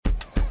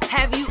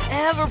Have you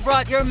ever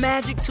brought your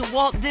magic to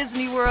Walt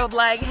Disney World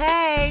like,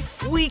 hey,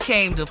 we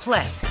came to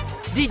play?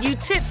 Did you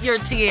tip your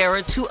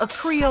tiara to a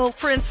Creole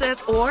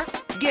princess or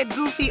get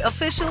goofy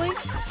officially?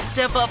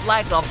 Step up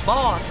like a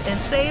boss and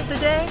save the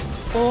day?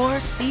 Or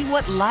see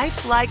what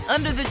life's like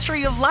under the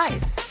tree of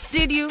life?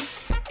 Did you?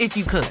 If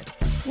you could.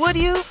 Would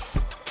you?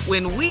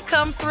 When we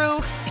come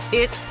through,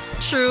 it's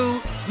true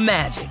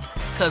magic.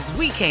 'Cause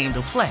we came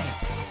to play.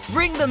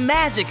 Bring the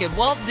magic at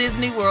Walt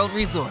Disney World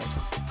Resort.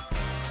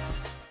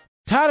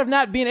 Tired of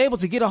not being able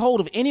to get a hold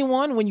of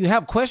anyone when you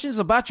have questions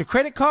about your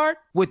credit card?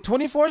 With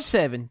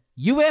 24/7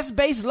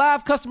 U.S.-based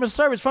live customer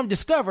service from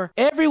Discover,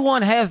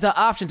 everyone has the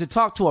option to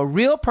talk to a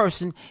real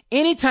person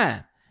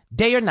anytime,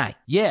 day or night.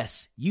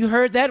 Yes, you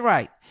heard that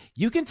right.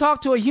 You can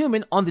talk to a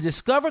human on the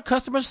Discover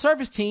customer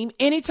service team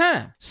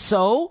anytime.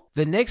 So,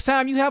 the next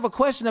time you have a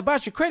question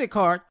about your credit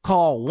card,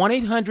 call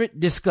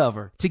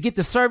 1-800-DISCOVER to get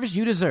the service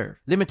you deserve.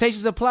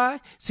 Limitations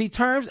apply. See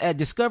terms at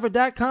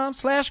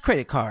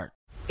discover.com/creditcard.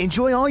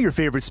 Enjoy all your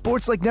favorite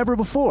sports like never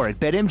before at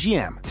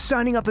BetMGM.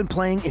 Signing up and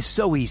playing is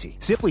so easy.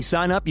 Simply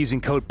sign up using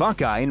code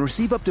Buckeye and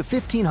receive up to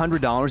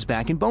 $1,500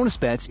 back in bonus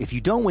bets if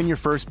you don't win your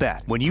first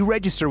bet. When you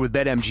register with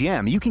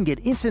BetMGM, you can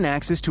get instant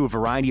access to a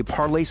variety of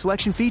parlay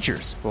selection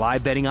features,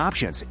 live betting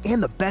options,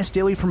 and the best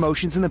daily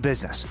promotions in the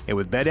business. And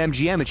with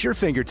BetMGM at your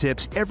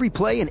fingertips, every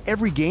play and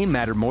every game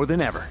matter more than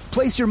ever.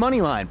 Place your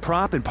moneyline,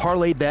 prop, and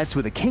parlay bets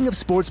with the king of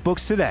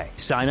sportsbooks today.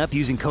 Sign up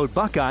using code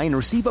Buckeye and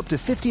receive up to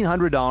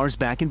 $1,500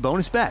 back in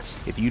bonus bets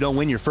if you don't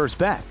win your first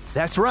bet.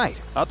 That's right,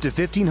 up to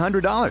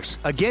 $1,500.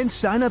 Again,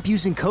 sign up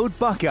using code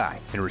Buckeye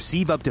and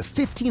receive up to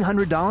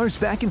 $1,500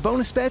 back in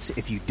bonus bets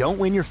if you don't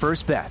win your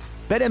first bet.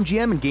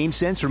 BetMGM and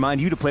GameSense remind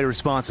you to play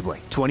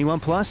responsibly. 21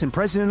 plus and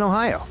present in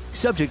Ohio.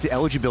 Subject to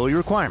eligibility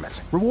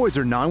requirements. Rewards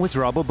are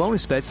non-withdrawable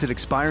bonus bets that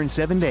expire in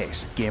 7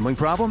 days. Gambling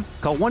problem?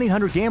 Call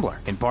 1-800-GAMBLER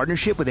in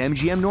partnership with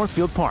MGM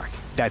Northfield Park.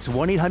 That's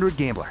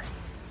 1-800-GAMBLER.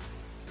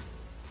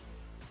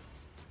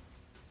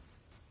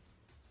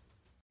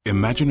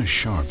 Imagine a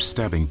sharp,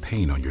 stabbing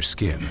pain on your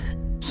skin.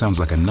 Sounds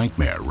like a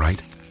nightmare, right?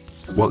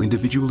 While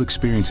individual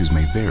experiences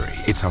may vary,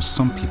 it's how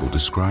some people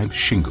describe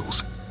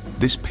shingles.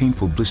 This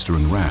painful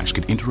blistering rash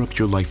could interrupt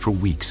your life for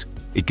weeks.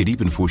 It could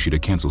even force you to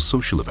cancel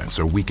social events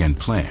or weekend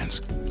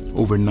plans.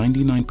 Over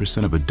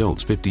 99% of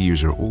adults 50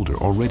 years or older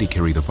already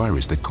carry the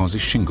virus that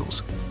causes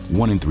shingles.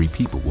 1 in 3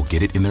 people will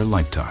get it in their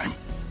lifetime.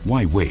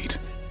 Why wait?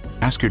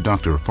 Ask your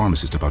doctor or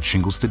pharmacist about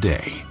shingles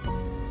today.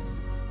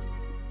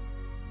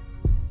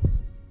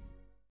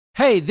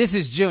 Hey, this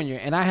is Junior,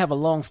 and I have a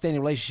long-standing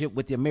relationship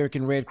with the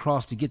American Red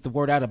Cross to get the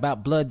word out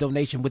about blood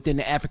donation within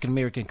the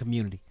African-American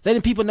community,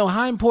 letting people know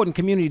how important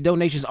community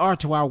donations are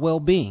to our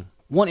well-being.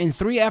 1 in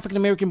 3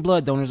 African-American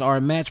blood donors are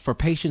a match for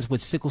patients with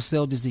sickle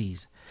cell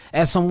disease.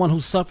 As someone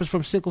who suffers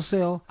from sickle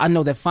cell, I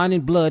know that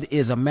finding blood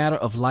is a matter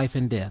of life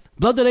and death.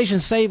 Blood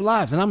donations save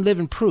lives, and I'm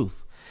living proof.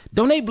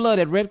 Donate blood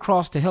at Red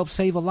Cross to help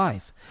save a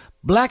life.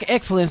 Black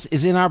excellence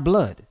is in our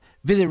blood.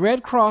 Visit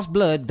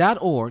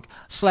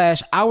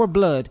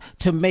redcrossblood.org/ourblood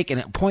to make an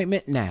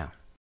appointment now.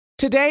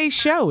 Today's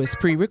show is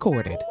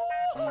pre-recorded.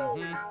 Y'all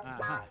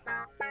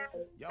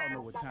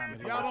know what time it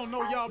is. Y'all don't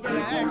know, y'all better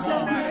ask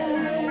somebody.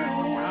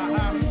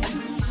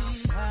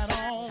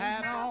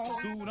 Hat on,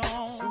 suit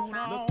on,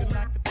 looking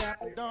like the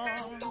Dapper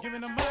Dawn,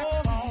 giving them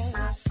microphone,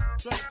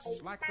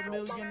 dressed like $1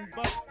 million,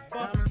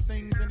 diamond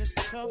things in its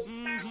cuffs.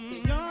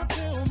 Y'all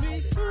tell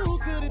me who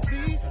could it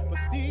be but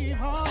Steve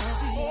Harvey?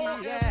 Oh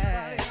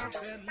yeah.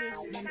 They're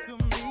listening to me.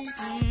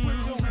 Put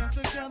your hands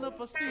together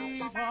for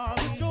Steve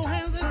Harvey. Put your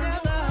hands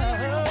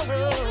together.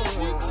 Steve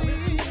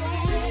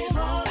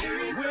Harvey.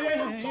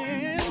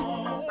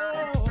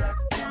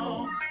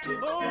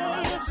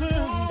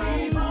 Listen,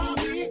 Steve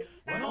Harvey.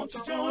 Why don't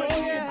you join me?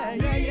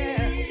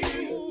 Yeah.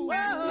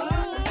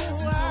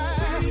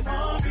 Steve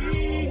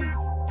Harvey.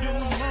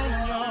 Get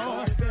on,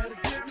 y'all. Better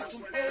give me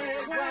some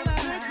eggs while I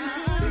listen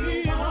to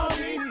Steve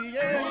Harvey.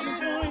 Yeah,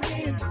 join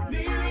in with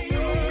me.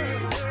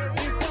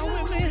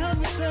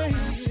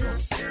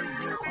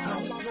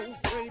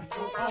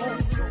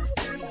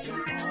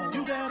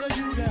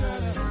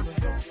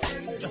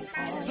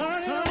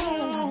 Turn it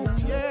on,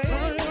 yeah,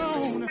 turn it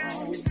on.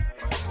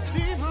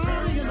 Steve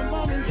Harvey in the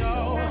morning,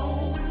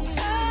 y'all.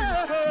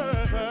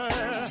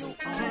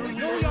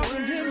 Know y'all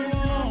can hear me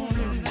on.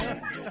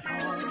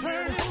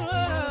 Turn it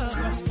up.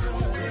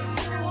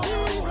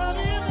 Steve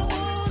Harvey in the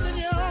morning,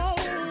 y'all.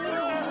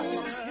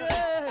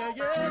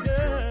 Yeah. Turn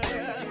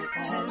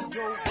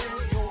your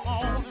radio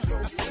on.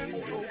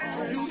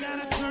 You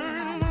gotta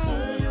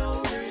turn your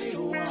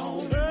radio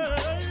on.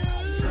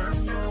 Turn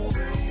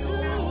your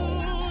radio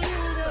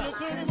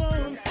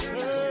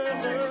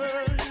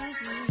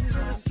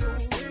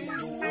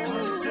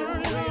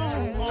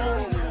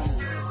on.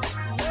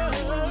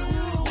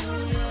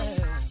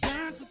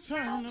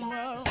 Turn it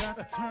on.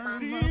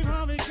 Steve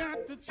Harvey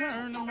got to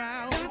turn them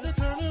out. Got to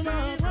turn them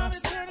out. Steve Harvey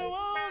turn them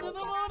on in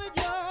the morning,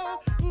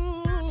 y'all.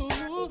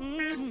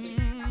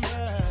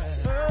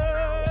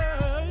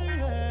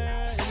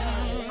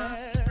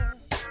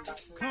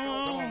 Come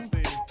on,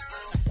 Steve.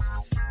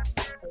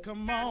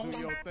 Come on. Do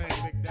your thing,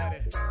 Big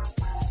Daddy.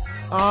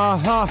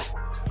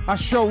 I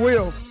sure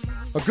will.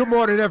 Good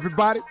morning,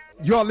 everybody.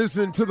 Y'all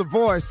listening to The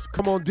Voice.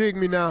 Come on, dig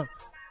me now.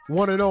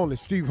 One and only,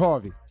 Steve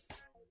Harvey.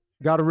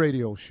 Got a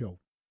radio show.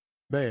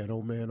 Man,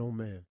 oh man, oh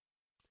man.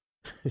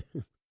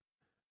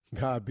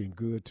 God been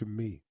good to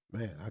me.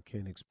 Man, I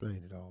can't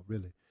explain it all,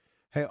 really.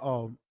 Hey,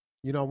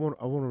 you know, I want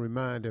to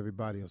remind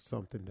everybody of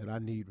something that I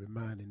need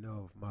reminding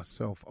of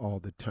myself all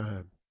the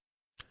time.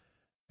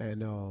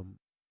 And I'm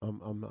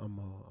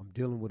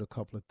dealing with a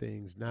couple of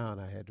things now,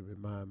 and I had to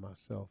remind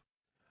myself.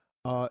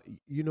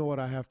 You know what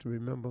I have to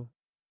remember?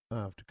 I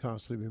have to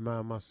constantly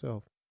remind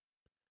myself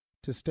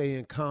to stay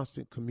in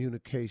constant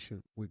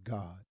communication with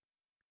God.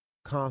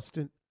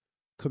 Constant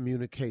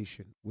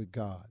communication with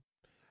God.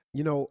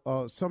 You know,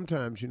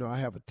 sometimes, you know, I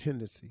have a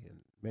tendency, and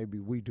maybe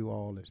we do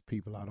all as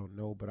people, I don't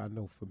know, but I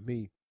know for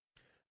me,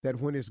 that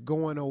when it's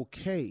going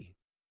okay,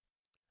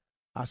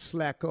 I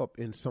slack up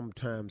in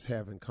sometimes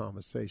having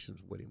conversations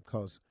with him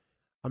because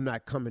I'm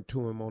not coming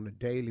to him on a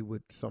daily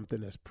with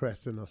something that's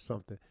pressing or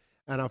something.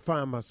 And I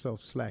find myself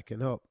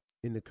slacking up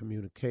in the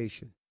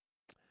communication.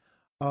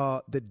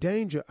 The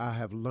danger I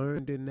have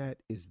learned in that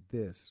is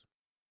this.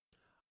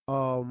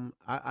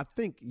 I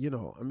think, you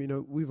know, I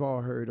mean, we've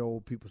all heard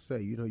old people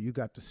say, you know, you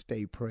got to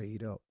stay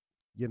prayed up,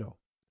 you know.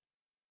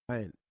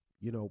 And,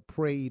 you know,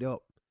 prayed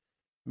up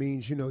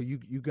means, you know, you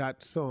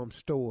got some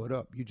stored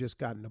up. You just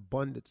got an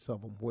abundance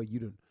of them where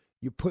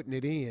you're putting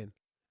it in.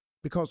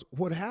 Because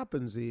what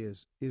happens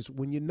is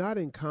when you're not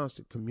in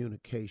constant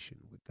communication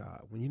with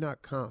God, when you're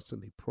not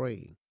constantly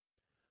praying,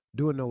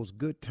 during those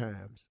good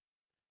times,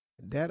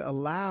 that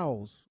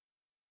allows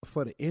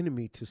for the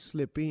enemy to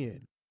slip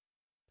in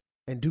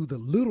and do the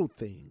little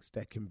things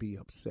that can be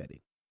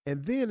upsetting.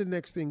 And then the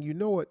next thing you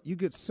know it, you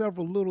get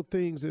several little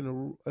things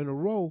in a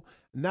row.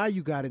 Now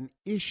you got an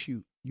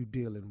issue you're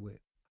dealing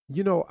with.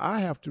 You know, I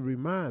have to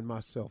remind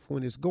myself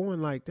when it's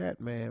going like that,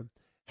 man,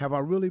 have I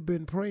really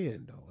been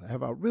praying, though?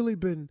 Have I really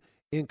been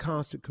in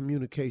constant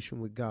communication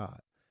with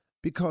God?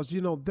 Because, you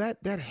know,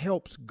 that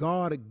helps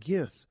guard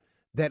against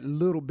that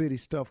little bitty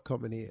stuff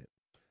coming in.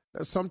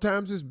 Now,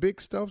 sometimes it's big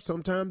stuff,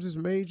 sometimes it's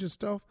major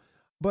stuff.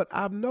 But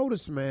I've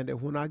noticed, man,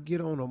 that when I get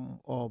on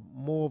a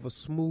more of a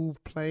smooth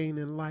plane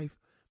in life,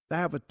 I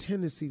have a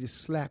tendency to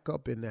slack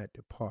up in that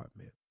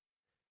department.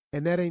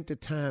 And that ain't the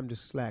time to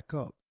slack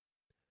up.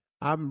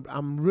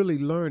 I'm really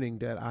learning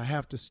that I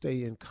have to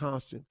stay in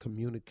constant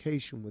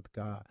communication with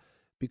God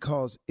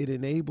because it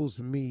enables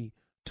me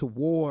to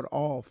ward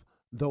off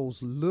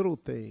those little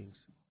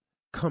things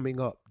coming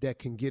up that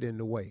can get in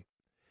the way.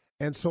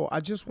 And so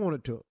I just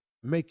wanted to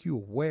make you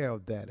aware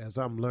of that as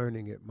I'm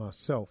learning it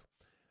myself,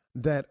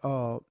 that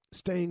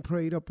staying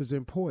prayed up is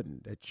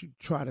important, that you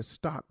try to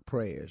stock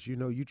prayers. You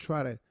know, you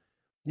try to,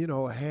 you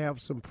know, have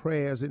some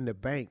prayers in the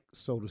bank,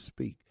 so to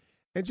speak,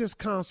 and just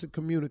constant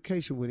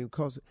communication with him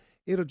because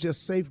it'll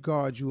just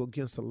safeguard you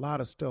against a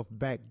lot of stuff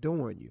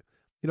backdooring you.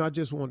 You know, I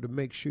just wanted to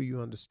make sure you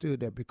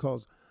understood that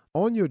because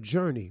on your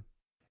journey,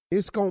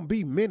 it's going to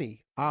be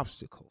many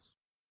obstacles.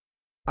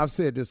 I've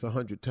said this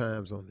 100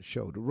 times on the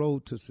show. The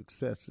road to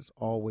success is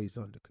always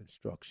under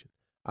construction.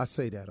 I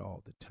say that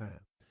all the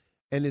time.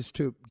 And it's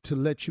to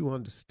let you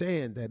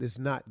understand that it's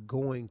not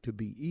going to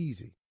be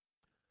easy.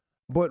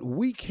 But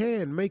we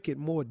can make it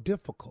more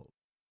difficult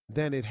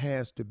than it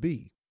has to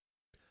be.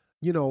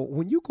 You know,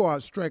 when you go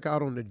out, strike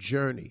out on a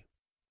journey,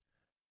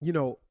 you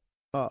know,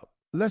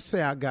 let's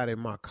say I got in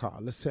my car.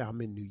 Let's say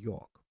I'm in New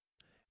York.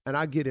 And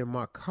I get in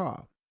my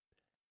car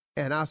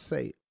and I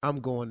say, I'm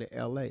going to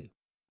L.A.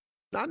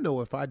 I know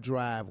if I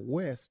drive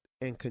west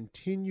and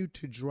continue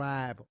to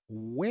drive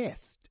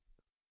west,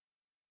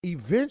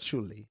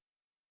 eventually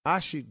I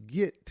should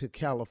get to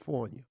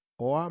California,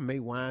 or I may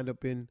wind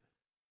up in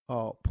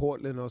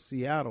Portland or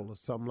Seattle or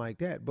something like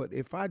that. But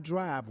if I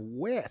drive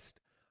west,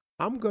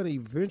 I'm going to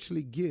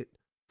eventually get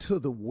to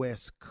the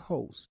West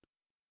Coast.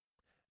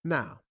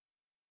 Now,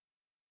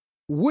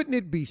 wouldn't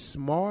it be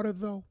smarter,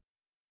 though,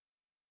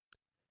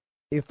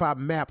 if I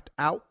mapped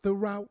out the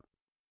route,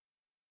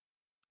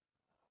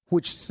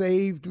 which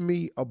saved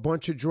me a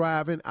bunch of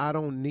driving I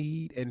don't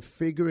need and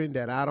figuring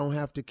that I don't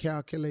have to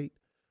calculate?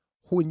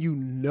 When you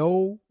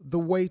know the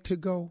way to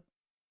go,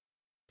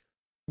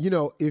 you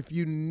know, if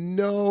you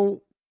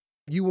know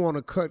you want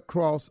to cut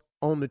cross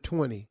on the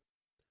 20,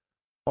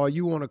 or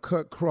you want to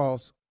cut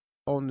cross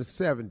on the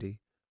 70,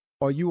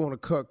 or you want to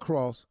cut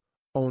cross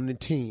on the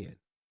 10,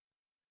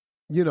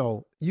 you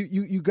know,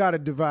 you got to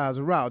devise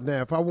a route.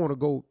 Now, if I want to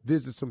go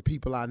visit some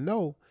people I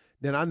know,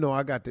 then I know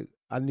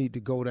I need to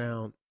go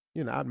down,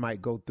 you know, I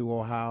might go through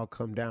Ohio,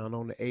 come down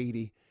on the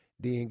 80,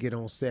 then get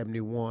on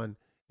 71,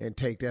 and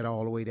take that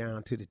all the way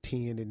down to the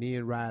 10 and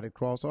then ride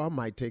across. Or I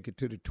might take it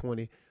to the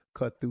 20,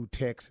 cut through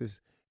Texas,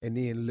 and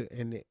then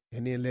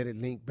let it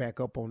link back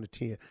up on the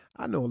 10.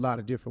 I know a lot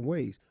of different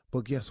ways,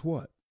 but guess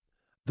what?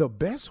 The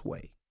best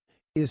way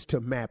is to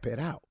map it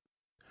out.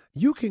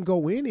 You can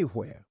go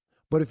anywhere,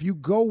 but if you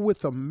go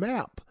with a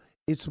map,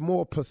 it's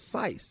more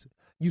precise.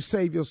 You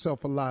save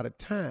yourself a lot of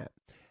time.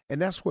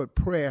 And that's what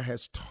prayer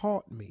has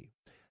taught me,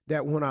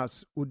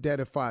 that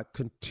if I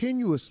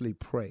continuously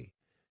pray,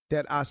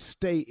 that I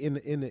stay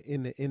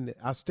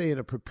I stay in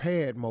a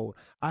prepared mode.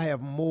 I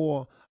have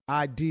more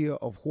idea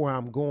of where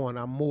I'm going.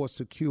 I'm more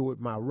secure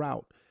with my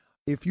route.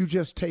 If you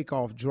just take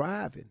off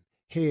driving,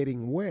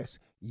 heading west,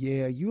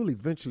 yeah, you'll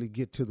eventually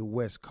get to the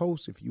West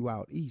Coast if you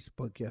out east.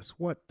 But guess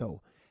what,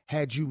 though?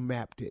 Had you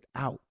mapped it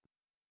out,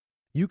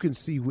 you can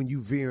see when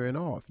you veering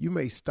off. You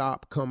may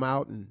stop, come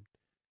out, and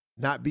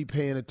not be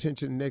paying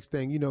attention. The next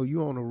thing you know,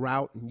 you're on a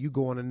route and you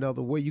going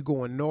another way. You're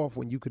going north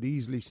when you could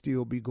easily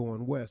still be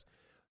going west.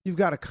 You've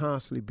got to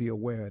constantly be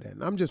aware of that.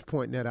 And I'm just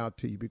pointing that out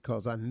to you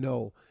because I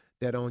know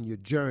that on your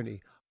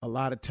journey, a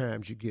lot of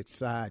times you get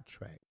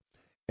sidetracked.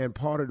 And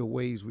part of the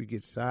ways we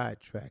get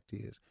sidetracked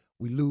is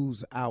we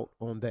lose out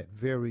on that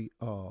the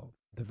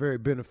very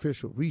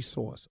beneficial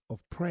resource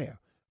of prayer.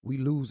 We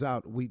lose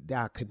out.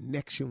 Our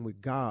connection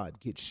with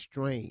God gets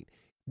strained.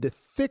 The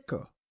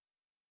thicker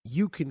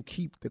you can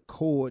keep the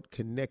cord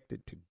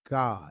connected to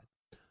God,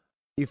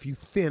 if you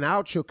thin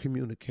out your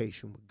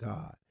communication with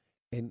God,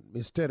 and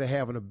instead of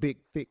having a big,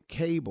 thick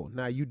cable,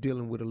 now you're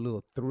dealing with a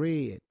little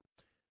thread.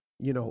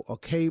 You know, a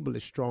cable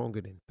is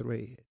stronger than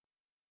thread.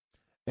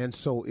 And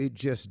so it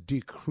just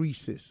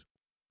decreases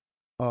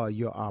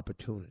your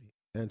opportunity.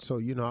 And so,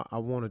 you know, I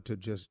wanted to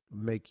just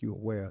make you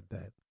aware of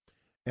that.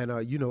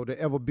 And, you know, to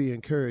ever be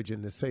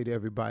encouraging to say to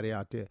everybody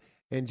out there,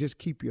 and just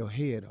keep your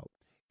head up.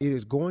 It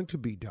is going to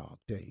be dark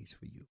days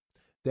for you.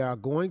 There are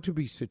going to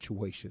be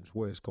situations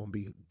where it's going to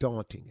be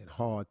daunting and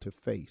hard to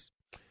face.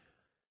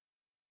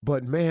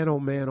 But man, oh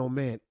man, oh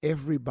man,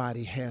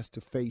 everybody has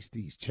to face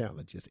these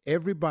challenges.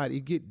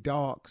 Everybody get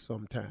dark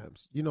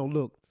sometimes. You know,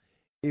 look,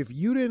 if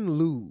you didn't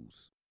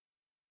lose,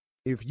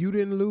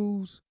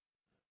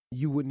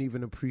 you wouldn't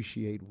even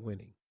appreciate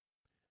winning.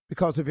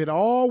 Because if it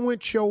all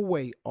went your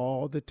way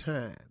all the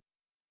time,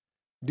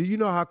 do you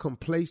know how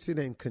complacent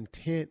and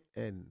content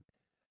and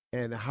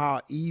how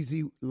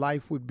easy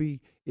life would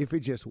be if it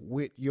just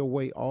went your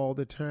way all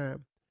the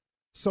time?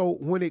 So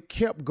when it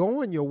kept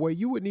going your way,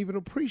 you wouldn't even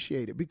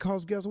appreciate it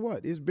because guess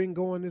what? It's been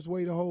going this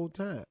way the whole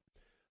time.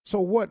 So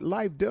what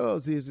life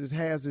does is it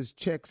has its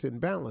checks and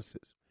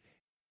balances.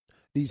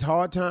 These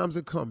hard times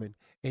are coming,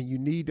 and you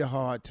need the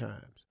hard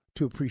times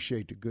to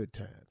appreciate the good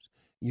times.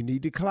 You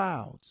need the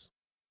clouds,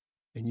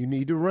 and you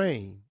need the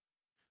rain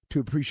to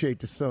appreciate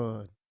the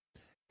sun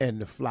and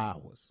the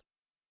flowers.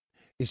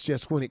 It's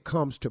just when it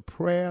comes to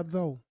prayer,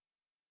 though,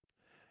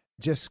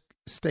 just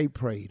stay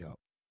prayed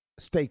up.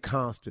 Stay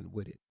constant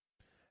with it.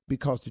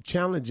 Because the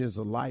challenges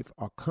of life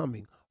are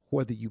coming,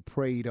 whether you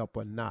prayed up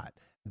or not.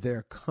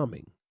 They're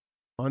coming.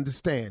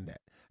 Understand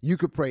that. You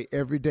could pray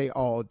every day,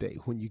 all day.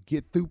 When you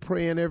get through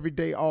praying every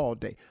day, all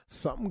day,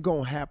 something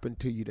going to happen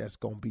to you that's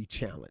going to be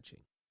challenging.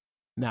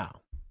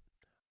 Now,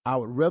 I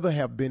would rather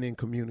have been in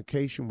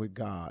communication with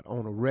God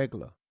on a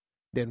regular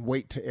than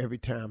wait till every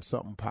time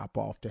something pop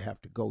off to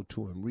have to go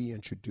to and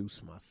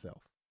reintroduce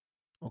myself.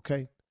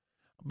 Okay?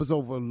 I was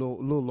over a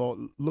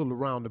little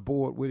around the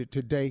board with it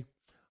today.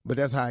 But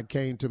that's how it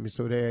came to me,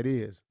 so there it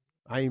is.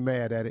 I ain't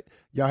mad at it.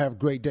 Y'all have a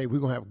great day. We're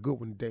going to have a good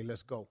one today.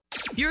 Let's go.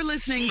 You're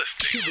listening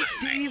to the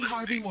Steve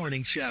Harvey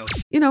Morning Show.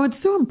 You know, it's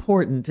so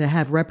important to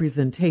have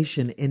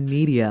representation in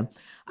media.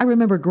 I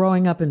remember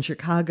growing up in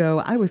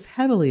Chicago, I was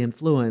heavily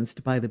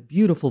influenced by the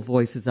beautiful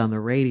voices on the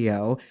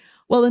radio.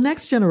 Well, the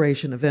next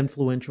generation of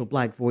influential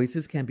Black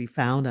voices can be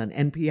found on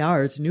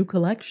NPR's new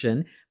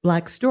collection,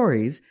 Black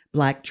Stories,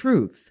 Black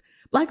Truths.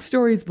 Black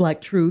Stories, Black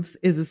Truths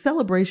is a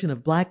celebration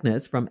of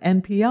Blackness from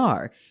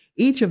NPR.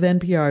 Each of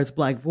NPR's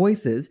Black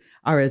voices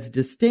are as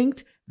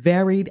distinct,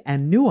 varied,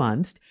 and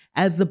nuanced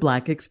as the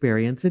Black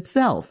experience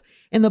itself.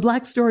 In the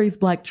Black Stories,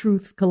 Black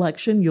Truths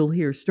collection, you'll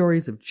hear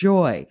stories of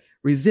joy,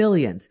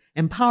 resilience,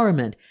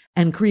 empowerment,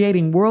 and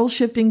creating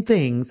world-shifting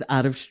things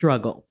out of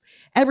struggle.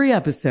 Every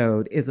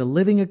episode is a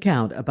living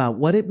account about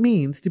what it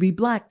means to be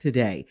Black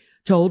today,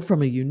 told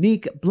from a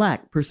unique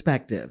Black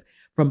perspective.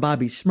 From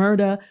Bobby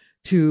Shmurda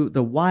to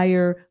The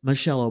Wire,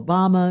 Michelle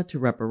Obama, to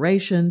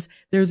reparations,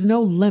 there's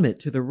no limit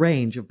to the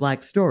range of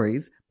Black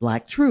stories,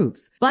 Black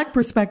truths. Black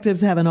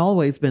perspectives haven't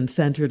always been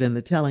centered in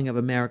the telling of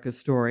America's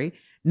story.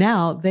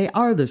 Now they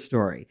are the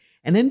story.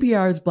 In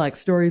NPR's Black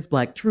Stories,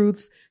 Black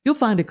Truths, you'll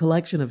find a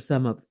collection of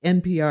some of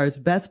NPR's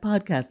best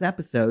podcast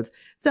episodes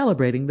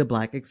celebrating the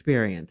Black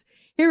experience.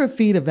 Hear a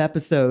feed of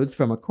episodes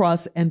from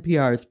across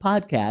NPR's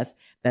podcasts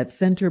that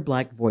center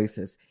Black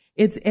voices.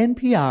 It's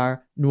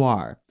NPR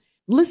Noir.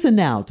 Listen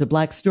now to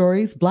Black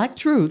Stories, Black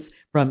Truths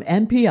from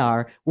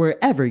NPR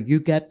wherever you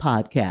get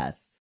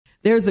podcasts.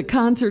 There's a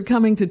concert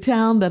coming to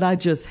town that I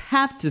just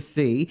have to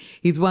see.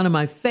 He's one of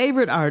my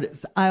favorite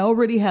artists. I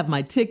already have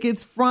my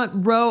tickets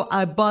front row.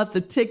 I bought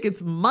the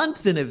tickets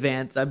months in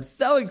advance. I'm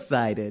so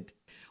excited.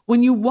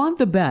 When you want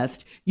the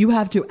best, you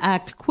have to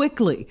act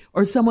quickly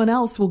or someone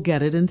else will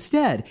get it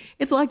instead.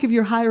 It's like if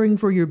you're hiring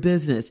for your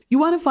business. You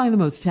want to find the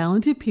most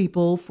talented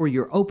people for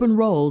your open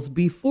roles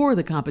before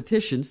the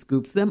competition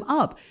scoops them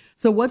up.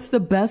 So what's the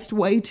best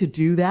way to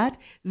do that?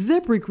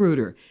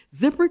 ZipRecruiter.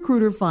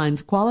 ZipRecruiter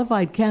finds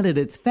qualified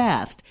candidates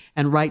fast.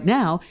 And right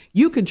now,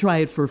 you can try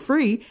it for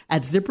free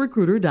at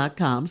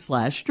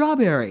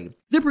ZipRecruiter.com/strawberry.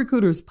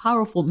 ZipRecruiter's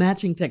powerful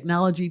matching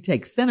technology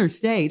takes center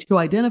stage to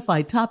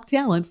identify top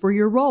talent for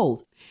your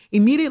roles.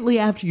 Immediately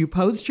after you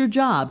post your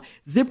job,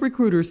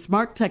 ZipRecruiter's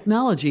smart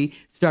technology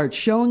starts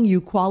showing you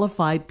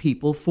qualified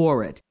people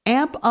for it.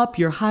 Amp up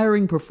your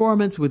hiring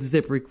performance with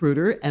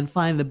ZipRecruiter and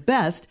find the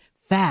best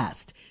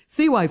fast.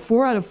 See why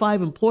 4 out of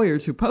 5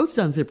 employers who post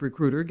on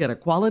ZipRecruiter get a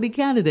quality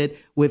candidate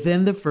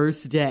within the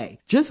first day.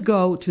 Just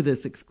go to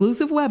this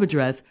exclusive web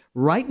address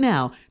right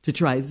now to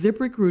try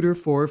ZipRecruiter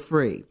for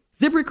free.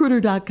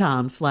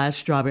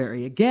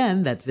 ZipRecruiter.com/strawberry.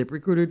 Again, that's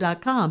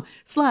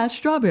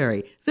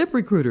ZipRecruiter.com/strawberry.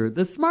 ZipRecruiter,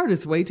 the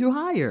smartest way to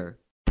hire.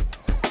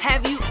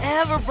 Have you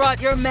ever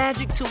brought your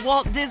magic to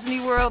Walt Disney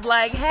World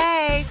like,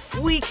 hey,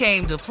 we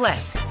came to play?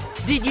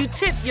 Did you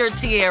tip your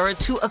tiara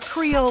to a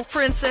Creole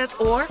princess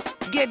or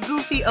get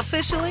goofy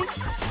officially?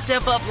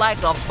 Step up like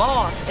a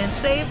boss and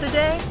save the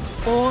day?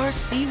 Or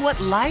see what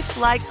life's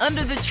like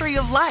under the tree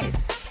of life?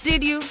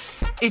 Did you?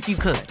 If you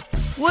could.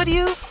 Would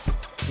you?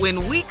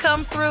 When we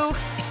come through,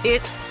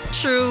 it's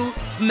true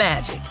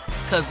magic.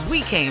 'Cause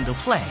we came to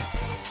play.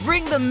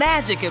 Bring the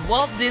magic at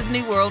Walt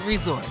Disney World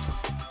Resort.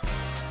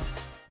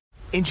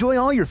 Enjoy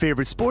all your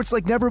favorite sports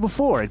like never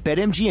before at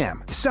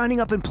BetMGM. Signing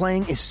up and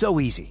playing is so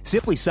easy.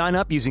 Simply sign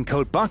up using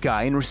code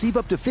Buckeye and receive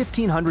up to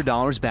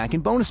 $1,500 back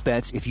in bonus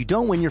bets if you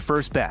don't win your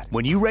first bet.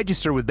 When you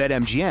register with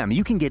BetMGM,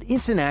 you can get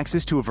instant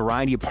access to a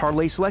variety of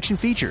parlay selection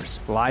features,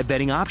 live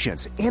betting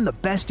options, and the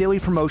best daily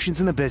promotions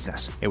in the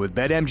business. And with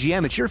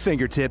BetMGM at your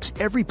fingertips,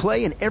 every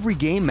play and every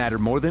game matter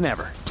more than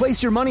ever.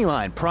 Place your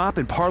moneyline, prop,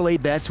 and parlay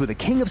bets with the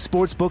king of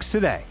sportsbooks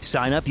today.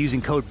 Sign up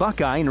using code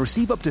Buckeye and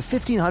receive up to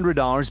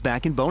 $1,500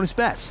 back in bonus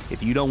bets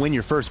if you don't win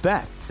your first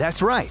bet.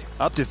 That's right,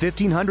 up to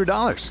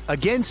 $1,500.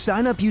 Again,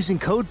 sign up using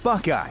code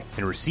Buckeye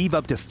and receive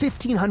up to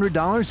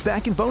 $1,500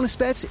 back in bonus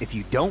bets if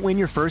you don't win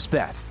your first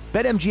bet.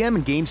 BetMGM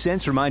and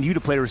GameSense remind you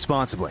to play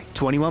responsibly.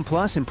 21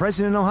 plus and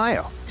present in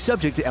Ohio.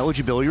 Subject to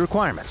eligibility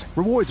requirements.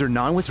 Rewards are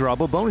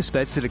non-withdrawable bonus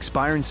bets that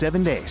expire in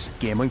 7 days.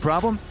 Gambling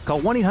problem?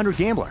 Call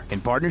 1-800-GAMBLER in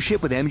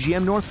partnership with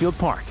MGM Northfield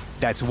Park.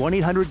 That's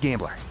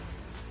 1-800-GAMBLER.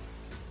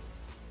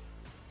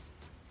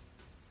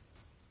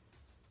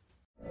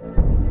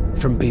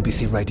 From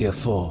BBC Radio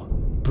 4,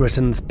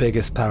 Britain's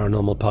biggest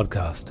paranormal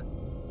podcast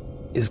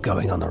is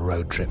going on a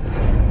road trip.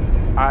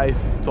 I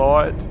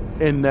thought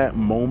in that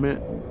moment,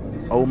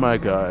 oh my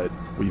God,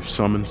 we've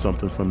summoned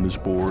something from this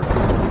board.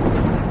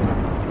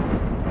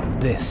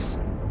 This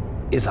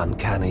is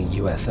Uncanny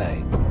USA.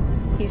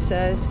 He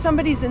says,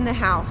 somebody's in the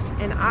house,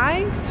 and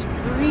I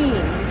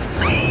screamed.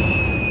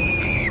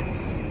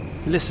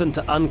 Listen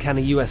to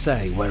Uncanny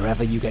USA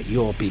wherever you get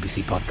your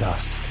BBC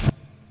podcasts,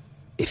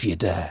 if you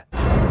dare.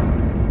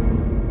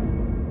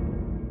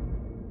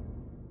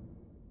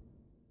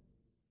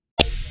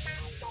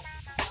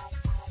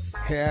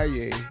 Hear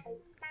ye,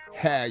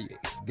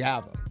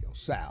 gather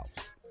yourselves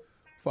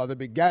for the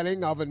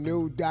beginning of a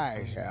new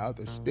day here,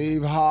 the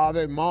Steve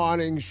Harvey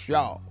Morning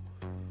Show.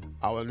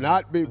 I will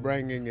not be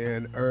bringing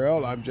in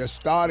Earl. I'm just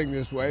starting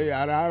this way,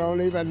 and I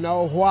don't even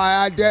know why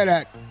I did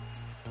it.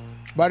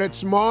 But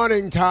it's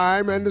morning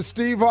time, and the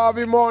Steve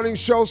Harvey Morning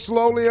Show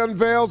slowly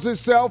unveils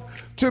itself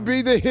to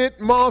be the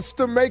hit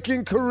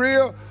monster-making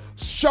career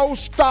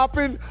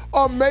show-stopping,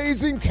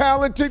 amazing,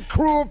 talented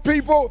crew of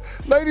people.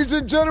 Ladies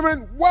and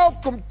gentlemen,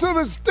 welcome to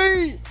the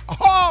Steve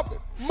Harvey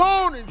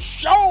Morning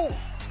Show.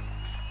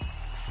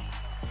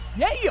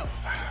 Yeah.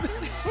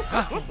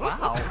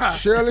 Wow.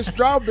 Shirley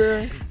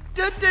Strawberry.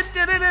 Good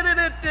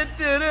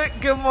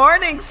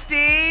morning,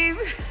 Steve.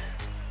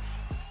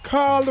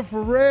 Carla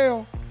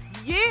Farrell.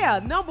 Yeah,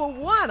 number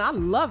one. I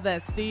love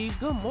that, Steve.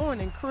 Good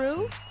morning,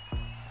 crew.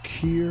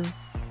 Kier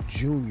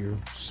Jr.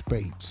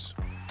 Spates.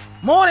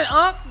 Morning,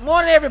 Unc.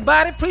 Morning,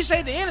 everybody.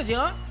 Appreciate the energy,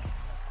 Unc.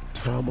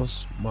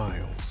 Thomas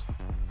Miles.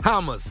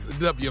 Thomas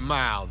W.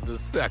 Miles the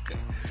second,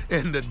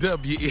 and the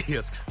W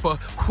is for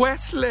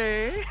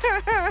Wesley.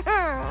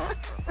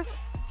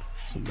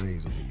 It's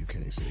amazing that you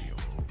can't say your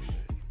own name.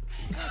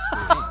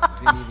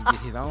 Didn't even get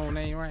his own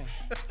name right.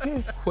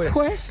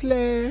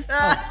 Wesley.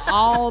 Of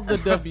all the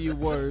W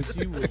words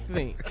you would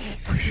think.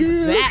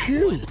 That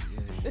one.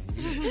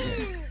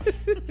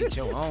 Get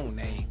your own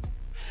name.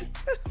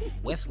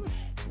 Wesley.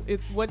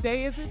 It's what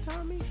day is it,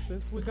 Tommy?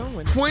 Since we're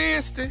going.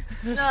 Wednesday.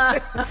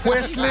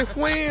 Wesley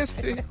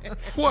Wednesday.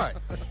 What?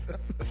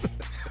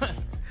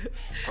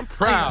 I'm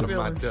proud of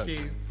my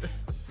ducks.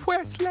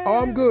 Wesley.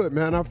 Oh, I'm good,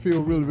 man. I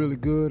feel really, really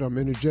good. I'm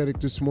energetic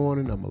this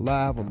morning. I'm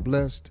alive. I'm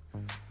blessed.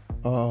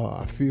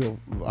 I feel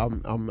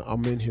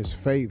I'm in His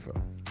favor.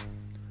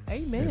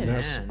 Amen.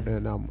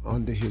 And I'm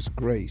under His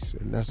grace,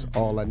 and that's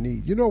all I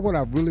need. You know what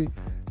I've really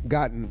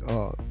gotten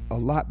a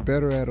lot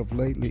better at of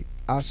lately?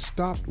 I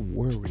stopped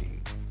worrying.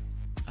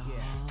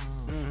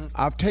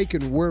 I've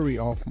taken worry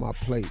off my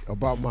plate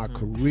about my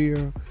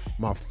career,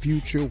 my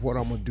future, what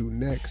I'm gonna do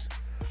next.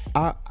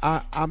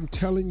 I'm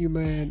telling you,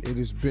 man, it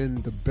has been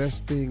the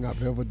best thing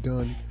I've ever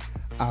done.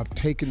 I've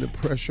taken the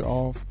pressure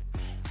off.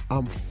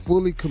 I'm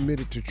fully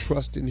committed to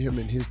trusting him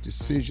in his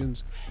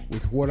decisions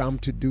with what I'm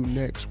to do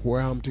next,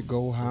 where I'm to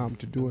go, how I'm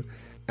to do it.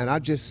 And I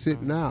just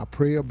sit now, I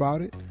pray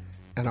about it,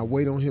 and I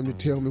wait on him to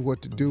tell me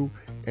what to do,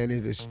 and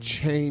it has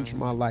changed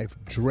my life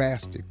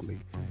drastically.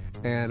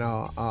 And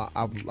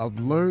I've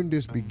learned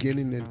this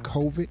beginning in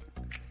COVID.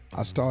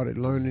 I started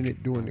learning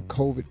it during the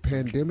COVID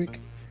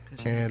pandemic,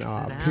 and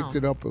I picked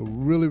it up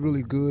really,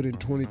 really good in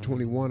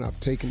 2021. I've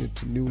taken it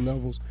to new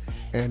levels,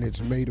 and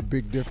it's made a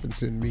big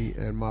difference in me,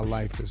 and my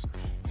life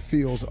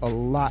feels a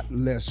lot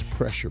less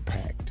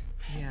pressure-packed.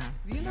 Yeah.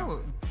 You know,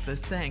 the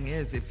saying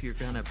is, if you're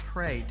going to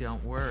pray,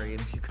 don't worry.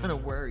 And if you're going to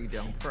worry,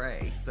 don't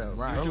pray. So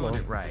you're doing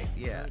it right.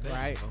 Yeah.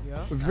 Right.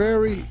 Yeah.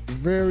 Very,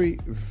 very,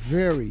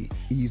 very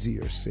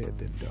easier said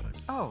than done.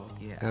 Oh,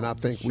 yeah. And I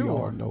think we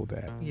all know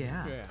that.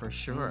 Yeah, for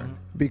sure.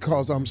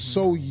 Because I'm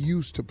so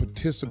used to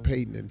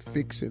participating and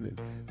fixing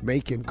and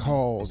making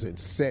calls and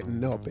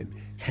setting up and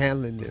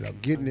handling it or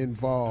getting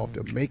involved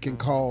or making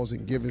calls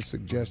and giving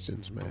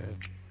suggestions, man.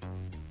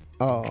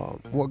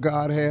 What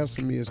God has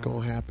for me is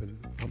going to happen.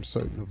 I'm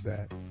certain of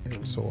that.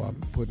 And so I'm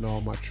putting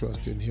all my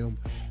trust in him,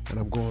 and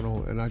I'm going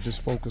on, and I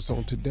just focus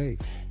on today.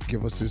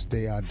 Give us this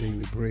day our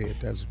daily bread.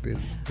 That's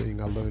been the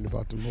thing I learned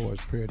about the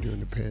Lord's Prayer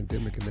during the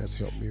pandemic, and that's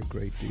helped me a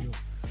great deal.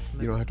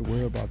 You don't have to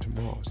worry about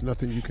tomorrow. There's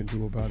nothing you can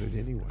do about it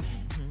anyway.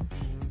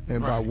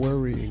 And by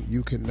worrying,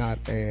 you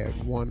cannot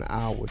add 1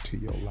 hour to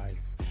your life.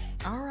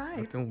 All right.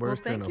 Nothing Well,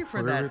 worse thank than you a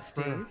for that, worried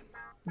Steve. prayer.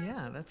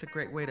 Yeah, that's a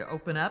great way to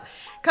open up.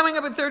 Coming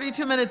up at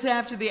 32 minutes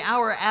after the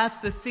hour,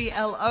 Ask the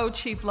CLO,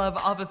 Chief Love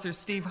Officer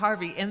Steve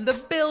Harvey in the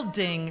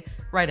building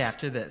right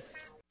after this.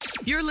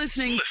 You're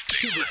listening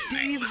to the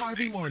Steve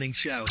Harvey Morning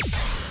Show.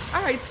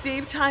 All right,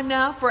 Steve, time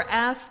now for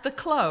Ask the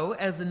CLO,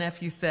 as the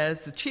nephew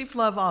says, the Chief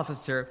Love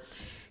Officer.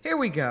 Here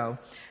we go.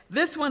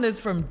 This one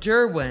is from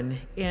Derwin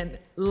in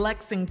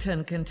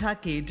Lexington,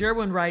 Kentucky.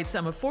 Derwin writes,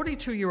 I'm a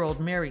 42-year-old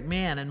married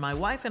man, and my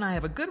wife and I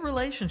have a good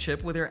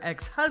relationship with her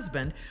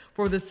ex-husband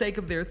for the sake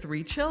of their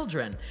 3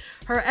 children.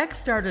 Her ex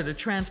started a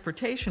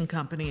transportation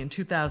company in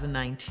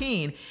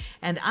 2019,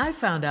 and I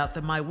found out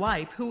that my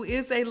wife, who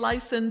is a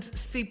licensed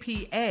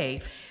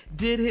CPA,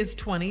 did his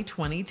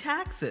 2020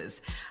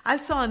 taxes. I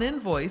saw an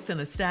invoice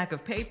and a stack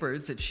of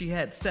papers that she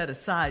had set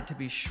aside to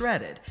be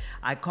shredded.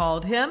 I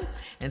called him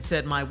and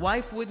said my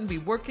wife wouldn't be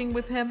working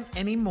with him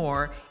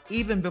anymore,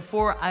 even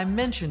before I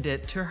mentioned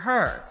it to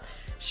her.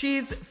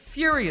 She's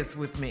furious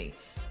with me.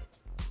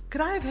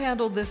 Could I have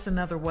handled this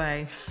another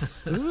way?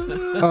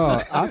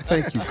 I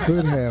think you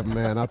could have,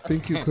 man. I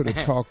think you could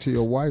have talked to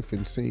your wife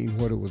and seen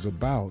what it was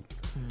about.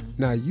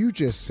 Now, you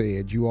just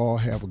said you all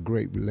have a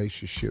great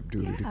relationship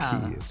due to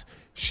the kids.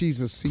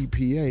 She's a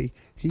CPA.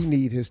 He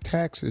need his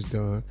taxes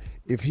done.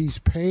 If he's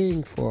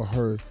paying for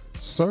her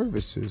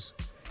services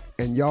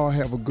and y'all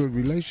have a good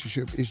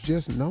relationship, it's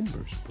just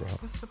numbers, bro.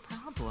 What's the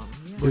problem?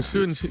 Yeah. But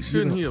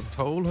shouldn't he have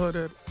told her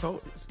that?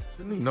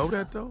 Shouldn't he know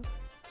that, though?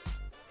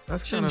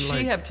 That's kind of Shouldn't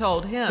like... she have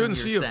told him? Shouldn't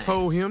she have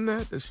told him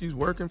that she's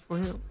working for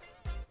him?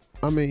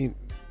 I mean,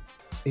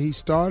 he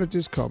started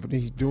this company.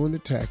 He's doing the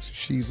taxes.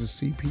 She's a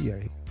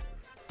CPA.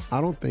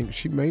 I don't think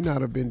she may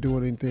not have been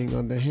doing anything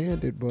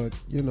underhanded, but,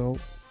 you know,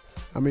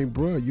 I mean,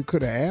 bro, you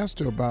could have asked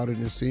her about it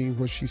and seen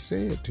what she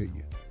said to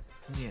you.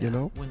 Yeah, you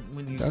know,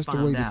 when you that's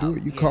the way to do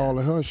it. You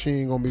calling her, she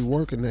ain't gonna be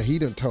working. Now he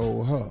done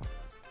told her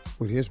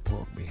with his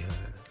punk behind.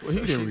 Well, he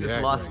didn't She just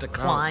react lost right. a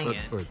client.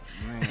 But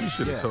you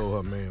should have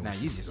told her, man. Now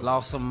you just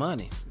lost some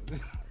money.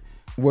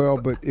 Well,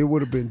 but it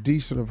would have been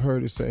decent of her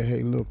to say,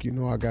 hey, look, you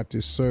know, I got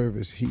this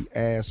service. He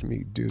asked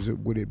me,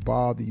 would it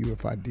bother you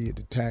if I did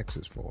the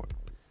taxes for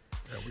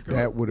it?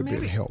 That would have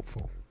been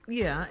helpful.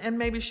 Yeah, and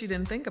maybe she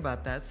didn't think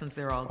about that since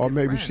they're all Or good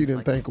maybe friends, she didn't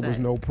like think you it was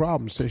say. no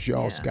problem since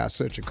y'all got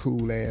such a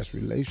cool-ass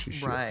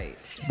relationship. Right.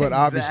 But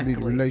obviously the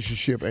Exactly.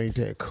 relationship ain't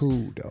that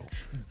cool, though.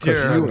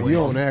 Because you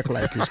don't act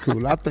like it's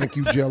cool. I think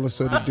you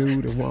jealous of the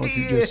dude, and why don't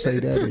you just say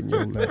that in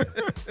your letter?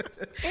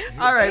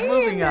 All right,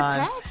 moving the on.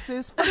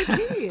 taxes for the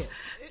kids.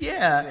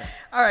 Yeah.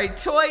 All right.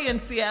 Toy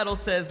in Seattle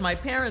says, my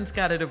parents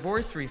got a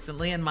divorce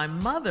recently and my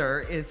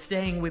mother is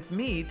staying with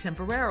me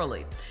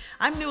temporarily.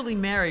 I'm newly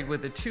married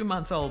with a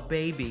 2-month-old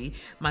baby.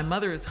 My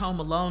mother is home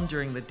alone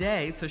during the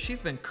day, so she's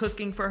been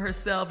cooking for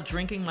herself,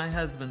 drinking my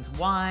husband's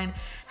wine,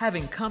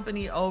 having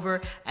company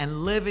over,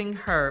 and living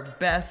her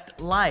best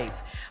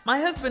life. My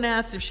husband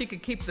asked if she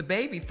could keep the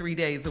baby 3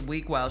 days a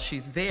week while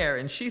she's there,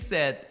 and she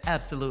said,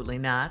 absolutely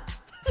not.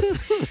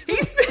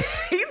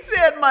 He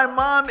said my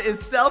mom is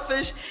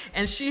selfish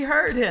and she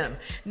heard him.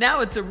 Now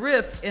it's a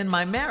rift in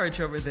my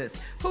marriage over this.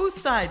 Whose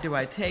side do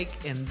I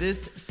take in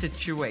this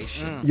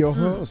situation? Your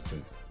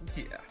husband.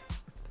 Yeah.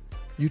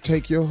 You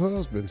take your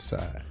husband's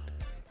side.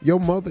 Your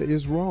mother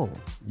is wrong.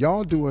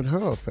 Y'all doing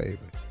her a favor.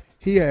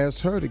 He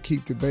asked her to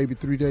keep the baby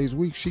 3 days a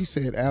week. She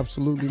said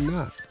absolutely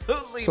not.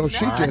 Absolutely So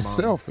she not. just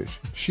selfish.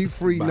 She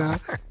free now.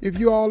 If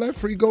you all that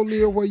free, go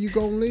live where you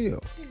gonna live.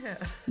 Yeah.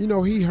 You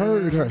know, he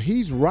heard her.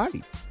 He's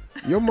right.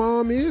 Your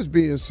mom is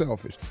being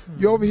selfish.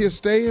 You over here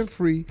staying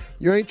free.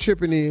 You ain't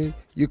chipping in.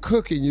 You're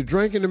cooking. You're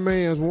drinking the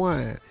man's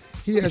wine.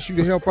 He asked you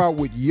to help out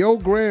with your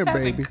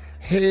grandbaby.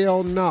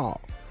 Hell no.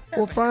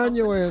 Well, find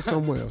your ass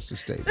somewhere else to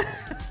stay,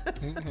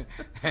 Mama.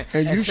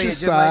 And you should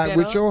just side like that,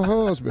 with your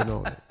husband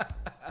on it.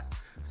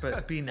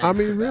 But be nice. I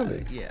mean, about really.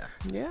 it.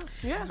 Yeah.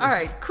 Yeah. All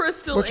right,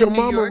 Crystal. But your in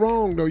New mama York.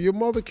 wrong though. Your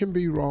mother can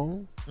be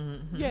wrong.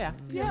 Yeah.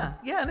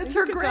 And it's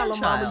you her can tell grandchild.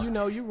 her, Mama, you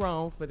know you're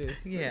wrong for this.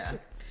 Yeah.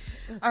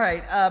 All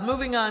right,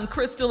 moving on.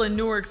 Crystal in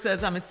Newark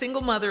says, I'm a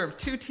single mother of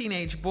 2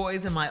 teenage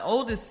boys, and my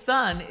oldest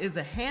son is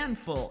a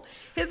handful.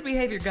 His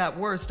behavior got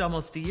worse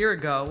almost a year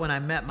ago when I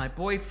met my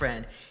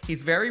boyfriend.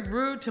 He's very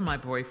rude to my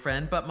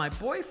boyfriend, but my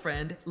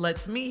boyfriend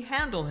lets me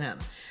handle him.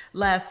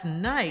 Last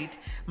night,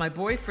 my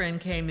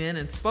boyfriend came in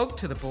and spoke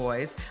to the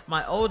boys.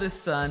 My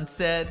oldest son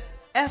said,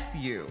 F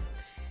you.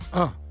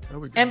 Oh, there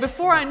we go. And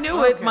before I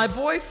knew it, my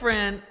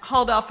boyfriend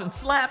hauled off and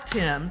slapped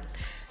him.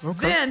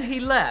 Okay. Then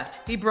he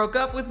left. He broke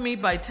up with me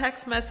by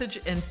text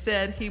message and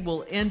said he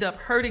will end up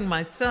hurting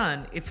my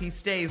son if he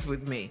stays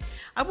with me.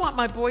 I want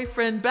my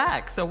boyfriend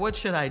back, so what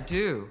should I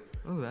do?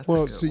 Ooh, that's a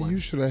Well, good see, one. you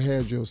should have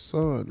had your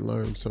son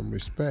learn some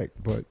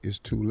respect, but it's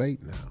too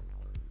late now.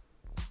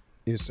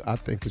 I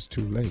think it's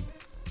too late.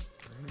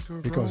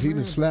 Because he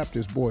done slapped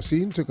this boy. See,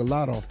 he done took a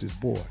lot off this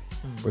boy,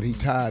 but he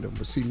tied him.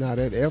 But see, now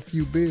that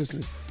F-U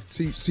business,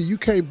 see, you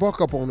can't buck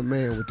up on a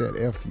man with that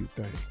F-U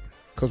thing.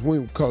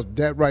 Because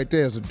that right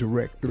there is a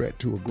direct threat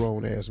to a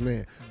grown-ass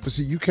man. But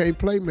see, you can't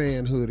play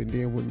manhood, and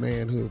then when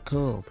manhood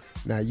come,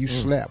 now you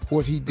slap.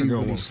 What he did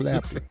when he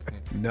slapped him?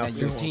 Nothing. Now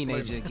you're a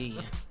teenager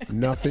again.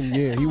 Nothing,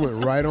 yeah. He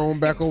went right on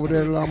back over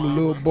there to I'm a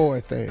little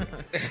boy thing.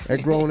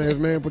 That grown-ass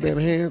man put that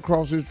hand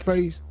across his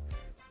face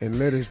and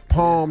let his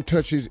palm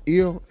touch his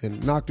ear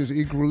and knocked his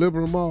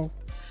equilibrium off.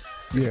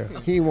 Yeah,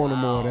 he ain't want no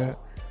more of that.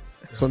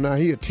 So now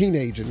he a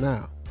teenager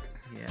now.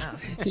 Yeah.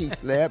 He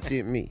slapped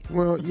at me.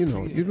 Well, you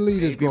know, you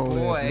leave this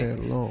grown-ass man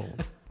alone.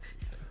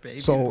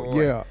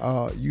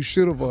 You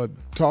should have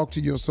talked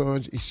to your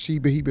son. He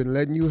been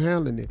letting you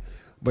handling it,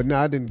 but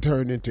now it didn't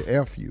turn into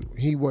F you.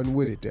 He wasn't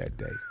with it that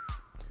day.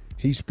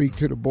 He speak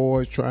to the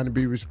boys, trying to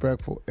be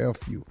respectful.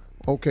 F you.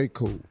 Okay,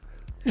 cool.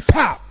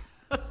 Pop.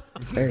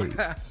 Hey,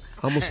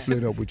 I'm gonna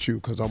split up with you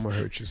because I'm gonna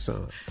hurt your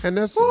son, and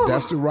that's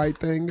the right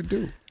thing to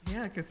do.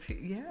 Yeah, because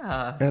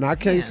And I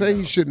can't say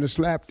he shouldn't have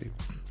slapped him.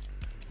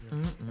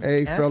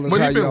 Hey, fellas,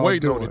 But how he been y'all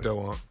waiting doing? on it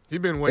though, huh? He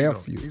been waiting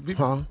F on you, it.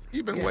 huh?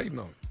 He been waiting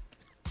on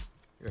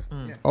it.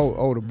 Yeah.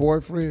 Oh, the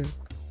boyfriend?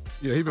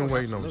 Yeah, he been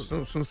waiting on it.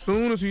 So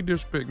soon as he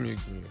disrespect me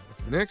again,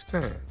 next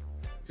time,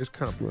 it's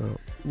coming.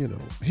 Well, you know,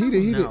 he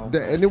did,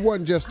 and it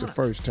wasn't just the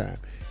first time.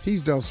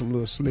 He's done some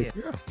little slick.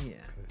 Yeah.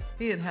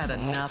 He had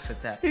enough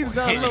at that point. He's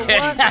done a little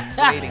He's been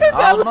waiting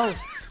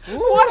Almost.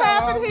 What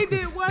happened? He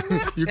did one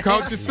now. You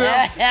caught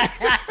yourself?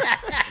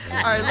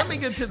 All right, let me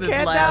get to this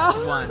last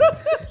one.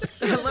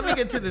 Let me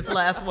get to this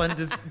last one.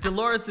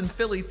 Dolores in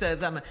Philly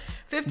says, I'm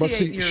 58 But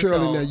see, years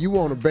Shirley, old. now you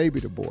want to baby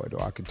the boy, though.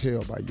 I can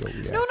tell by your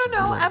reaction.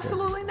 No,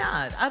 absolutely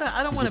not.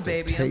 I don't want to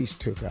baby him.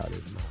 Taste took out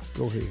his mouth.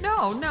 Go ahead.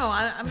 No,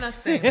 I'm not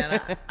saying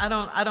that. I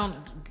don't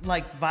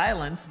like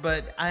violence,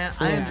 but I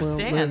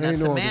understand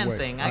that's a man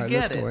thing. I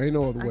get it. Ain't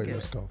no other way.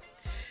 Let's go.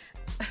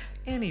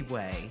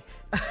 Anyway,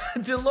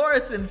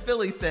 Dolores in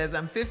Philly says,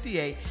 I'm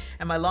 58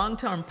 and my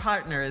long-term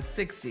partner is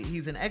 60.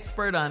 He's an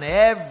expert on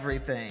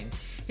everything.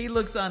 He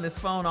looks on his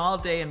phone all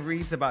day and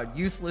reads about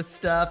useless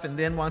stuff and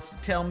then wants to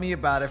tell me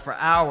about it for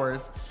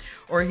hours.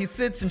 Or he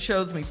sits and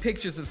shows me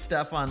pictures of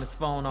stuff on his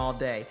phone all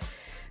day.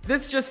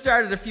 This just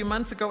started a few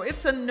months ago.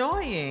 It's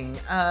annoying.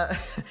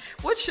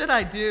 What should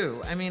I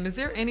do? I mean, is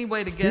there any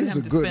way to get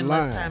him to spend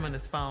less time on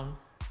his phone?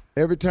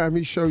 Every time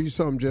he show you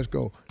something, just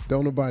go,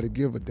 don't nobody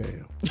give a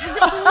damn.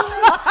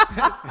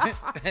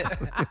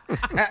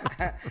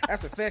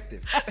 That's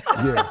effective.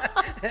 Yeah.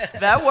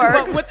 That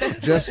works. With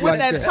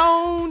that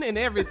tone and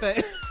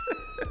everything.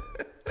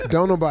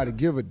 Don't nobody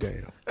give a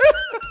damn.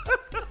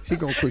 He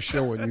gonna quit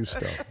showing you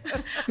stuff.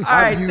 All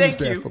right, I've used thank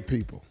that you. for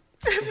people.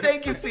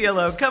 Thank you,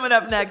 CeeLo. Coming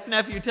up next,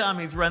 Nephew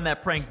Tommy's Run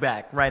That Prank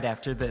Back right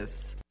after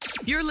this.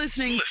 You're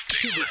listening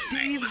to the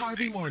Steve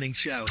Harvey Morning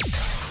Show.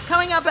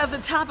 Coming up at the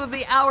top of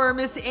the hour,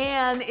 Miss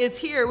Ann is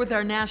here with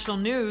our national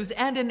news,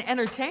 and in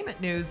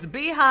entertainment news, the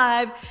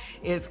Beehive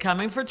is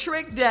coming for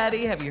Trick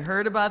Daddy. Have you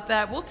heard about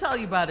that? We'll tell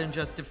you about it in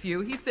just a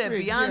few. He said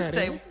Trick Beyonce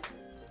Daddy.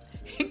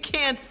 he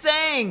can't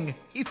sing.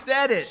 He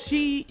said it.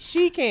 She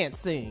can't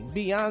sing.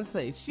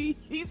 Beyonce.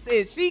 He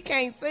said she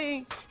can't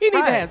sing. He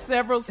need to have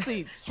several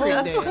seats. Trick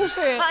Daddy. Who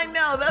said? I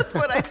know. That's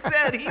what I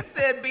said. He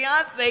said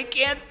Beyonce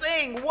can't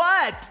sing.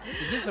 What?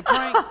 Is this a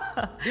prank?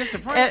 This a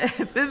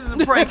prank? This is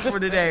the pranks for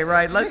today,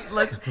 right?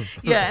 Let's.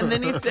 Yeah, and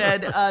then he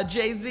said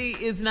Jay-Z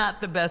is not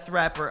the best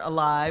rapper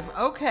alive.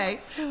 Okay,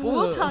 well,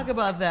 we'll talk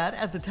about that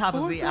at the top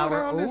of the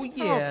hour. Oh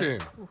yeah,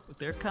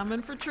 they're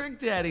coming for Trick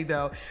Daddy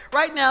though.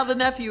 Right now, the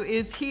nephew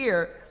is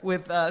here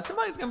with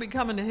somebody's gonna be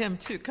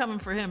coming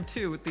for him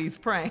too with these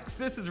pranks.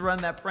 This is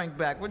Run That Prank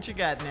Back. What you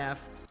got, Neff?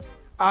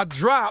 I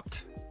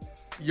dropped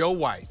your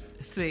wife.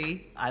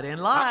 See, I didn't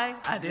lie.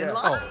 I didn't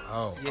lie.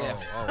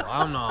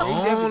 I'm the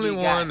only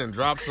one that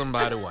dropped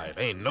somebody's wife.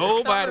 Ain't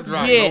nobody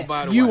dropped yes,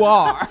 nobody's you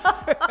wife.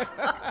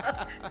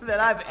 are. That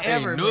I've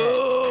ever Ain't met.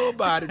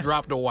 nobody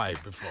dropped a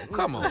wife before.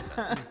 Come on.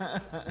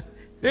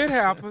 It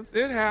happens.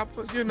 It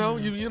happens. You know,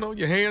 you know,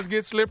 your hands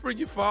get slippery,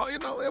 you fall. You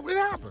know, it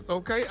happens.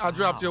 Okay, I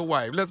dropped your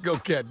wife. Let's go,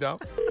 cat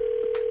dog.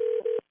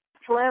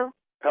 Hello.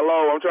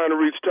 Hello, I'm trying to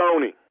reach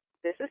Tony.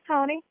 This is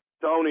Tony.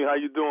 Tony, how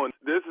you doing?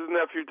 This is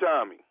nephew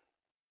Tommy.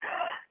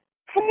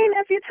 Hey,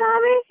 nephew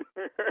Tommy.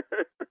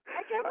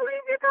 I can't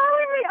believe you're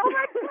calling me. Oh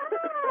my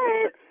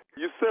God.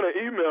 You sent an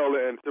email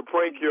in to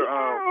prank your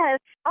Yes.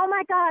 Oh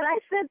my God, I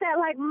sent that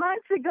like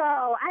months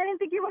ago. I didn't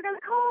think you were gonna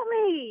call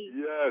me.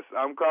 Yes,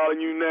 I'm calling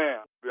you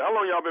now. How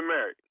long y'all been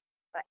married?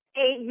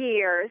 8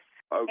 years.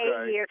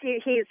 Okay.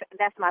 8 years.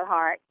 That's my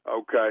heart.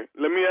 Okay.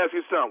 Let me ask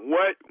you something.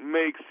 What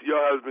makes your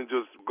husband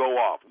just go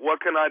off? What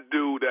can I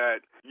do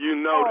that you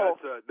know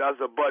that's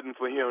a button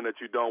for him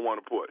that you don't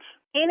want to push?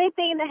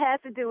 Anything that has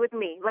to do with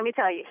me. Let me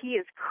tell you, he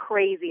is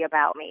crazy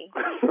about me.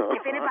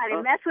 If anybody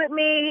mess with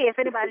me, if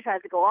anybody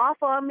tries to go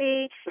off on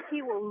me,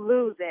 he will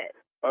lose it.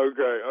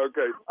 Okay.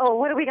 Oh,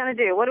 what are we gonna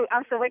do?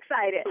 I'm so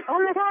excited. Oh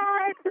my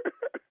God.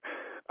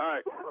 All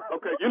right.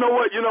 Okay. You know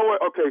what?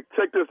 Okay,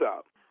 check this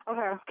out.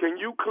 Okay. Can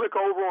you click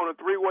over on a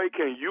three-way?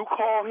 Can you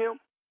call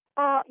him?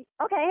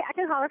 Okay, I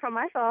can holler from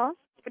my phone.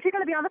 But you're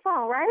gonna be on the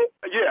phone, right?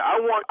 Yeah, I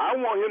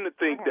want him to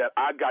think that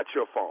I got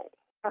your phone.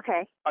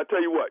 Okay. I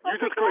tell you what, you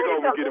just click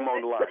over and get him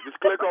on the line.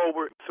 Just click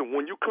over. So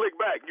when you click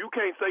back, you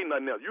can't say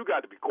nothing else. You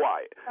got to be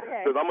quiet.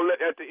 Okay. Because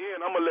at the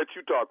end, I'm gonna let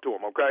you talk to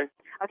him. Okay?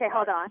 Okay,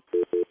 hold on.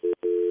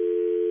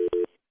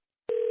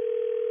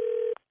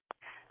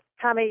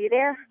 Tommy, you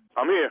there?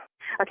 I'm here.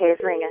 Okay,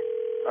 it's ringing.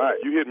 All right,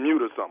 you hit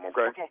mute or something,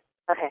 okay?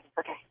 Okay.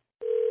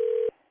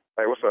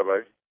 Hey, what's up,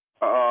 baby?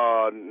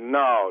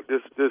 No, this,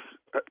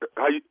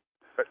 how you,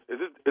 is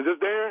this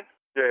Darren?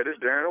 Yeah,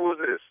 this Darren. Who is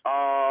this?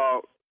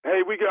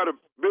 Hey, we got a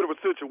bit of a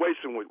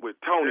situation with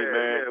Tony,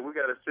 man. Yeah, we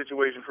got a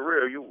situation for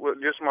real.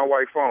 This is my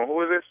wife's phone.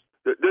 Who is this?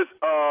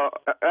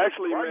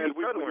 Actually, Why man, are you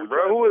cuddling,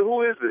 bro?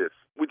 Who is this?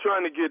 We're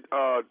trying to get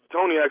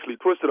Tony actually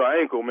twisted her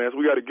ankle, man. So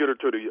we got to get her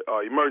to the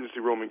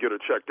emergency room and get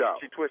her checked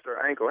out. She twisted her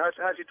ankle. How'd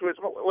she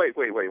twist? Wait.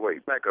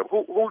 Back up.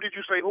 Who did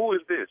you say? Who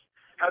is this?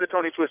 How did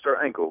Tony twist her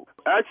ankle?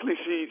 Actually,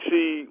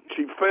 she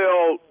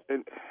fell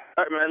and.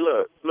 Hey, man,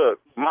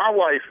 look. My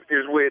wife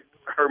is with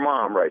her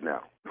mom right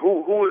now.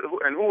 Who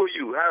are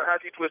you?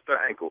 How'd she twist her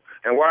ankle?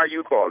 And why are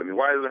you calling me?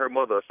 Why isn't her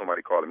mother or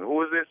somebody calling me?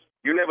 Who is this?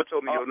 You never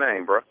told me your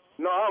name, bro.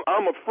 No,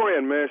 I'm a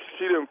friend, man.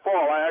 She didn't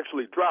fall. I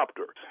actually dropped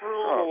her.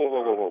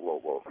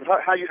 Whoa.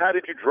 How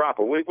did you drop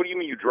her? What do you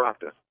mean you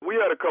dropped her? We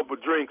had a couple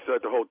drinks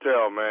at the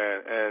hotel,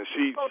 man, and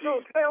she...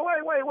 Hotel?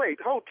 Wait.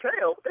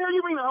 Hotel? What do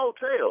you mean a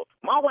hotel?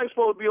 My wife's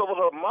supposed to be over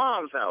her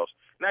mom's house.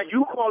 Now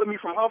you calling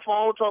me from her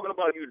phone talking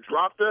about you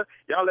dropped her?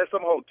 Y'all at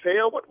some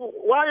hotel?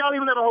 Why y'all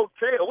even at a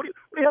hotel? What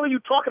the hell are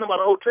you talking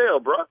about a hotel,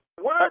 bro?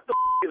 Where the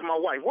is my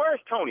wife?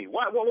 Where's Tony?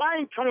 Why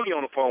ain't Tony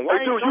on the phone?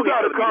 Hey, dude, you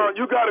gotta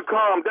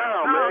calm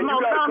down, man. No,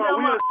 you gotta calm down.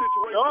 We in a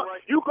situation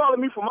right. You calling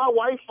me from my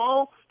wife's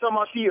phone, talking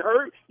about she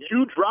hurt,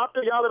 you dropped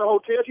her, y'all at a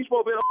hotel, she's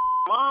supposed to be at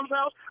her mom's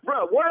house?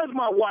 Bro, where's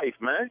my wife,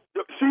 man?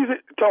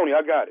 Tony,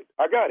 I got it.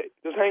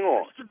 Just hang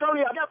on.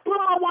 Tony, I got to put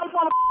my wife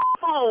on the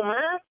phone,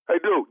 man. Hey,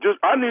 dude,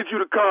 I need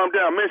you to calm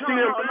down, man. She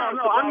embarrassed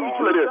about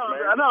all of this,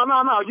 man.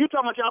 No. You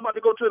talking about y'all about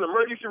to go to an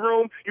emergency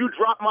room, you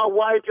dropped my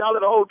wife, y'all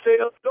at a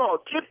hotel?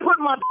 Dog,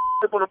 put my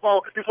on the phone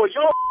before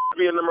your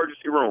be in the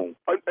emergency room.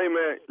 Hey,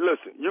 man,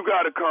 listen, you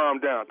got to calm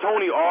down.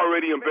 Tony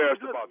already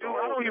embarrassed about the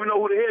I don't even know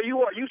who the hell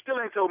you are. You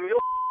still ain't told me your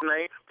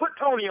name. Put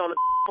Tony on the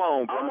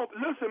phone, bro.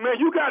 Listen, man,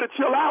 you got to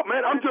chill out,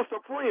 man. I'm just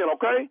a friend,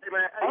 okay? Hey,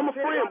 man, I'm a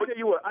friend, but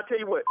I tell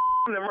you what,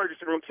 in the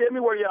emergency room, tell me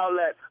where y'all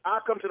at.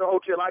 I'll come to the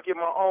hotel. I get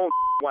my own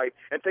wife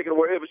and take her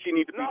wherever she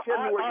needs to be. Tell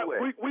me where you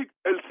at.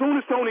 As soon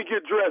as Tony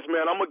get dressed,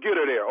 man, I'm going to get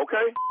her there,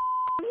 okay?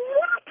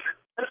 What?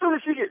 As soon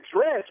as she get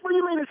dressed? What do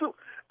you mean?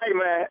 Hey,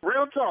 man,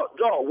 real talk.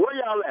 Dog, where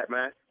y'all at,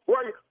 man?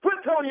 Put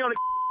Tony on the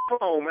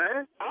phone,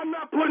 man. I'm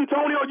not putting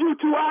Tony on you.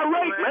 Too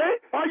irate, man.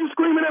 Why are you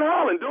screaming and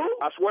hollering, dude?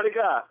 I swear to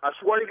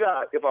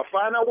God. If I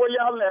find out where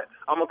y'all at,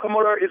 I'm going to come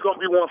over there. It's going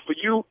to be one for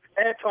you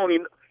and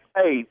Tony.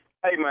 Hey,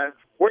 man,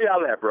 where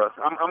y'all at, bro?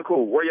 I'm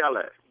cool. Where y'all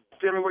at?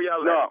 Tell me where y'all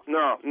at.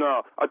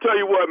 No. I tell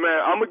you what, man.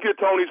 I'm gonna get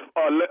Tony's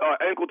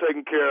ankle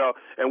taken care of,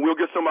 and we'll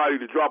get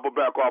somebody to drop her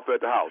back off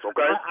at the house.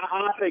 Okay?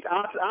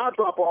 I'll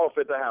drop her off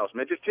at the house,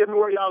 man. Just tell me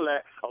where y'all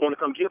at. I want to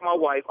come get my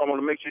wife. I want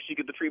to make sure she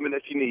get the treatment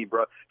that she needs,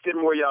 bro. Tell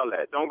me where y'all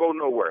at. Don't go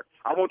nowhere.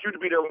 I want you to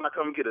be there when I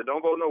come get her.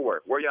 Don't go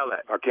nowhere. Where y'all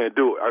at? I can't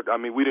do it. I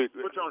mean, we didn't.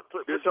 Put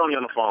Tony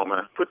on the phone,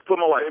 man. Put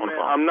my wife on the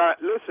phone. I'm not.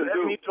 Listen,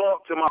 Let me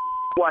talk to my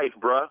wife,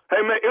 bruh.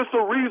 Hey, man, it's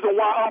the reason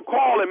why I'm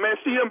calling, man.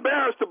 She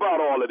embarrassed about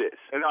all of this.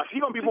 And she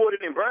gonna be more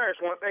than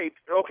embarrassed. Hey,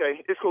 okay,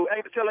 it's cool.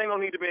 Ain't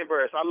gonna need to be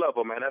embarrassed. I love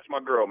her, man. That's my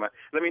girl, man.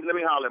 Let me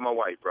holler at my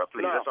wife, bruh.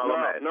 Please, that's all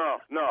I'm asking.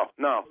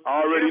 No.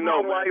 I already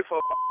know, my wife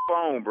her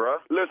phone, bruh.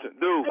 Listen,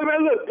 dude. Hey,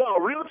 man, look, dog,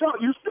 real talk.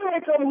 You still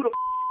ain't telling me who the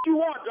you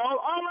are, dog.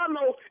 All I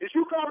know is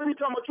you calling me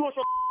talking about you in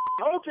some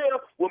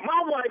hotel with my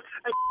wife.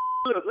 Hey,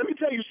 look, let me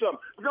tell you something.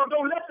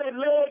 Don't let that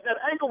leg,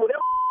 that ankle, whatever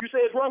you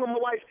say is wrong with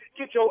my wife,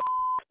 get your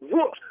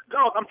whoops.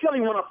 Dog, I'm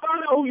telling you, when I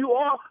find out who you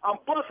are,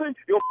 I'm busting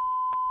your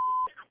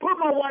Put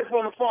my wife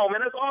on the phone,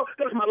 man.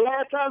 That's my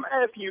last time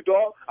asking you,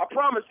 dog. I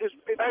promise.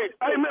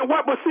 Hey, man,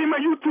 what? But see, man,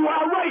 you too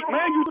irate,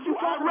 man. You too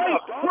irate.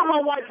 Put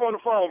my wife on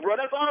the phone, bro.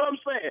 That's all I'm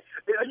saying.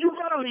 You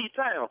gotta leave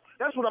town.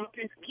 That's what I'm.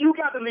 You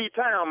got to leave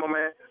town, my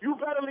man. You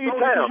better leave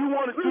town. Do you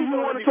want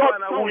to talk,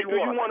 Tony? Do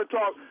you want to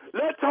talk?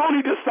 Let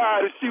Tony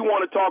decide if she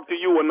want to talk to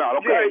you or not.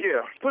 Okay?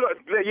 Yeah.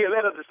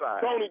 Let her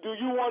decide. Tony, do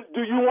you want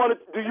to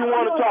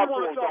talk to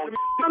him, Tony?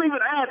 Don't even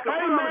ask her.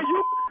 Hey, man,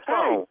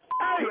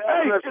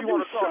 if you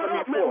want to talk to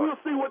me, man, we'll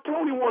see what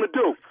Tony want to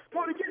do.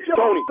 Tony, get your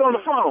on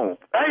the phone.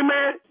 Hey,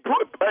 man, pull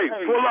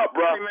up,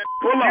 bro.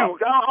 Pull up.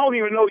 I don't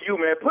even know you,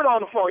 man. Put her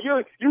on the phone.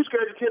 You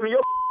scared to tell me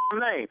your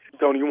name.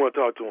 Tony, you want to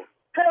talk to him?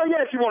 Hell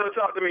yes, you want to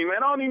talk to me,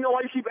 man. I don't even know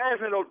why you keep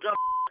asking those dumb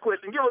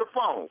questions. Give her the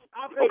phone.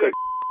 I'll pay the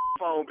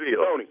phone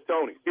bill.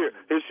 Tony, here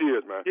she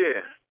is, man.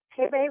 Yeah.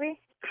 Hey, baby.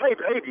 Hey,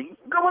 baby.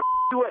 Go where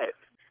you at?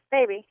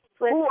 Baby.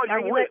 Listen, who are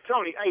you with,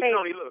 Tony? Hey, baby.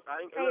 Tony, look.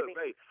 I don't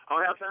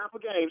have time for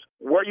games.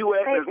 Where you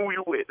at and who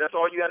you with? That's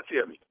all you got to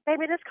tell me.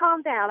 Baby, just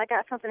calm down. I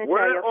got something to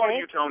where tell you, okay? Where are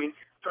you, Tony?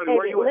 Tony, baby,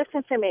 where you at?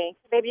 Listen to me.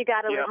 Baby, you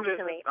got to listen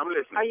to me. I'm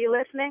listening. Are you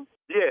listening?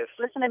 Yes.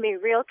 Listen to me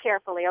real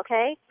carefully,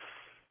 okay?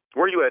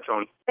 Where you at,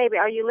 Tony? Baby,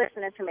 are you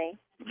listening to me?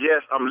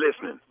 Yes, I'm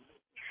listening.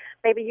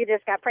 Baby, you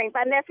just got pranked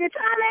by nephew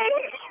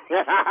Tony.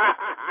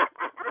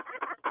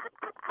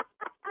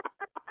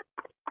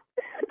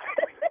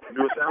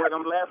 Do it sound like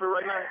I'm laughing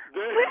right now?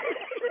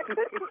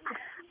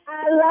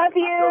 I love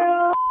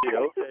you.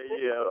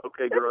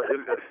 Okay, girl.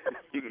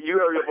 You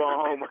hurry up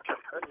on home.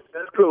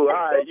 That's cool. All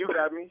right, you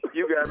got me.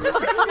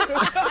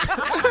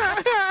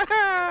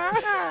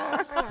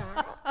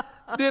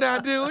 Did I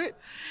do it?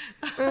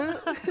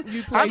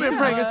 I've been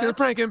pranking since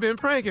been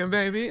pranking,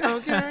 baby.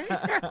 Okay.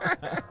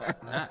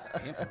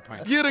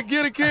 Get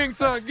a king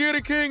son. Get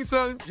a king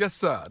son. Yes,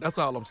 sir. That's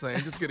all I'm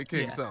saying. Just get a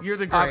king son. You're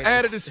the greatest. I've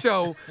added a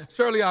show.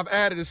 Shirley, I've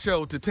added a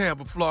show to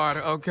Tampa,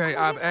 Florida. Okay.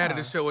 I've added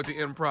a show at the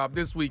Improv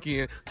this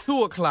weekend.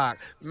 2:00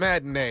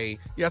 matinee.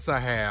 Yes, I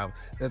have.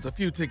 There's a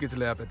few tickets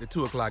left at the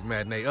 2:00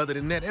 matinee. Other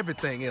than that,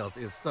 everything else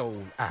is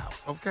sold out.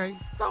 Okay.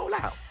 Sold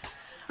out.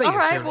 All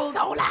right, well,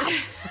 sold out.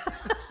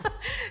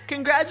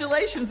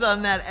 Congratulations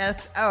on that,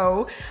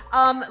 S.O.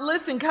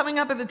 Listen, coming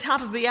up at the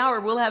top of the hour,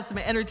 we'll have some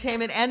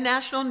entertainment and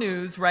national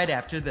news right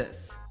after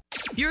this.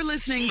 You're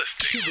listening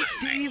to the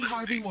Steve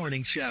Harvey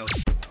Morning Show.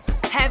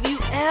 Have you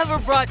ever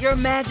brought your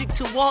magic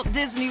to Walt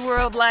Disney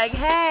World like,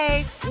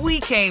 hey,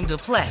 we came to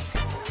play?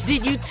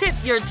 Did you tip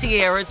your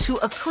tiara to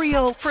a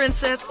Creole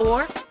princess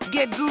or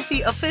get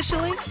goofy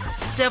officially?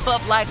 Step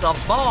up like a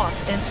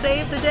boss and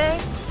save the day?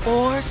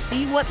 Or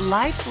see what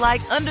life's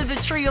like under the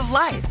tree of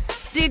life?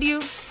 Did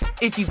you?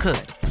 If you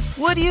could.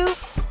 Would you?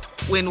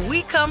 When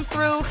we come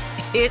through,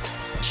 it's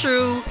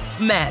true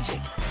magic.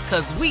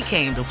 'Cause we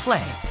came to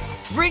play.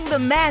 Bring the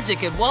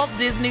magic at Walt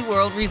Disney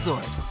World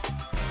Resort.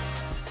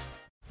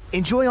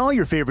 Enjoy all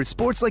your favorite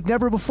sports like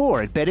never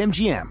before at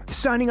BetMGM.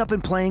 Signing up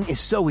and playing is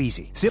so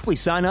easy. Simply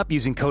sign up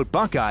using code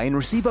Buckeye and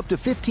receive up to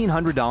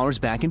 $1,500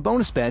 back in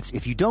bonus bets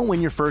if you don't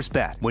win your first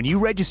bet. When you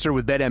register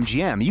with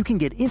BetMGM, you can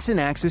get instant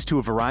access to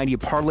a variety of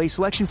parlay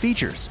selection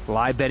features,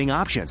 live betting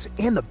options,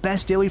 and the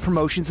best daily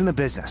promotions in the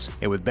business.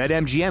 And with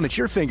BetMGM at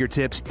your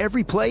fingertips,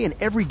 every play and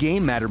every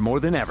game matter more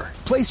than ever.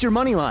 Place your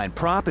moneyline,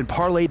 prop, and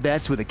parlay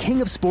bets with the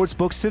king of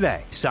sportsbooks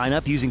today. Sign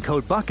up using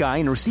code Buckeye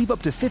and receive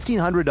up to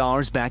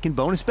 $1,500 back in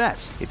bonus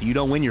bets if you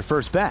don't win your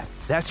first bet.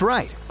 That's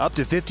right, up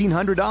to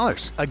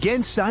 $1,500.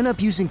 Again, sign up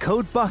using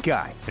code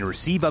Buckeye and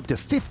receive up to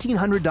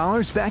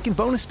 $1,500 back in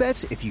bonus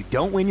bets if you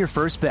don't win your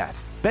first bet.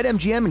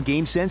 BetMGM and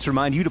GameSense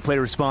remind you to play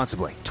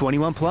responsibly.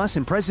 21 plus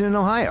and present in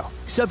Ohio.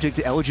 Subject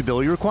to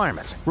eligibility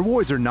requirements.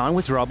 Rewards are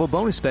non-withdrawable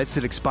bonus bets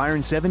that expire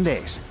in 7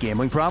 days.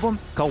 Gambling problem?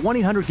 Call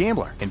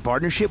 1-800-GAMBLER in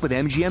partnership with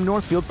MGM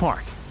Northfield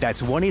Park.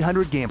 That's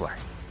 1-800-GAMBLER.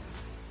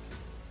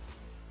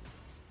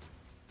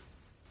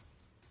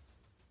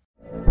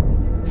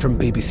 From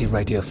BBC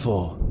Radio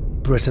 4,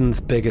 Britain's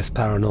biggest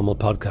paranormal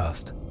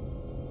podcast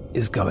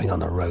is going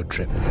on a road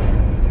trip.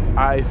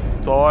 I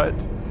thought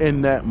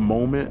in that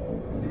moment,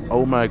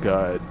 oh my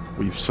God,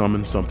 we've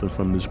summoned something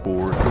from this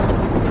board.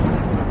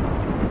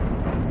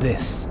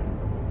 This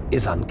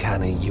is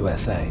Uncanny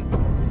USA.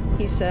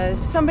 He says,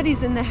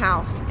 somebody's in the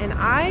house, and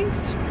I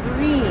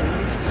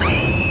screamed.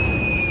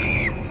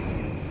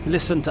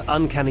 Listen to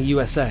Uncanny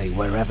USA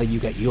wherever you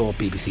get your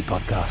BBC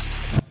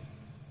podcasts,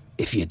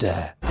 if you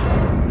dare.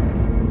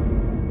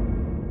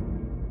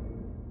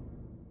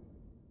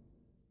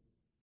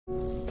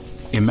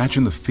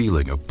 Imagine the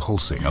feeling of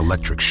pulsing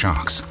electric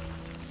shocks.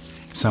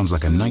 Sounds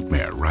like a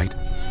nightmare, right?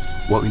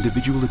 While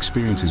individual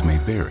experiences may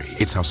vary,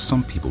 it's how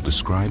some people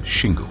describe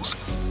shingles.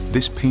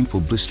 This painful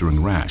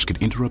blistering rash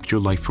could interrupt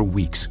your life for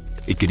weeks.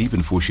 It could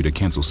even force you to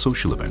cancel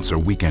social events or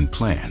weekend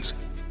plans.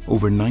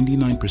 Over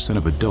 99%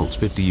 of adults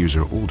 50 years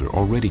or older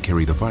already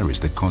carry the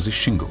virus that causes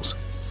shingles.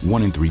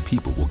 1 in 3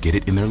 people will get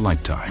it in their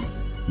lifetime.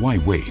 Why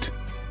wait?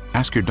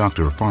 Ask your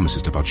doctor or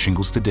pharmacist about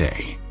shingles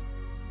today.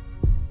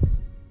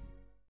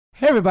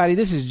 Hey everybody,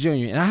 this is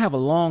Junior, and I have a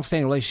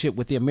long-standing relationship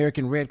with the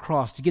American Red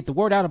Cross to get the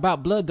word out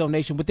about blood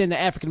donation within the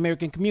African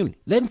American community,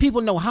 letting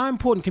people know how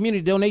important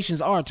community donations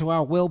are to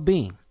our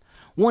well-being.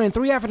 1 in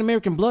 3 African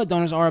American blood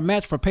donors are a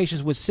match for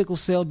patients with sickle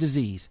cell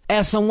disease.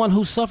 As someone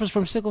who suffers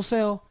from sickle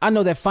cell, I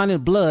know that finding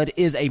blood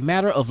is a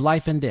matter of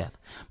life and death.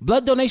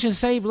 Blood donations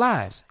save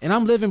lives, and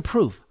I'm living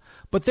proof.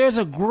 But there's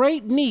a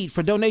great need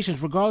for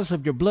donations regardless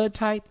of your blood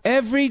type.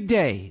 Every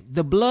day,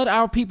 the blood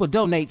our people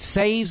donate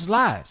saves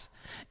lives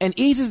and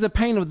eases the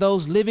pain of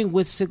those living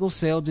with sickle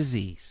cell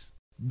disease.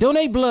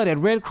 Donate blood at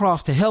Red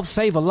Cross to help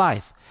save a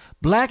life.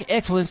 Black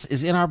excellence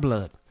is in our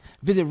blood.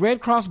 Visit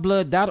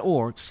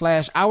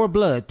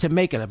redcrossblood.org/ourblood to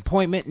make an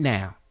appointment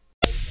now.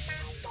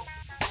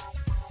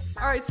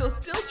 All right, so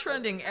still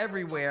trending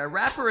everywhere,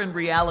 rapper and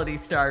reality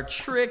star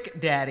Trick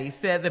Daddy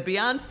said that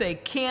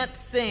Beyonce can't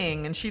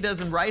sing and she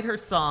doesn't write her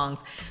songs.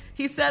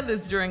 He said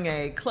this during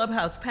a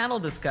Clubhouse panel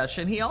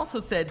discussion. He also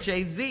said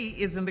Jay-Z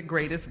isn't the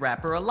greatest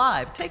rapper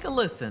alive. Take a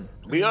listen.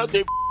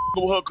 Beyonce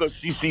with her because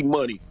she see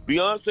money.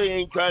 Beyonce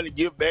ain't trying to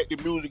give back the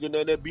music and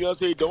none of that.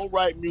 Beyonce don't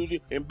write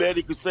music and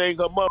Betty can sing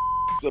her mother.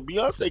 So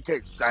Beyonce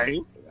can't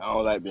sing. I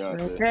don't like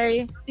Beyonce.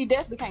 Okay. She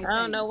definitely can't sing. I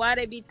don't know why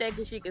they be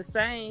thinking she can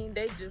sing.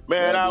 They just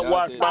Man, I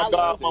watched my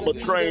godmama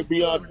train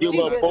Beyonce give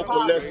her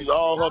vocal lessons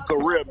all her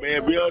career,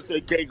 man.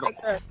 Beyonce can't go.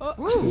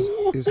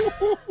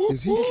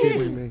 Is he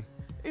kidding me?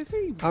 Is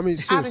he I mean,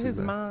 seriously, out of his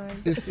man.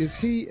 mind? Is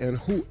he and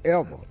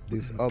whoever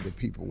these other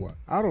people were?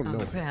 I don't On know.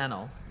 the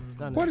panel.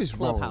 What is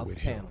wrong Clubhouse with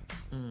panel.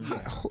 him?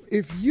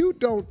 If you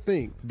don't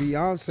think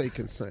Beyonce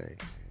can sing,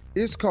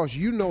 it's because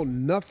you know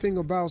nothing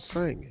about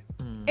singing.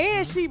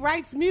 And she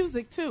writes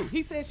music too.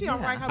 He said she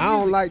don't write her music. I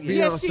don't like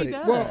Yes, she Beyonce.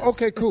 does. Well,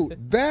 okay, cool.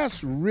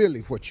 That's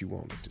really what you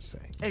wanted to say.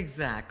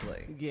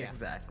 Exactly. Yeah.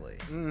 Exactly.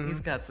 He's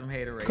got some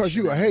hateration. Because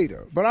you a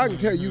hater. But I can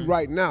tell you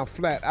right now,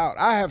 flat out,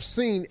 I have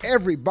seen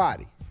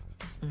everybody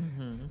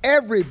from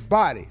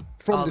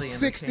All the the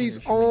 60s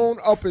on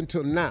up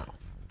until now.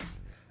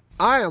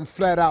 I am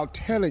flat out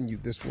telling you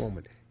this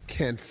woman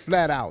can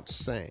flat out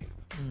sing.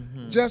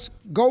 Just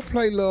go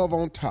play Love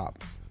on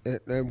Top.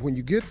 And when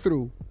you get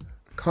through,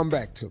 come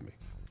back to me.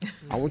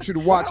 I want you to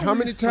watch how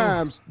many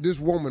times this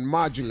woman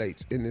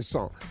modulates in this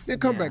song. Then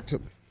come back to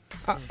me.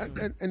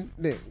 And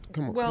then,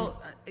 come on.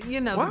 Well, you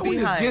know, Why the are we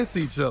Beehive. against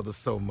each other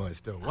so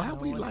much, though? Why are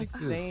we like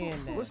this?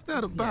 understand that. What's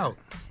that about?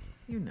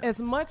 You know. As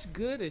much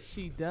good as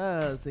she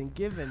does and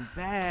giving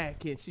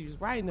back, and she's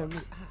writing them.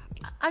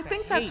 I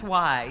think that's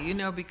why, you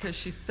know, because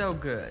she's so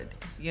good.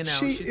 You know,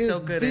 she she's is so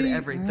good the at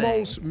everything.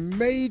 most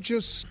major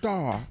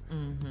star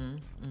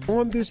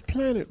on this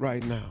planet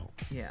right now.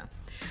 Yeah.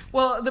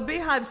 Well, the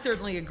Beehive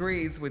certainly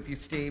agrees with you,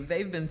 Steve.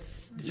 They've been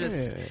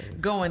just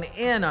going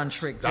in on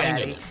Trick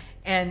Daddy.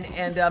 And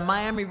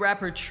Miami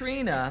rapper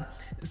Trina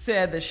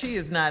said that she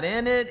is not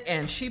in it,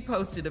 and she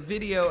posted a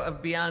video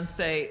of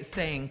Beyonce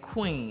saying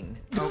queen,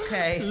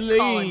 okay?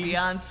 Calling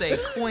Beyonce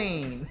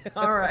queen.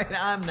 All right,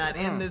 I'm not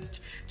in this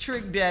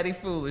Trick Daddy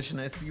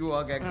foolishness you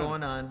all got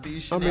going on.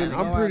 I mean,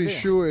 I'm pretty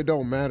sure it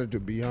don't matter to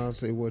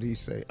Beyonce what he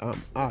say.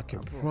 I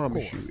can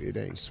promise you it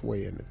ain't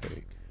swaying the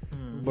thing.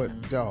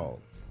 But,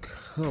 dog,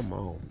 come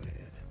on,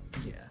 man.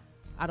 Yeah.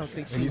 I don't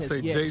think she And you has say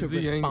yet Jay-Z to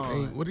ain't,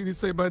 respond. what did he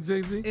say about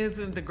Jay-Z?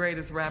 Isn't the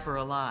greatest rapper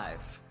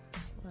alive.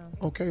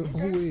 Okay,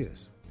 who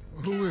is?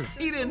 Who is?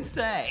 He didn't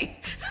say.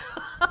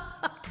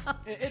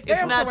 It It's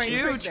damn not sure ain't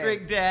you,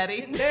 Trick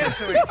Daddy. Trick Daddy. Damn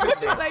sure ain't Trick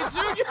What you Daddy. say,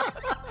 Junior?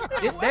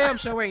 It damn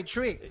sure ain't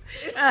Trick.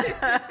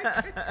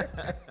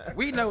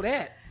 We know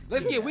that.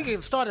 We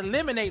can start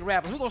eliminate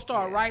rappers. We're gonna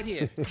start right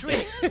here.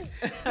 Trick. We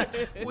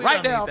Right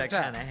don't there need off that the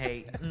top. kind of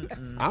hate.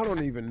 I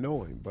don't even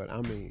know him, but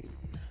I mean,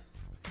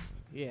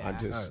 Yeah. I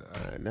just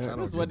That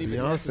was the what even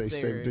Beyonce necessary.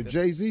 statement, the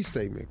Jay-Z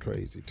statement,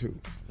 crazy too.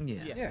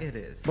 Yeah, it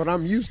is. But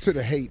I'm used to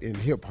the hate in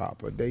hip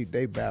hop. They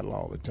battle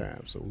all the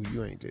time. So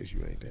you ain't this,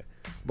 you ain't that.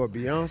 But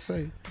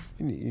Beyonce,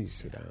 you need to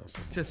sit down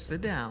somewhere. Just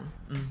sit down.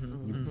 You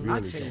I'll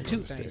really tell you don't two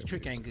understand things me.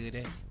 Trick ain't good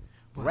at.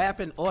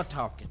 Rapping or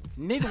talking.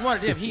 Neither one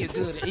of them he is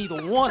good at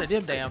either one of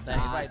them damn things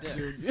right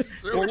there.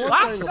 Well, one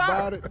I'm thing sorry.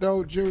 about it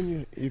though,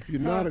 Junior, if you're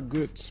not a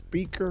good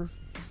speaker,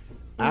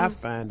 I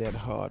find that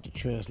hard to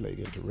translate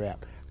into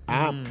rap.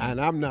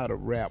 I'm not a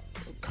rap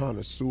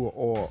connoisseur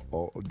or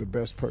the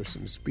best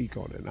person to speak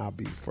on it, and I'll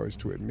be the first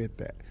to admit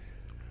that.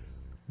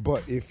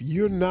 But if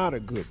you're not a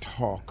good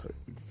talker,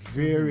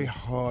 very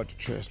hard to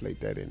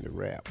translate that into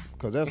rap,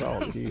 because that's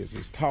all it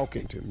is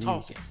talking to music.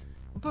 Talking.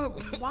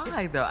 But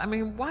why though? I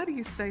mean, why do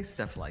you say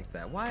stuff like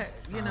that? Why,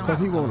 you know?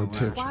 'Cause he want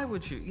attention. Why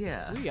would you?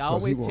 Yeah. We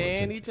always want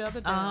tearing attention. each other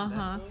down.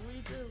 Uh-huh. That's what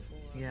we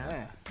do.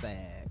 Yeah.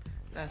 Sad.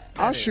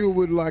 I sure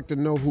would like to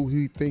know who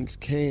he thinks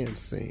can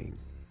sing.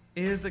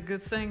 Is a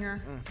good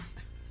singer.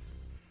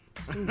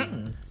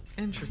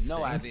 Interesting.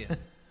 No idea.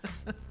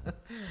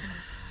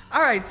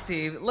 All right,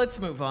 Steve, let's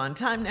move on.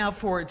 Time now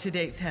for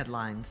today's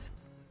headlines.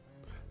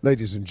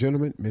 Ladies and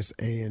gentlemen, Miss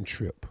Ann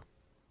Tripp.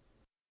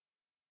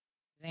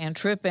 And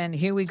Tripp, and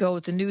here we go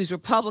with the news.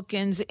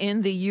 Republicans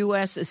in the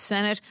U.S.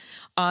 Senate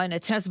in a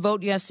test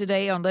vote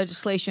yesterday on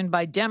legislation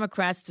by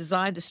Democrats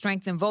designed to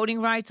strengthen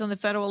voting rights on the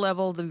federal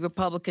level. The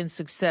Republicans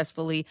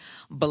successfully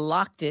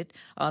blocked it.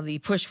 The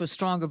push for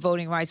stronger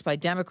voting rights by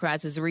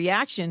Democrats is a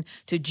reaction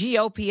to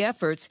GOP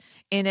efforts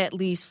in at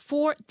least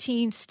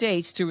 14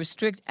 states to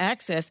restrict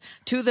access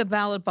to the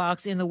ballot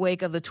box in the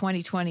wake of the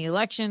 2020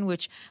 election,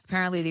 which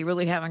apparently they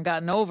really haven't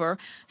gotten over.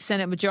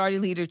 Senate Majority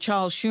Leader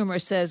Charles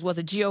Schumer says what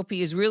the GOP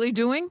is really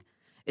doing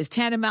is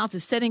tantamount to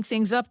setting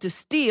things up to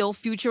steal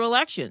future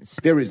elections.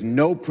 There is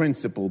no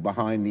principle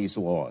behind these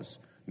laws.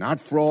 Not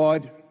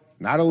fraud,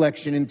 not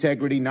election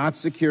integrity, not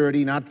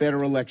security, not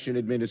better election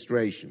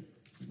administration.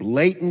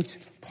 Blatant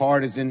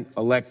partisan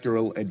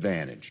electoral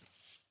advantage.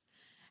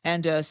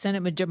 And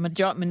Senate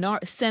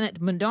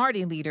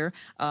Minority Leader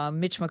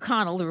Mitch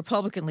McConnell, the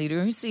Republican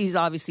leader, he sees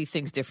obviously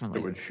things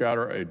differently. It would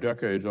shatter a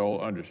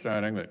decades-old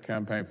understanding that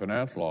campaign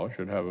finance law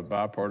should have a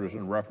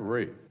bipartisan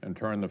referee and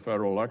turn the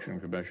Federal Election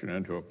Commission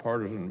into a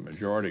partisan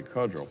majority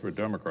cudgel for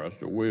Democrats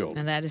to wield.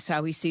 And that is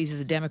how he sees that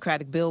the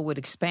Democratic bill would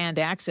expand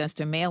access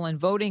to mail-in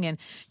voting and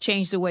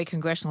change the way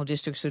congressional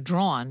districts are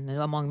drawn,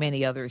 among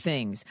many other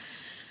things.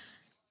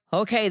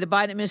 Okay, the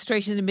Biden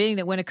administration is admitting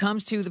that when it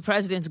comes to the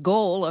president's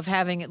goal of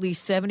having at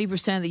least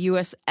 70% of the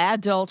U.S.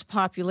 adult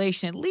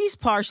population at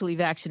least partially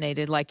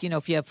vaccinated, like,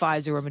 if you have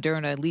Pfizer or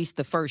Moderna, at least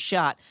the first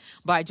shot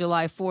by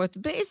July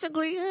 4th,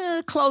 basically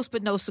close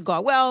but no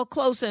cigar. Well,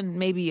 close and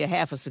maybe a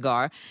half a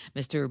cigar.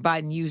 Mr.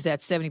 Biden used that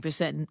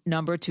 70%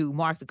 number to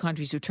mark the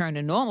country's return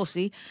to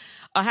normalcy.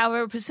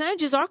 However,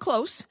 percentages are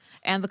close,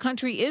 and the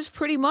country is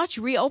pretty much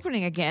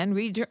reopening again,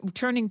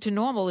 returning to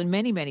normal in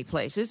many, many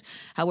places.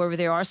 However,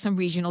 there are some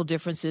regional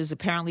differences.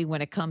 Apparently,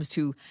 when it comes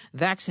to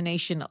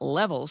vaccination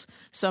levels,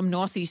 some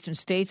northeastern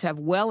states have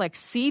well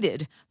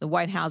exceeded the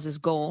White House's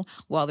goal,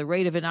 while the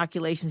rate of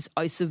inoculations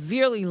is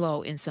severely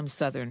low in some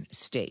southern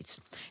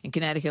states. In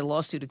Connecticut, a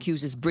lawsuit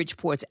accuses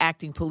Bridgeport's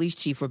acting police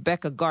chief,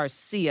 Rebecca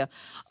Garcia,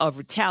 of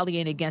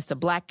retaliating against a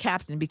black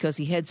captain because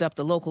he heads up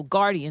the local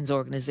Guardians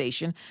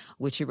organization,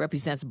 which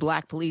represents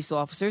black police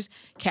officers.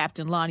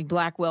 Captain Lonnie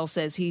Blackwell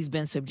says he's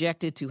been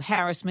subjected to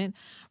harassment,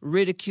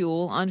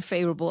 ridicule,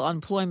 unfavorable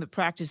employment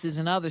practices,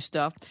 and other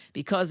stuff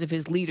because of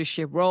his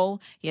leadership role.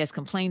 He has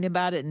complained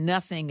about it.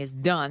 Nothing is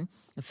done.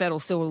 The federal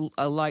civil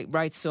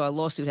rights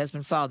lawsuit has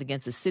been filed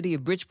against the city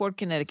of Bridgeport,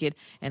 Connecticut,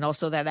 and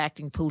also that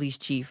acting police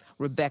chief,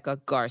 Rebecca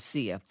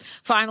Garcia.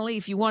 Finally,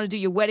 if you want to do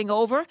your wedding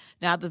over,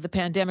 now that the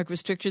pandemic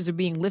restrictions are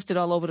being lifted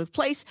all over the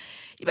place,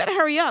 you better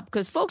hurry up,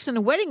 because folks in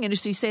the wedding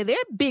industry say they're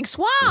being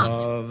swamped.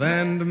 Love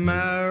and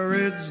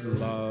marriage,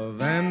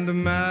 love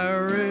and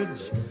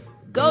marriage.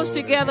 Goes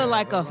together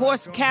like a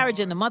horse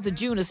carriage in the month of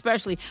June,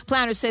 especially.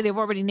 Planners say they've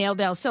already nailed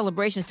down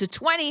celebrations to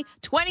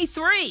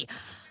 2023.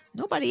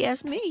 Nobody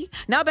asked me.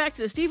 Now back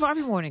to the Steve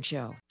Harvey Morning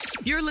Show.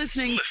 You're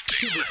listening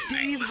to the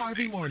Steve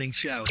Harvey Morning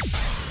Show.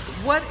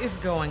 What is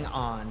going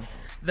on?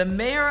 The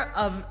mayor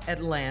of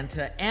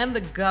Atlanta and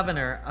the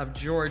governor of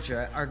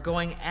Georgia are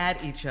going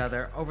at each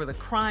other over the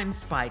crime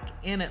spike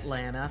in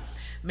Atlanta.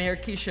 Mayor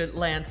Keisha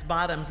Lance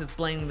Bottoms is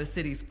blaming the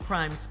city's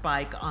crime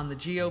spike on the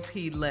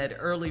GOP-led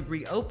early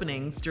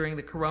reopenings during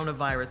the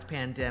coronavirus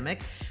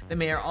pandemic. The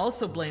mayor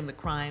also blamed the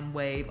crime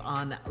wave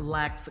on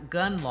lax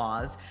gun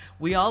laws.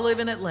 We all live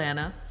in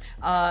Atlanta.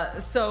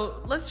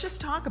 So let's just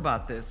talk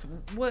about this.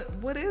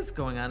 What is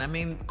going on? I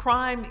mean,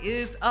 crime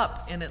is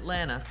up in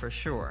Atlanta for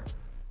sure.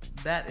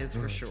 That is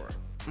for sure.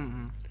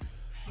 Mm-hmm.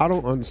 I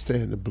don't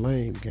understand the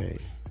blame game.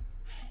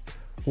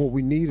 What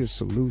we need is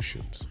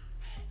solutions.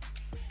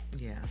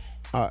 Yeah.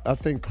 I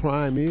think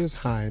crime is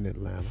high in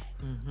Atlanta.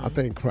 Mm-hmm. I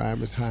think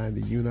crime is high in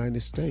the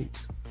United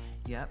States.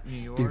 Yep, New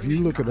York. If you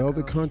look Chicago. at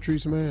other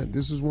countries, man,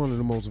 this is one of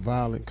the most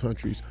violent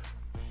countries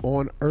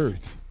on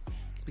earth.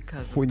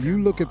 Because when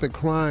you look at the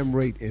crime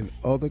rate in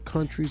other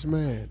countries,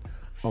 man,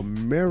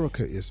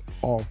 America is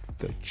off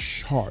the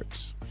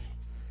charts.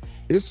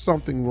 It's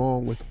something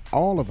wrong with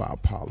all of our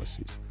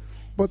policies.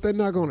 But they're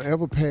not going to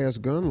ever pass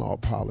gun law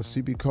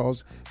policy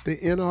because the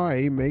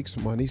NRA makes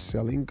money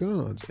selling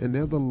guns. And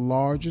they're the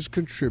largest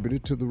contributor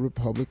to the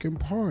Republican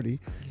Party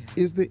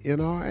is the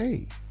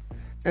NRA.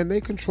 And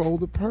they control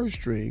the purse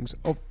strings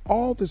of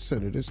all the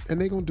senators, and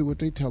they're going to do what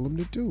they tell them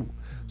to do.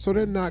 So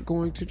they're not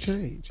going to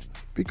change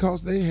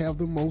because they have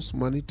the most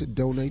money to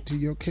donate to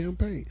your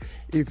campaign.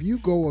 If you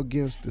go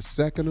against the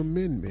Second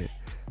Amendment,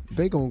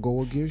 they're going to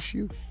go against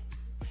you.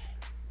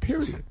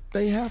 Period.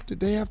 They have to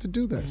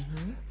do that.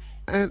 Mm-hmm.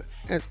 And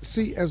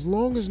see, as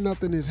long as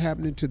nothing is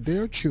happening to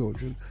their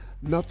children,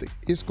 nothing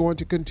is going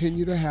to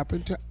continue to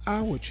happen to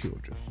our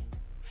children.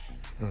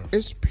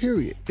 It's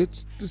period.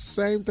 It's the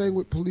same thing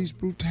with police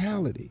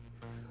brutality.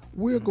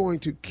 We're going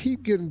to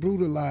keep getting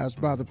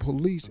brutalized by the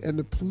police, and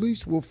the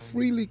police will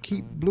freely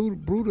keep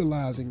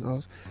brutalizing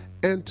us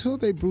until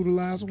they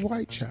brutalize a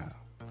white child.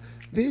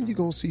 Then you're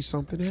going to see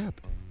something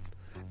happen.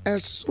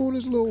 As soon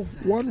as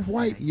one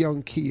white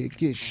young kid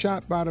gets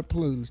shot by the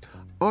police,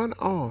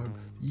 unarmed,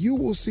 you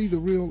will see the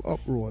real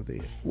uproar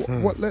then.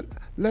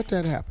 Let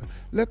that happen.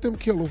 Let them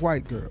kill a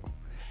white girl,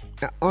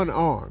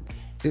 unarmed.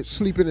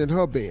 sleeping in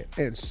her bed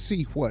and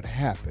see what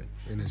happened.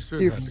 And it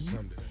should have to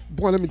come to that.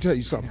 Boy, let me tell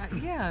you something.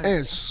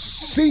 And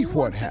see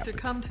what happened.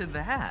 To come to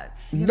that.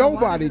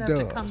 Nobody why does. does.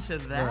 It to come to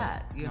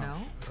that, right. you know.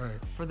 Right.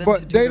 For them but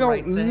to do they the don't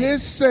right thing.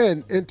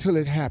 listen until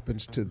it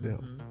happens to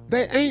them.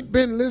 They ain't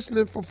been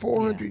listening for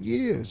 400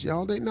 years,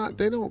 y'all. They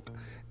don't.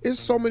 It's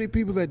so many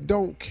people that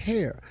don't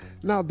care.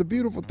 Now, the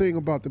beautiful thing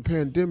about the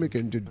pandemic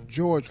and the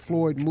George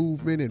Floyd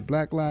movement and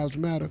Black Lives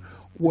Matter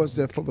was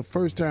that for the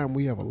first time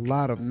we have a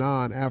lot of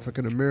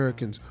non-African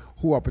Americans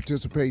who are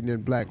participating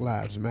in Black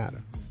Lives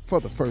Matter for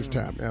the first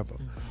time ever.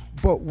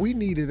 But we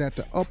need it at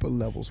the upper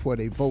levels where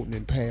they voting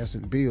and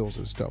passing bills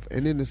and stuff.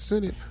 And in the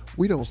Senate,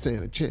 we don't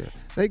stand a chance.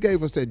 They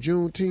gave us that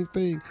Juneteenth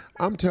thing.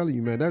 I'm telling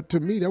you, man, that to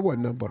me, that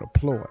wasn't nothing but a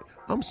ploy.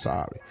 I'm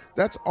sorry.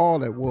 That's all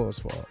that was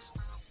for us.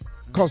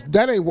 Because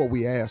that ain't what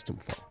we asked them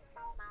for.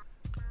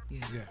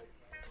 Yeah.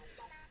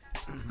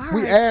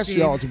 We asked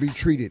y'all to be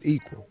treated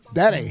equal.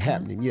 That ain't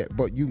happening yet,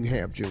 but you can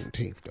have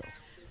Juneteenth,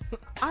 though.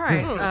 All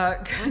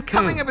right.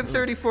 Coming up at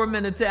 34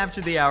 minutes after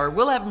the hour,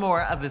 we'll have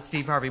more of the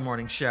Steve Harvey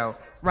Morning Show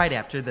right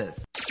after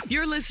this.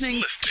 You're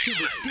listening to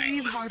the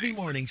Steve Harvey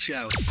Morning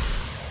Show.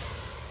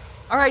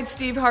 All right,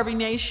 Steve Harvey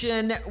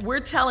Nation, we're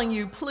telling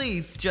you,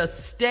 please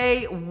just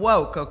stay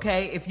woke,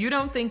 okay? If you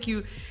don't think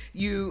you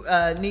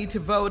need to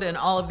vote in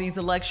all of these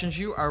elections,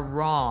 you are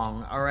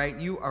wrong, all right?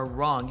 You are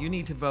wrong. You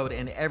need to vote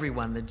in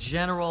everyone. The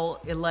general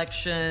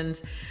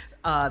elections,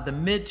 the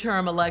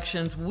midterm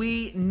elections.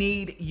 We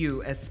need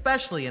you,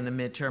 especially in the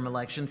midterm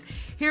elections.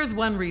 Here's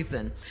one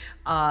reason.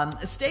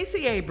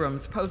 Stacey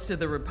Abrams posted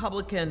the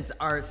Republicans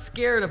are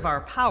scared of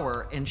our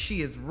power, and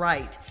she is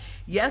right.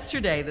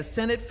 Yesterday, the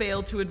Senate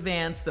failed to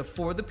advance the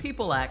For the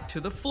People Act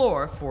to the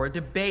floor for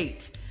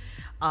debate.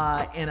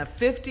 In a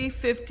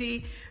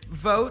 50-50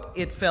 vote,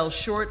 it fell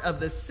short of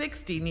the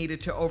 60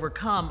 needed to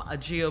overcome a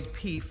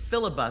GOP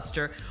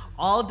filibuster.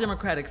 All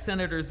Democratic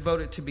senators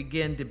voted to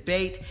begin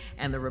debate,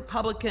 and the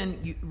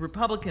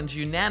Republicans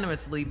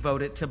unanimously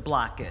voted to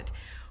block it.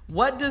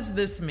 What does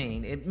this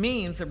mean? It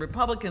means the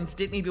Republicans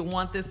didn't even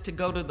want this to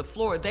go to the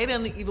floor. They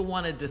didn't even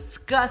want to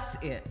discuss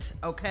it,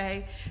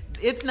 okay?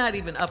 It's not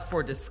even up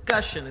for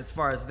discussion as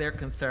far as they're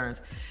concerned.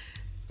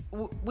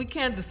 We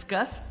can't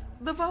discuss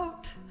the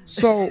vote?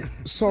 So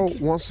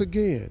once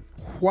again,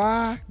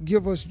 why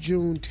give us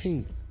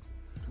Juneteenth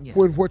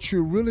when what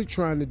you're really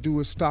trying to do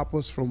is stop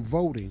us from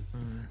voting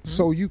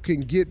so you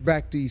can get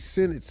back these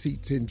Senate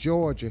seats in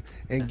Georgia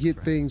and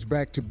get things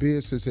back to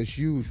business as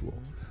usual?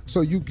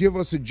 So you give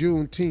us a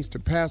Juneteenth to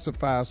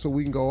pacify us so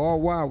we can go, oh,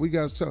 wow, we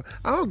got so.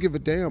 I don't give a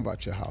damn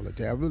about your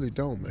holiday. I really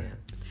don't, man.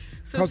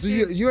 Because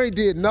you ain't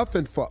did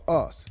nothing for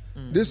us.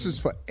 This is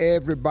for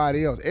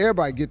everybody else.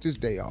 Everybody get this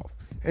day off.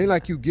 Ain't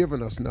like you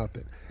giving us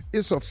nothing.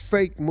 It's a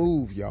fake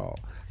move, y'all.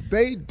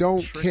 They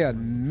don't care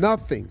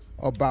nothing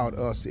about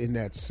us in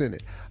that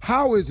Senate.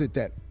 How is it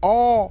that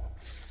all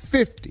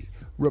 50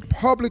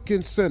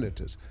 Republican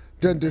senators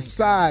done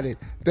decided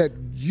that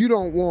you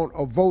don't want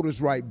a voters'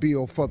 right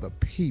bill for the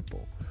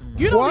people?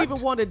 You don't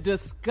even want to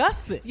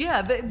discuss it.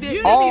 Yeah,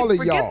 they all of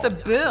forget y'all. the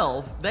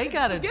bill. They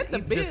got to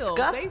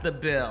discuss the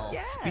bill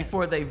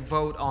before they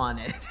vote on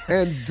it.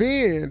 And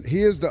then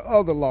here's the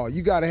other law.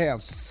 You got to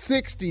have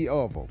 60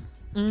 of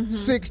them,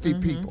 60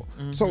 people.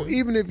 So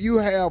even if you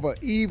have an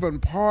even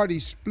party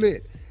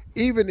split,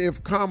 even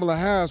if Kamala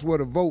Harris were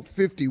to vote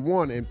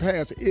 51 and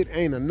pass, it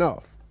ain't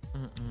enough.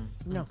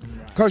 No.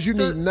 Because you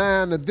need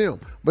 9 of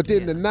them. But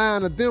then the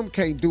 9 of them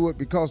can't do it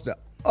because the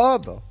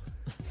other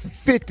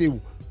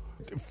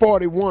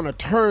 41 a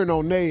turn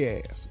on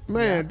their ass.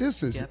 Man,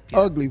 this is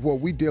ugly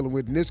what we dealing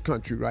with in this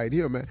country right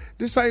here, man.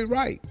 This ain't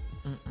right.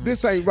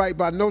 This ain't right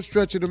by no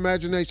stretch of the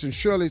imagination.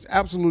 Shirley is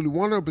absolutely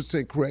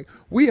 100% correct.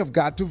 We have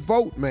got to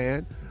vote,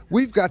 man.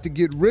 We've got to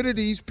get rid of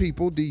these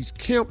people, these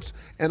Kemps,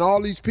 and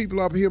all these people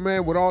up here,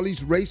 man, with all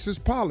these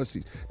racist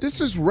policies. This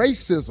is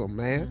racism,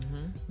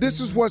 man. This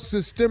is what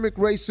systemic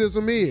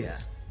racism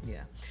is.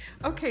 Yeah.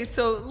 Okay,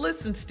 so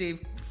listen,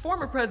 Steve.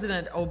 Former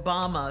President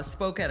Obama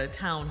spoke at a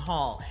town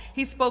hall.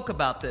 He spoke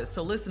about this,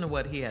 so listen to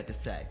what he had to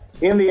say.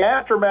 In the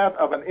aftermath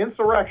of an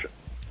insurrection,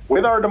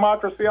 with our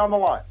democracy on the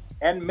line,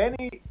 and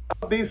many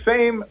of these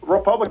same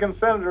Republican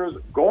senators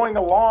going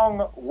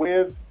along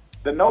with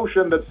the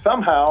notion that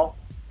somehow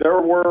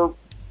there were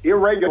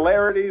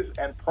irregularities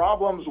and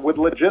problems with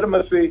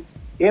legitimacy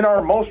in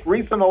our most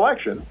recent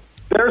election,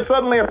 they're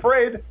suddenly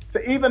afraid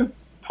to even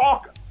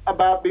talk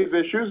about these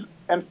issues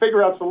and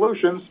figure out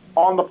solutions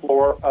on the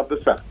floor of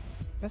the Senate.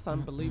 That's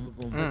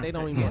unbelievable, but they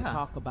don't even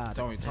talk about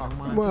it.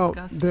 Well,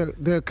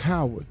 they're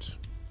cowards.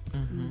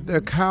 They're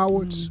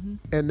cowards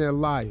and they're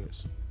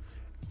liars.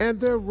 And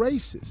they're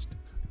racist.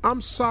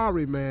 I'm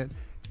sorry, man.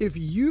 If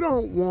you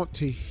don't want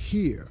to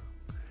hear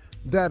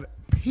that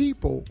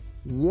people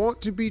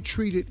want to be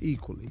treated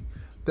equally,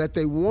 that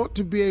they want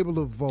to be able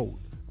to vote,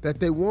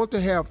 that they want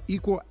to have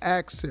equal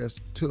access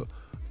to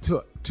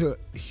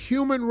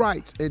human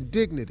rights and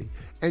dignity,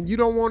 and you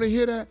don't want to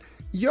hear that,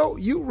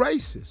 you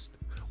racist.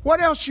 What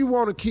else you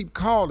want to keep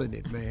calling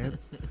it, man?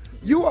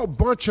 You a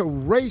bunch of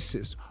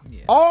racists.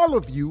 All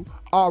of you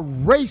a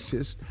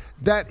racist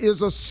that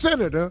is a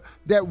senator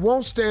that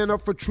won't stand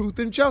up for truth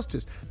and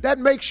justice. That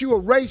makes you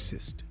a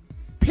racist,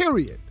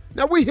 period.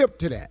 Now, we hip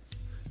to that.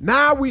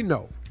 Now we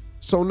know.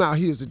 So now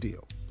here's the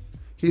deal.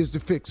 Here's the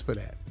fix for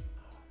that.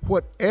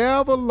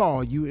 Whatever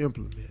law you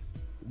implement,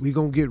 we're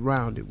going to get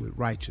around it with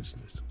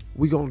righteousness.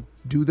 We're going to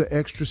do the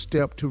extra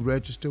step to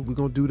register. We're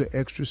going to do the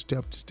extra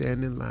step to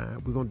stand in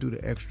line. We're going to do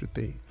the extra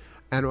thing.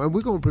 And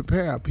we're going to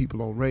prepare our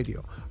people on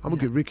radio. I'm going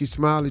to get Ricky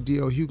Smiley,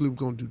 D.L. Hughley. We're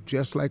going to do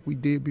just like we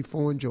did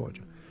before in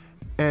Georgia.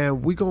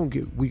 And we got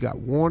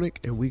Warnick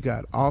and we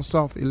got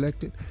Ossoff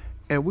elected.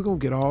 And we're going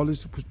to get all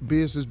this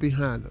business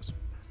behind us.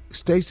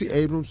 Stacey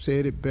Abrams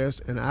said it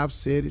best, and I've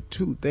said it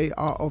too. They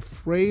are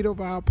afraid of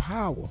our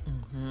power.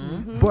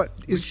 Mm-hmm. But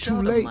it's too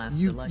late.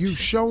 You've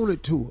shown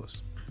it to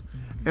us.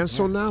 And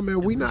so now, man,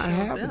 we're not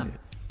having it.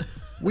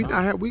 We're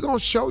going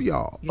to show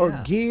y'all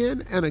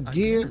again and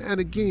again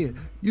and again.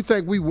 You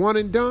think we one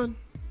and done?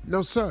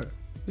 No, sir.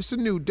 It's a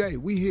new day.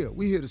 We here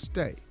to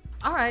stay.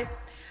 All right.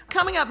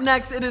 Coming up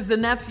next, it is the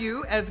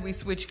nephew as we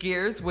switch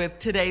gears with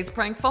today's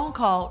prank phone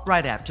call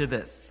right after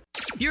this.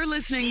 You're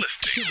listening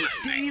to the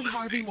Steve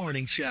Harvey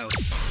Morning Show.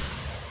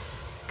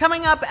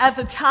 Coming up at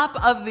the top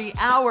of the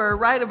hour,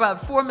 right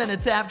about 4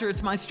 minutes after,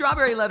 it's my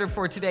strawberry letter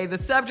for today. The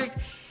subject,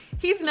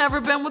 he's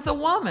never been with a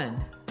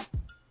woman.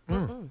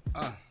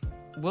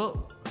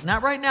 Well,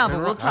 not right now,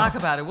 but we'll talk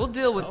about it. We'll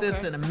deal with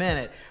this in a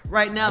minute.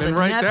 Right now, the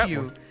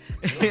nephew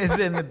is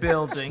in the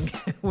building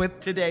with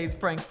today's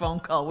prank phone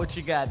call. What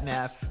you got,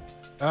 Neff?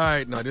 All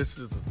right, now this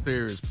is a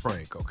serious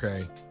prank,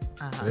 okay?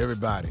 For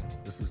everybody.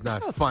 This is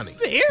not funny.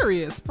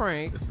 Serious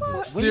prank. This is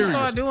a When you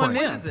start serious doing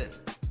prank. this? What is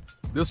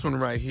it? This one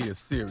right here is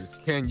serious.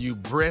 Can you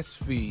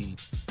breastfeed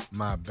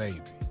my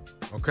baby?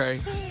 Okay?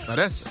 Now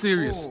that's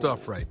serious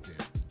stuff right there.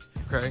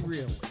 Okay?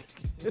 Really?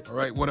 All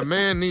right, when a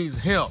man needs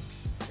help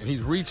and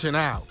he's reaching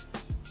out,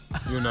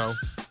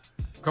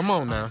 come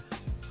on now.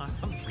 I'm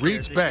scared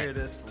Reach to back. hear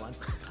this one.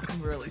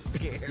 I'm really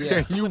scared.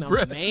 Can you when a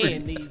breastfeed?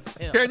 man needs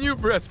help. Can you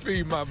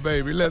breastfeed my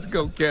baby? Let's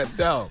go, cat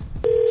dog.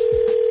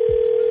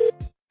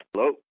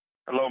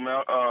 Hello,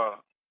 man.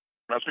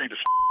 I speak to.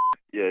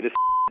 Yeah, this.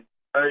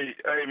 Hey,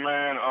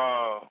 man.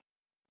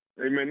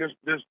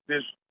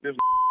 This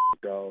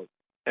dog.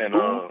 And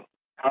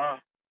huh?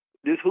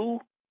 This who?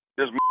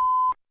 This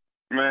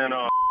man.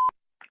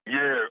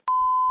 Yeah.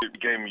 He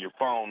gave me your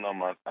phone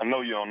number. I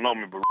know you don't know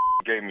me, but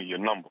gave me your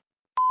number.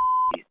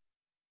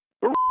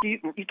 You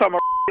talking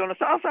about on the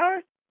south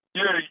side?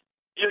 Yeah.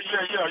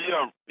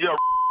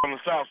 On the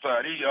south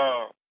side.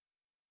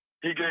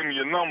 He gave me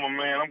your number,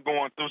 man. I'm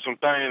going through some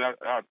things.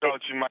 I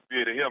thought you might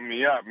be able to help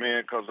me out,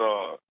 man, because,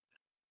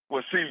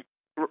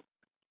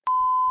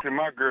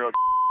 my girl,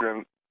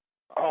 and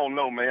I don't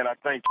know, man. I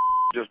think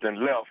just done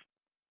left,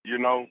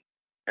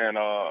 and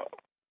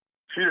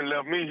she done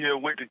left me here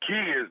with the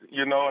kids,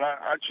 and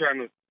I trying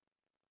to,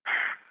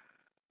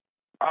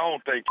 I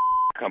don't think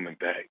coming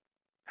back.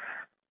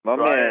 My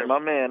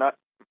man,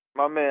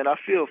 I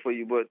feel for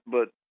you,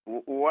 but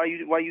why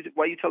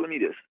you telling me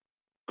this?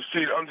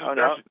 See, I'm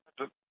just,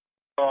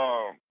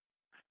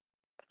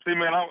 see,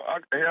 man,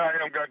 here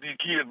I am, got these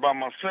kids by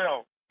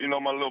myself.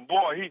 My little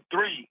boy, he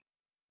 3,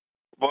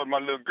 but my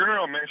little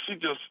girl, man, she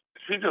just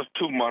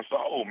 2 months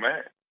old,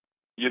 man.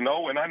 And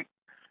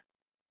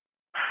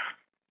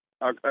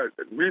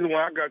the reason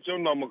why I got your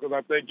number because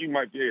I think you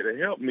might be able to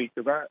help me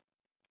because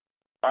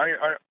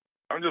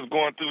I'm just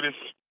going through this.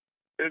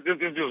 It's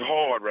just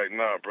hard right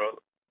now,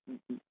 brother.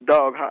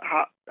 Dog,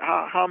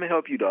 how me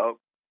help you, dog?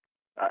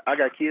 I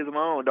got kids of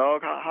my own,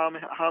 dog. How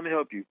me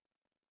help you?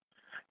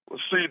 Well,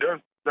 see,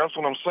 that's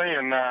what I'm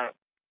saying now.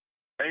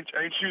 Ain't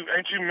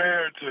you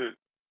married to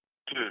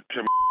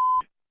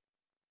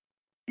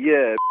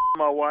Yeah,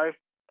 my wife.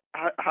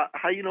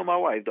 How you know my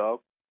wife,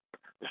 dog?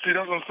 See,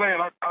 that's what I'm saying.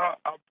 I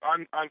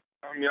mean,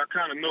 I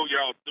kind of know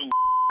y'all through.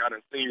 I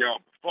done seen y'all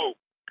before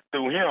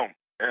through him,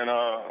 and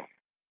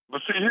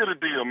but see, here's the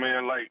deal,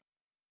 man. Like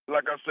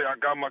I say, I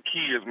got my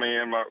kids,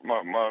 man.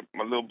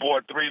 My little boy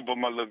 3, but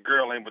my little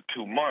girl ain't but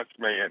 2 months,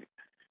 man.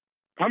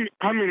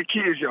 How many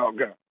kids y'all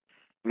got?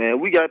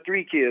 Man, we got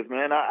 3 kids,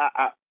 man.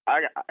 I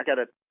got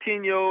a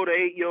 10-year-old, an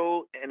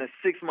 8-year-old, and a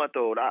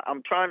 6-month-old.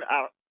 I'm trying.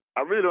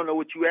 I really don't know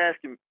what you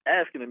asking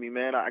of me,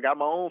 man. I got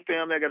my own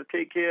family I got to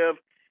take care of.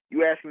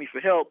 You asking me for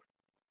help?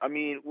 I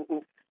mean,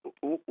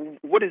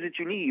 what is it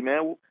you need,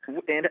 man?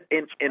 And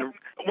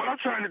what I'm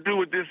trying to do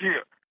with this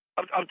here,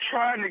 I'm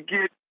trying to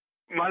get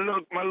my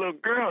little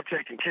girl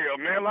taken care of,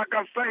 man. Like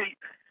I say,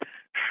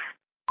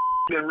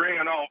 then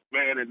ran off,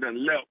 man, and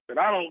then left. And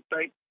I don't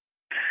think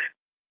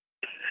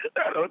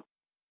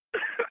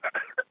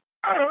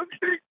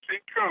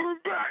she's coming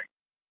back.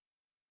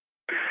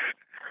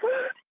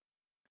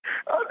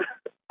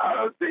 I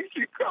don't think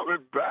she's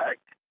coming back.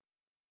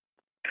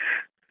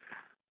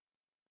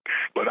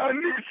 But I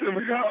need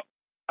some help.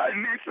 I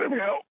need some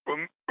help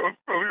from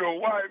your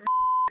wife.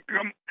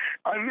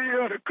 I need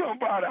her to come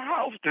by the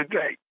house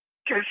today.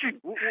 Can she?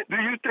 Do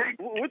you think?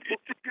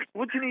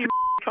 What you need to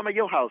come at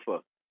your house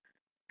for?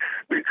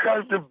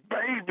 Because the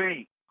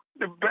baby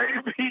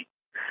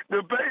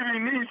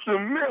needs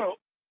some milk.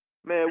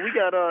 Man, we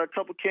got a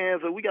couple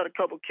cans of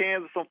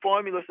some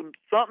formula,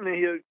 something in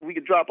here we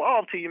could drop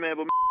off to you, man.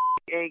 But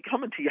ain't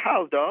coming to your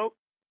house, dog.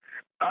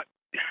 I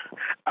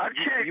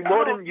can't. You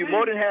more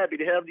than happy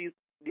to have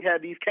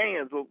these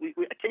cans, but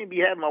I can't be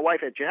having my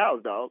wife at your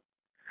house, dog.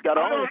 Got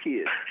our own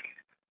kids.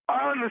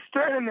 I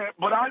understand that,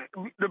 but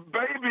the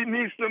baby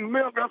needs some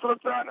milk. That's what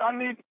I'm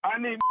saying. I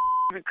need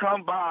to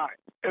come by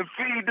and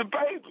feed the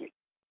baby.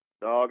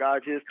 Dog, I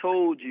just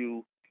told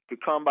you to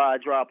come by,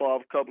 drop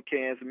off a couple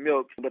cans of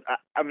milk. But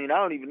I mean, I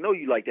don't even know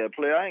you like that,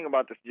 player. I ain't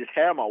about to just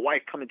have my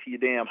wife coming to your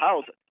damn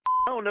house.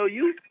 I don't know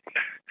you.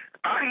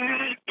 I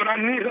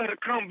need her to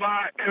come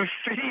by and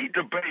feed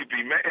the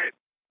baby, man.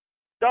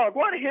 Dog,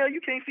 why the hell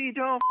you can't feed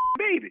your own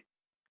baby?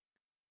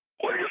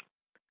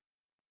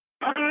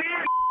 I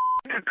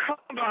need to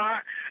come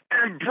by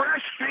and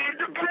breastfeed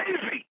the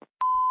baby.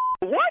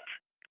 What?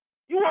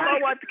 You want my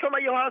wife to come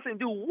at your house and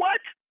do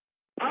what?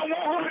 I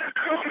want her to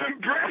come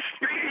and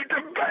breastfeed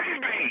the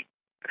baby.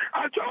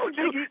 I told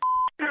you, you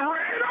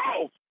ran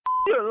off.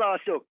 You done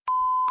lost your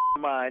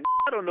mind.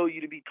 I don't know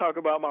you to be talking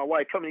about my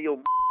wife coming to your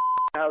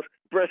house,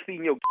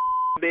 breastfeeding your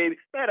baby.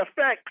 Matter of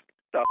fact,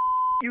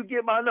 you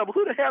get my number.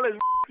 Who the hell is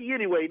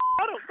anyway?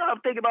 I don't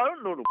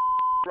know the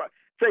right.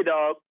 Say,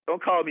 dog,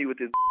 don't call me with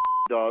this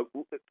dog.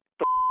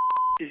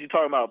 Is you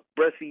talking about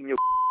breastfeeding your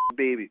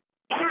baby?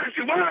 Why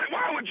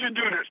would you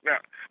do this now?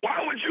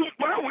 Why would you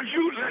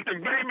let the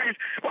babies?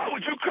 Why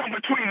would you come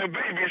between the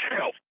baby's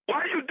health? Why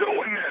are you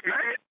doing that,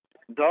 man?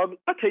 Dog,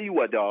 I tell you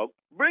what, dog.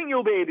 Bring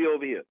your baby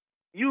over here.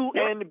 You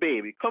and the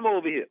baby, come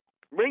over here.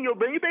 Bring your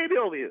baby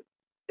over here.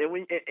 And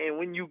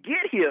when you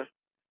get here,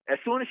 as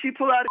soon as she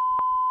pull out,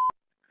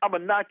 I'm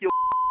gonna knock your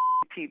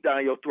teeth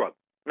down your throat.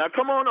 Now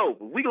come on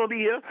over. We're gonna be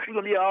here. We're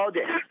gonna be here all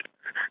day.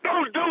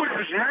 Don't do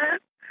this, man.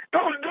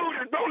 Don't do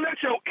this. Don't let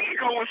your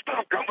ego and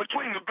stuff come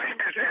between the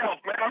baby's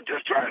health, man. I'm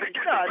just trying to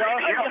get the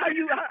baby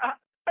healthy.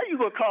 How you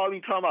gonna call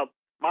me talking about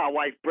my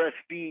wife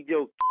breastfeed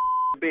your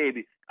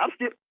baby? I'm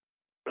still.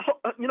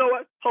 You know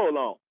what? Hold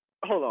on.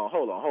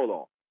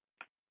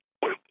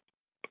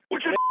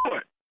 What you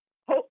doing?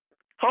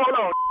 Hold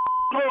on.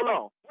 Wait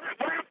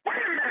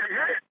a minute,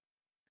 man.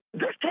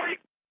 Just wait.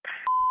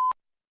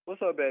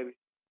 What's up, baby?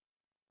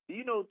 Do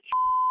you know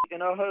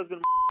and her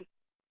husband?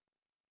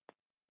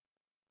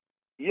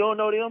 You don't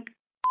know them?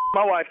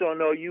 My wife don't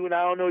know you, and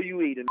I don't know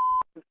you either.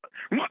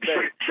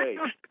 Hey,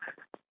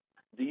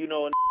 do you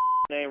know a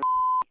name?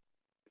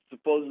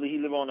 Supposedly he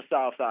live on the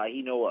south side.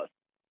 He know us.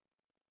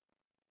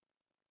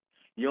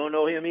 You don't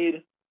know him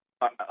either?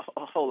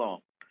 Hold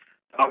on.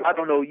 I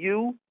don't know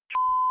you.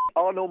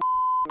 I don't know.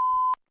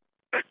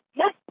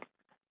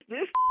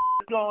 This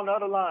is on the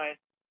other line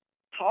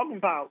talking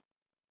about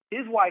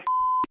his wife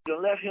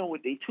left him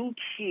with their 2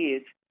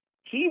 kids.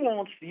 He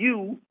wants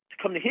you to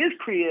come to his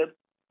crib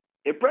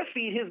and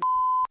breastfeed his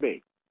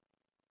baby.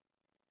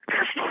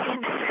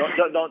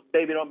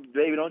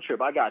 Don't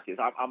trip. I got this.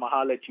 I'm gonna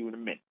holler at you in a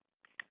minute.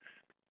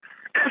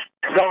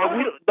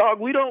 Dog,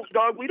 we don't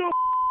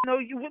know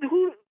you.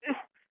 Who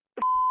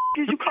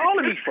is you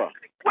calling me from?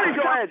 What is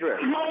your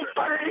address?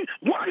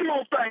 One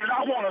more thing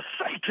I want to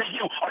say to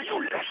you. Are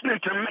you listening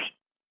to me?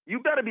 You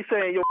better be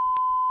saying your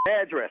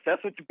address.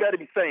 That's what you better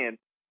be saying.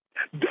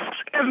 This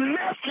is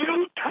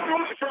nephew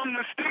Tommy from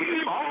the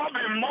Steve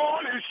Harvey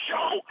Morning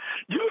Show.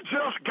 You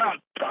just got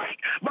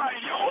thanked by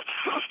your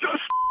sister.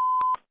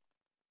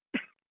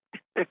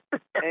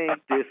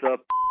 Ain't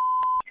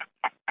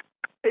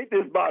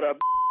this about a?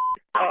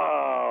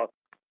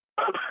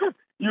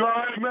 You all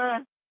right,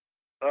 man?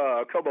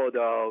 Come on,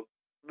 dog,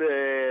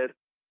 man.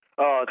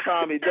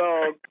 Tommy,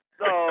 dog,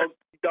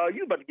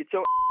 you about to get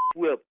your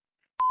whipped.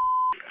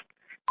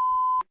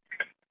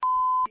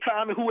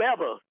 Tommy,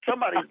 whoever,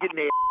 somebody's getting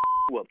their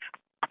whooped.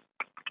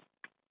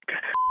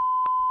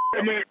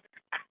 I mean,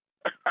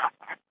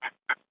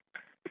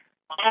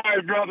 all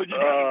right, brother,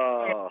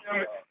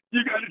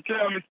 you got to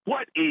tell me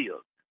what is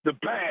the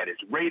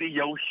baddest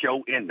radio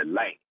show in the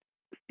land?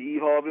 The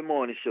Steve Harvey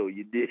Morning Show,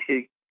 you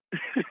dig?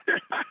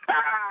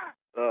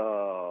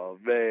 Oh,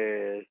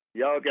 man.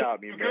 Y'all got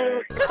me,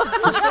 man.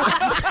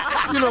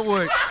 You know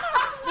what?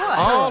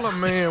 All a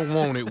man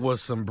wanted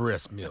was some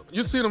breast milk.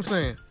 You see what I'm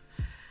saying?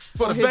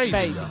 For the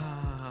baby.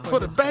 For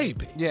the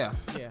baby. Yeah.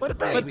 For the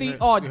baby. But the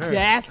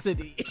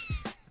audacity.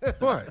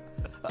 What?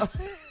 Can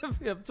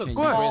you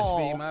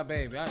breastfeed my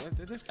baby?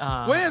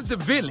 Where's the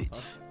village?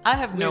 I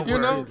have no You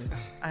know? words.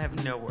 I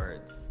have no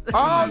words.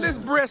 All this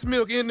breast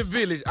milk in the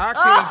village, I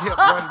can't help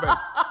one baby.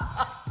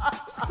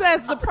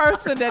 Says the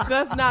person that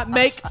does not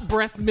make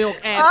breast milk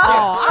at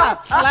all. I'll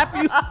slap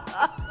you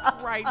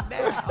right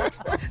now.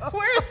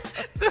 Where's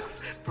the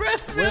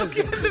breast milk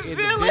in the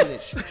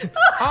village?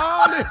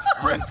 All this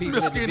breast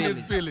milk in this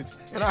village,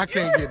 and I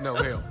can't get no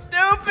help.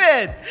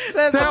 Stupid.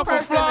 Says the Tampa,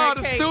 person Florida.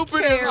 the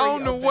stupid is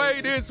on the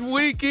way this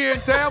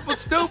weekend. Tampa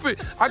stupid.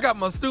 I got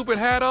my stupid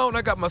hat on.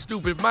 I got my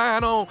stupid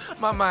mind on.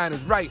 My mind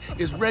is right.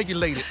 It's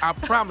regulated. I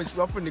promise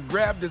you, I'm finna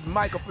grab this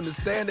mic. I'm finna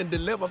stand and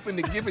deliver. I'm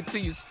finna give it to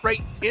you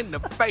straight in the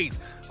face.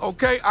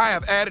 Okay? I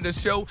have added a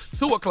show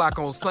 2 o'clock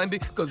on Sunday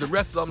because the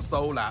rest of them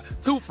sold out.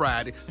 2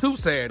 Friday, 2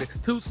 Saturday,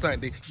 2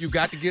 Sunday. You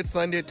got to get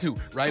Sunday too,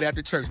 right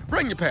after church.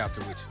 Bring your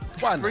pastor with you.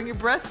 Why not? Bring your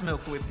breast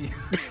milk with you.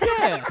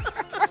 Yeah.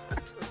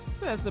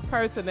 Says the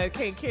person that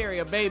can't carry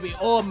a baby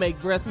or make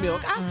breast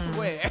milk. I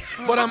swear.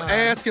 But I'm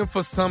asking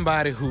for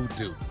somebody who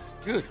do.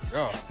 Good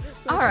God.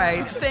 All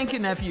right. Thank you,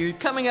 nephew.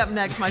 Coming up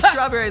next, my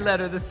strawberry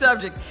letter, the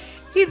subject.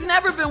 He's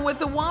never been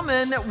with a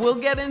woman. We'll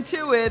get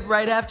into it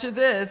right after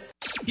this.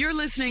 You're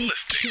listening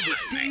to the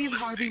Steve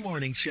Harvey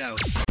Morning Show.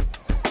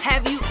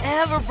 Have you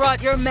ever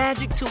brought your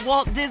magic to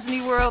Walt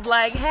Disney World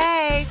like,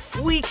 hey,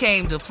 we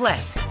came to play?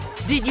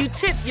 Did you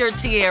tip your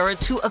tiara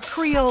to a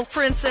Creole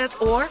princess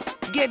or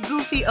get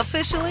goofy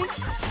officially?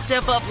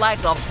 Step up like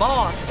a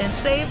boss and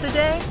save the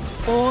day?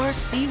 Or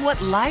see what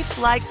life's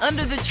like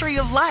under the tree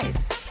of life?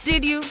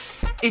 Did you?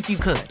 If you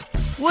could.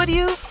 Would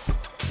you?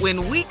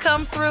 When we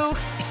come through,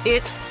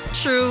 it's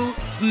true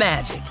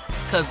magic.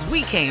 'Cause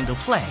we came to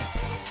play.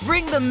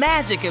 Bring the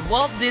magic at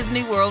Walt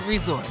Disney World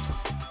Resort.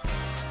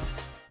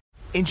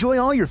 Enjoy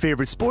all your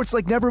favorite sports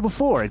like never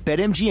before at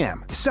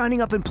BetMGM. Signing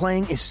up and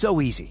playing is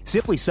so easy.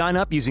 Simply sign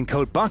up using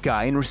code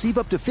Buckeye and receive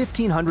up to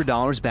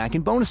 $1,500 back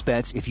in bonus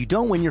bets if you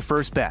don't win your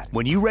first bet.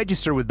 When you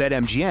register with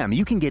BetMGM,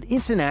 you can get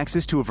instant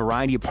access to a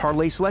variety of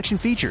parlay selection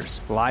features,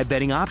 live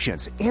betting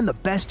options, and the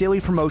best daily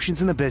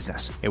promotions in the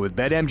business. And with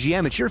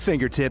BetMGM at your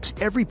fingertips,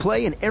 every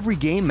play and every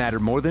game matter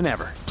more than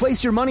ever.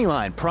 Place your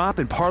moneyline, prop,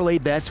 and parlay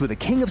bets with the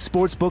king of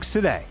sportsbooks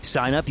today.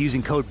 Sign up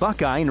using code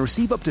Buckeye and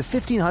receive up to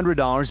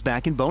 $1,500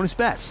 back in bonus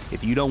bets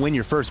if you don't win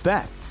your first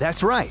bet.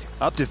 That's right,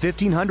 up to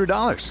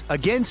 $1,500.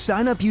 Again,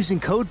 sign up using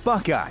code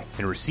Buckeye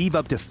and receive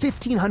up to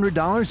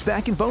 $1,500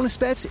 back in bonus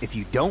bets if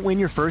you don't win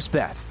your first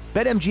bet.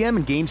 BetMGM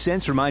and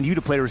GameSense remind you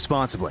to play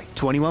responsibly.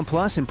 21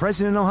 plus and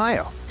present in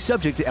Ohio.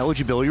 Subject to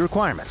eligibility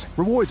requirements.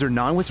 Rewards are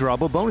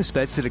non-withdrawable bonus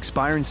bets that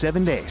expire in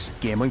 7 days.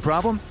 Gambling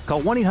problem?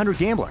 Call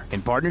 1-800-GAMBLER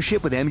in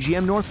partnership with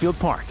MGM Northfield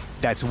Park.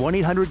 That's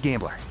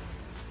 1-800-GAMBLER.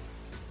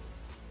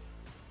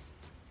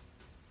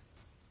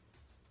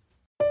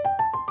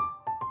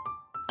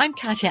 I'm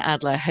Katya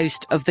Adler,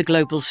 host of The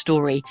Global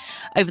Story.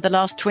 Over the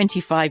last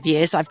 25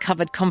 years, I've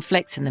covered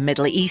conflicts in the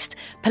Middle East,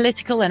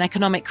 political and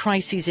economic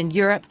crises in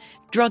Europe,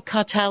 drug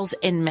cartels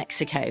in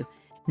Mexico.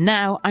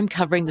 Now I'm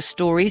covering the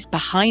stories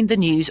behind the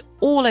news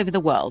all over the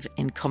world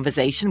in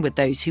conversation with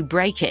those who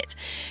break it.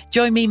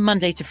 Join me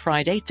Monday to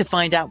Friday to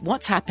find out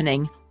what's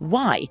happening,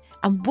 why,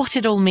 and what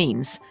it all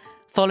means.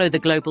 Follow The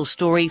Global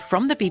Story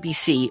from the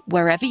BBC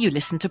wherever you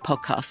listen to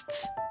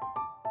podcasts.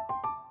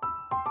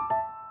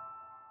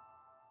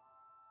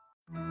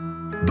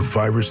 The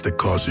virus that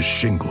causes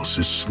shingles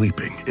is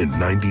sleeping in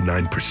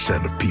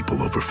 99% of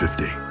people over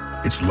 50.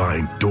 It's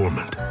lying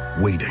dormant,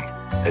 waiting,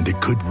 and it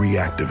could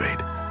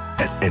reactivate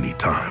at any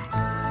time.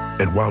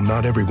 And while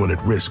not everyone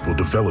at risk will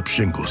develop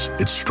shingles,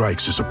 it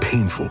strikes as a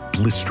painful,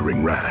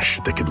 blistering rash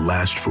that can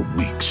last for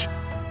weeks.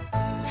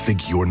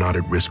 Think you're not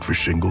at risk for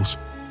shingles?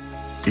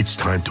 It's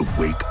time to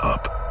wake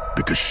up,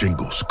 because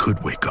shingles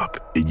could wake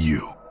up in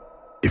you.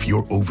 If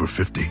you're over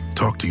 50,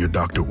 talk to your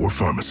doctor or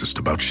pharmacist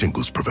about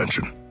shingles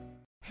prevention.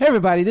 Hey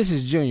everybody, this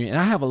is Junior, and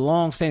I have a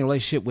long-standing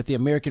relationship with the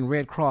American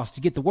Red Cross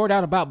to get the word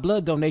out about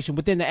blood donation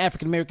within the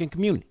African-American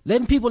community,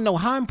 letting people know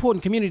how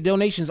important community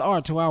donations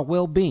are to our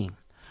well-being.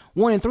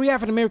 1 in 3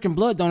 African-American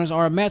blood donors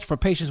are a match for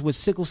patients with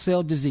sickle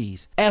cell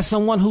disease. As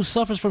someone who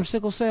suffers from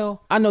sickle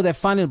cell, I know that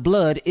finding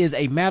blood is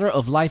a matter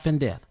of life and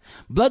death.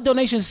 Blood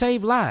donations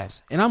save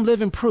lives, and I'm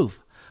living proof.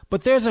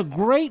 But there's a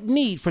great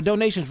need for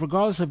donations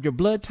regardless of your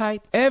blood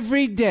type.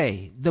 Every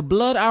day, the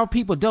blood our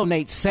people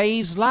donate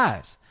saves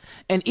lives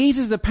and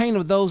eases the pain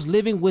of those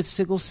living with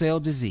sickle cell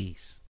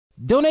disease.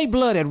 Donate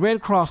blood at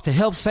Red Cross to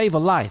help save a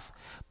life.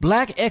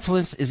 Black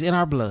excellence is in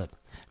our blood.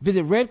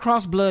 Visit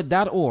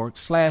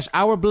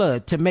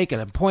redcrossblood.org/ourblood to make an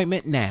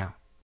appointment now.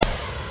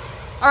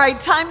 All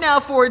right, time now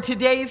for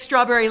today's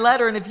Strawberry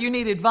Letter. And if you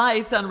need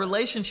advice on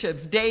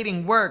relationships,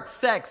 dating, work,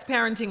 sex,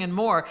 parenting, and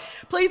more,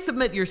 please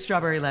submit your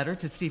Strawberry Letter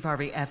to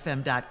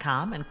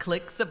steveharveyfm.com and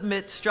click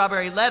Submit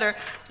Strawberry Letter.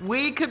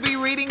 We could be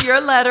reading your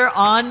letter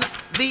on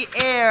the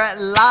air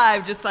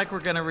live, just like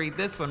we're going to read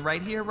this one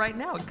right here, right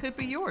now. It could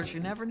be yours. You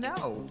never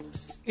know.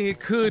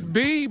 It could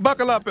be.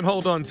 Buckle up and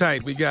hold on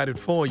tight. We got it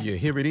for you.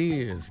 Here it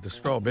is, the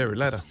Strawberry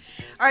Letter.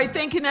 All right,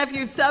 thank you,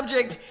 nephew.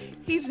 Subject,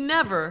 he's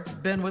never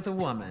been with a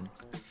woman.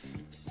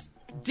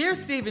 Dear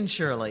Steve and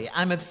Shirley,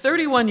 I'm a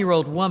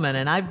 31-year-old woman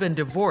and I've been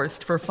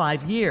divorced for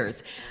 5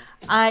 years.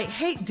 I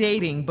hate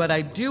dating, but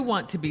I do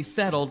want to be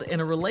settled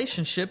in a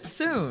relationship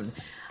soon.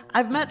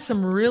 I've met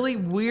some really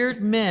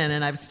weird men,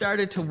 and I've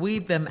started to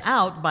weed them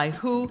out by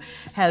who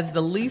has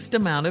the least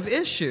amount of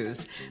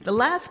issues. The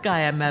last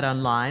guy I met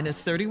online is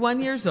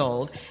 31 years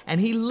old, and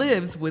he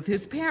lives with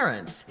his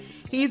parents.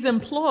 He's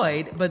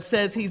employed, but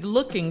says he's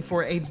looking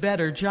for a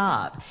better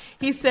job.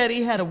 He said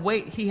he had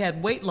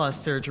weight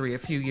loss surgery a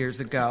few years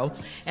ago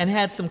and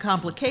had some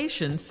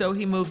complications, so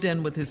he moved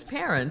in with his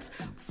parents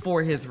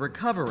for his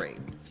recovery.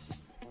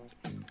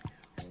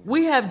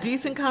 We have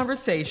decent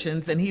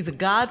conversations, and he's a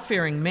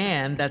God-fearing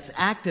man that's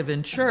active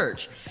in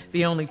church.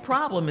 The only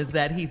problem is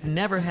that he's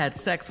never had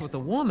sex with a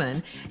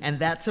woman, and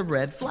that's a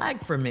red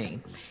flag for me.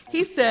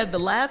 He said the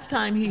last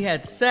time he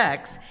had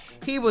sex,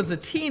 he was a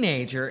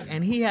teenager,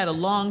 and he had a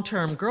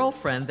long-term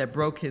girlfriend that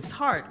broke his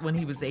heart when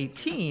he was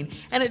 18,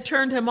 and it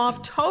turned him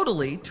off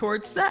totally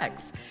towards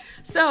sex.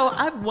 So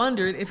I've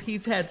wondered if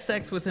he's had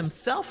sex with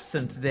himself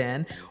since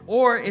then,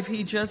 or if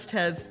he just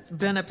has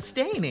been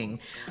abstaining.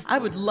 I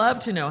would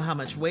love to know how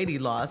much weight he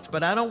lost,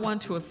 but I don't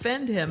want to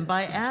offend him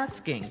by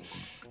asking.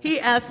 He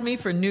asked me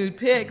for nude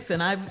pics,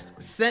 and I've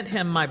sent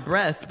him my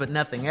breasts, but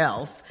nothing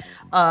else.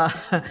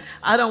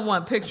 I don't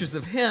want pictures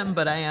of him,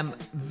 but I am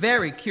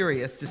very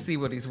curious to see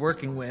what he's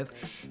working with.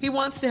 He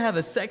wants to have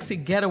a sexy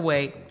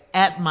getaway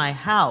at my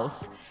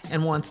house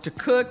and wants to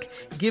cook,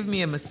 give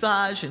me a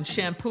massage, and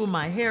shampoo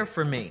my hair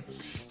for me.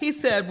 He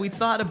said he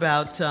thought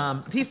about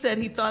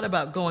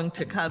going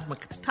to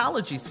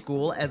cosmetology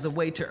school as a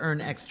way to earn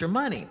extra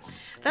money.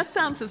 That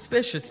sounds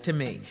suspicious to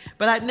me,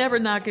 but I'd never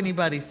knock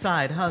anybody's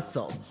side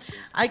hustle.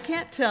 I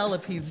can't tell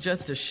if he's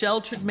just a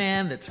sheltered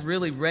man that's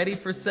really ready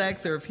for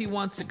sex, or if he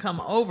wants to come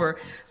over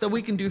so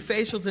we can do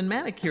facials and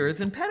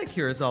manicures and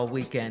pedicures all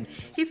weekend.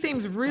 He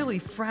seems really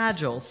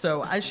fragile,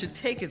 so should I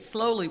take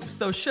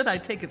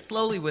it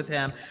slowly with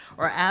him,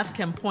 or ask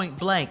him point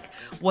blank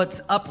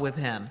what's up with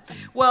him?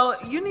 Well,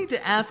 you need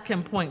to ask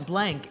him point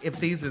blank if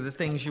these are the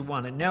things you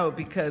want to know,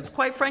 because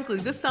quite frankly,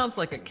 this sounds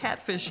like a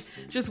catfish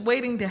just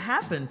waiting to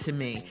happen to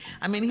me.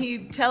 I mean, he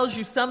tells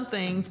you some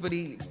things, but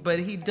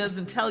he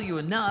doesn't tell you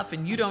enough,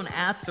 and you don't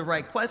ask the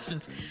right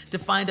questions to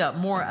find out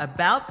more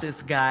about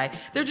this guy.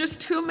 There are just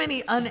too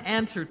many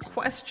unanswered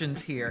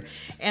questions here.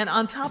 And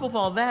on top of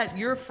all that,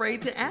 you're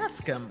afraid to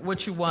ask him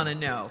what you want to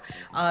know,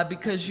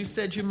 because you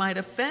said you might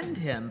offend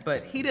him,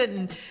 but he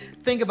didn't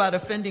think about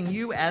offending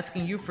you,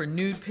 asking you for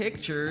nude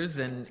pictures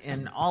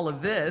and all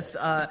of this.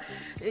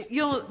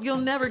 You'll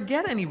never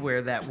get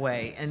anywhere that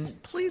way.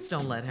 And please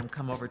don't let him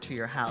come over to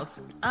your house.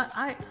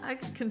 I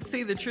can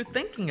see that you're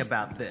thinking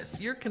about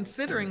this. You're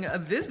considering a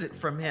visit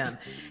from him.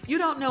 You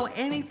don't know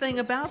anything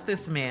about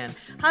this man.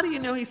 How do you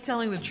know he's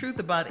telling the truth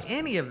about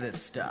any of this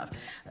stuff?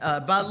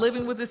 About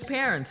living with his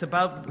parents,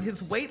 about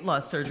his weight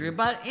loss surgery,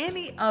 about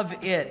any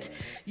of it.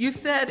 You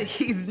said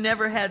he's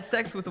never had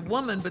sex with a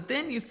woman, but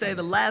then you say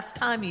the last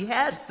time he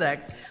had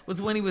sex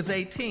was when he was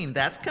 18.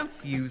 That's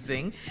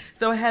confusing.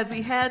 So has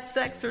he had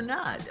sex or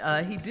not?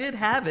 He did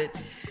have it.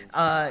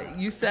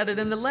 You said it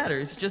in the letter.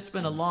 It's just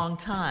been a long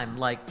time,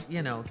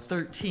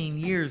 13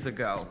 years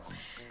ago.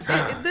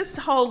 This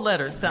whole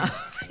letter sounds,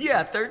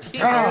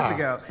 13 years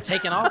ago.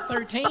 Taking off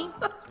 13?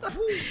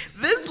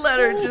 This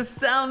letter just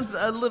sounds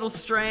a little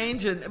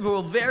strange,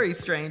 very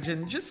strange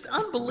and just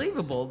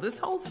unbelievable, this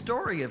whole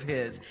story of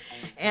his.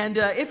 And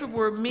if it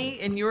were me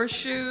in your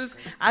shoes,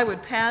 I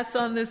would pass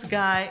on this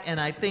guy, and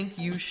I think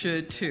you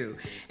should too.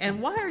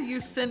 And why are you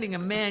sending a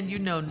man you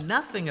know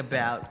nothing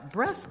about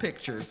breast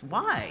pictures?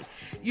 Why?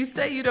 You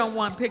say you don't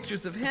want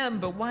pictures of him,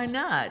 but why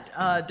not?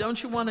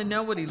 Don't you want to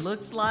know what he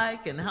looks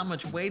like and how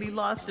much weight he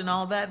lost and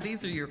all that?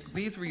 These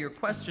were your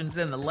questions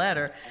in the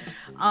letter.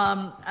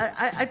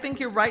 I think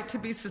you're right to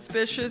be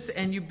suspicious,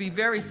 and you'd be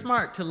very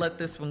smart to let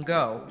this one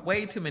go.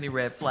 Way too many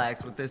red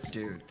flags with this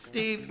dude.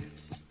 Steve?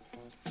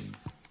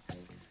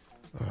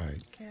 All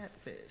right.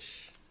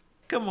 Catfish.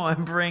 Come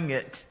on, bring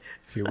it.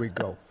 Here we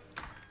go.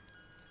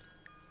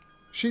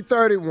 She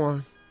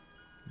 31,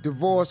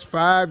 divorced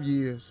 5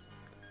 years,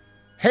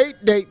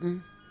 hate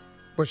dating,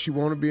 but she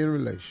want to be in a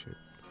relationship.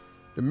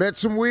 They met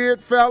some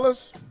weird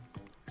fellas.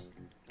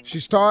 She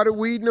started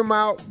weeding them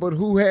out, but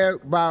who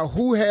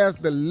has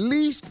the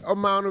least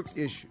amount of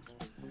issues.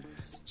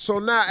 So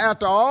now,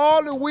 after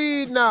all the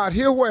weeding out,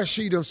 here's where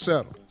she done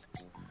settled.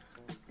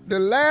 The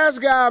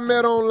last guy I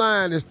met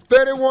online is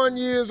 31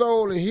 years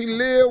old, and he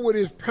lived with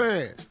his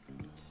parents.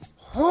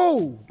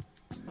 Who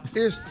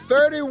is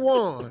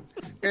 31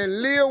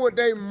 and live with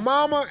their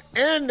mama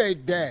and their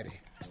daddy?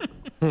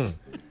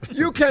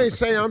 You can't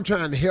say I'm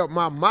trying to help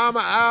my mama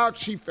out.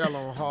 She fell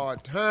on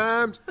hard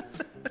times.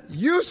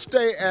 You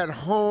stay at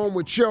home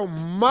with your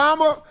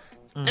mama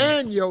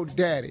and your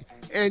daddy,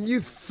 and you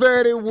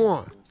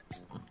 31.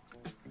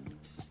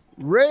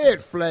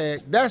 Red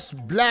flag, that's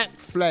black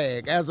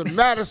flag. As a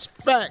matter of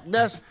fact,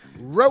 that's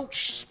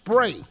roach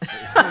spray.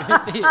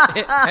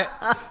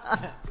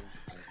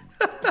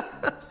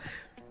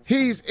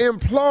 He's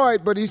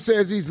employed, but he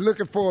says he's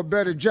looking for a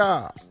better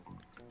job.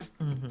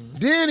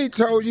 Then he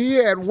told you he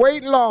had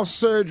weight loss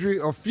surgery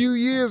a few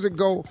years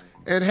ago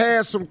and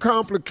had some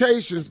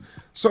complications,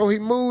 so he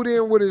moved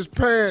in with his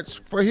parents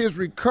for his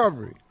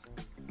recovery.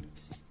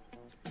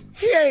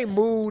 He ain't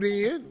moved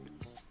in.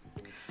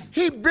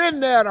 He been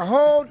there the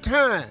whole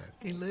time.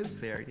 He lives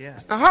there, yeah.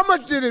 Now, how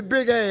much did his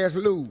big ass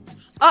lose?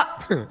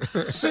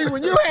 See,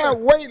 when you have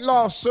weight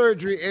loss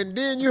surgery and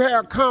then you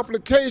have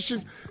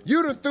complications,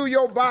 you done threw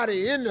your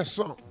body into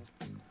something.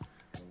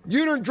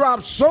 You done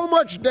dropped so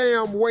much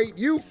damn weight,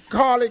 you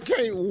hardly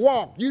can't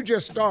walk. You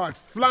just start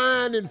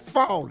flying and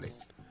falling.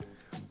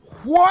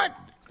 What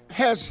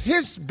has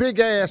his big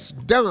ass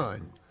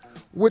done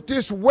with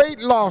this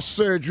weight loss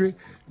surgery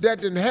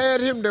that done had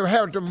him to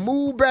have to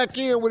move back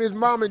in with his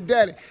mom and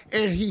daddy,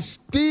 and he's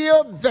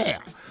still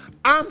there?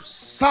 I'm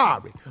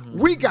sorry.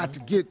 We got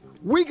to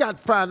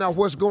find out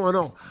what's going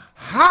on.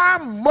 How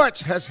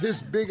much has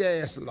his big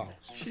ass lost?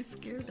 She's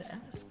scared to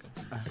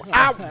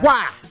ask him.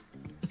 Why?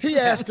 He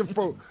asking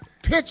for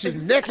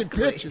pictures, naked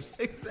pictures.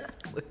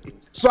 Exactly.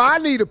 So I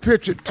need a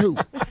picture too.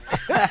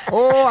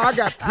 Oh, I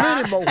got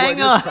plenty more where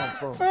this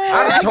come from.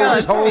 I done tore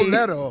this whole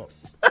letter up.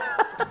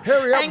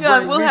 Hurry up. Hang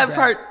on, we'll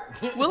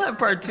have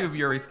part 2 of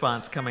your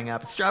response coming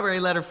up. Strawberry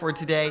letter for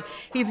today.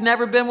 He's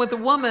never been with a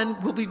woman.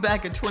 We'll be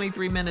back at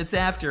 23 minutes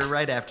after,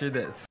 right after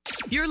this.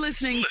 You're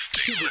listening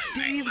to the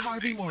Steve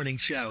Harvey Morning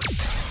Show.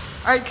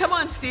 All right, come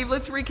on, Steve.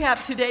 Let's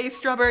recap today's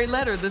Strawberry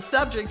letter. The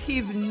subject,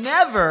 he's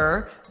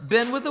never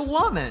been with a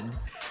woman.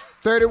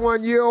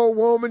 31-year-old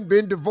woman,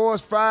 been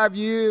divorced 5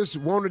 years,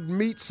 wanted to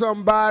meet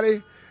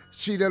somebody.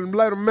 She done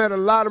met a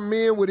lot of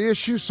men with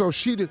issues, so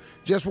she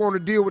just want to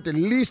deal with the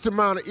least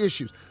amount of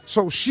issues.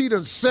 So she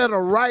done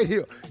settled right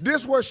here.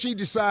 This is what she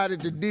decided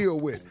to deal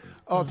with.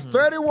 A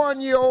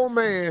 31-year-old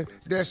man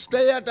that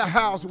stay at the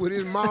house with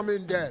his mom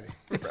and daddy.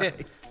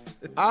 Right.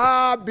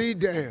 I'll be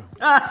damned.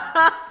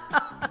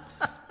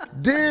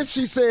 Then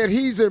she said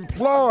he's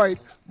employed,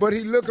 but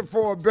he looking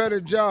for a better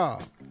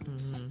job.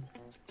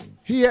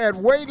 He had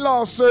weight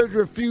loss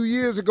surgery a few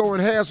years ago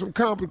and had some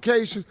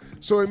complications,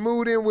 so he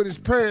moved in with his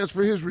parents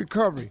for his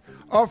recovery.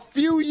 A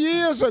few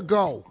years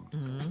ago.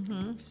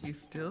 Mm-hmm. He's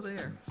still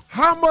there.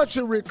 How much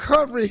of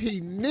recovery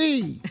he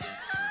need?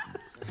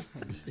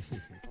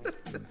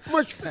 How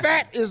much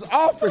fat is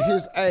off of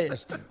his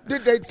ass?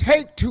 Did they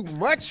take too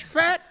much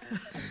fat?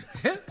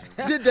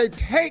 Did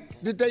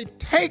they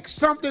take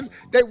something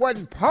they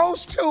wasn't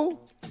supposed to?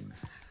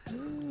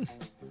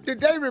 Did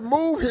they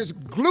remove his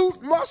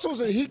glute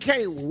muscles and he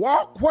can't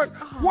walk? What?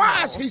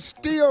 Why is he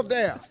still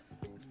there?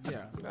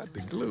 Yeah, not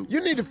the glute.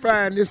 You need to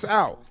find this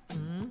out.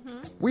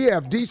 We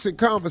have decent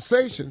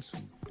conversations.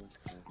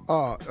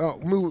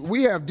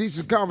 We have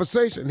decent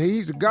conversation.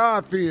 He's a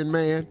God-fearing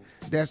man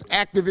that's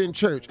active in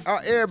church.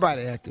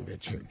 Everybody active in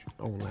church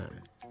online.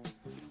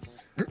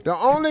 The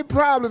only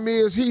problem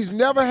is he's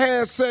never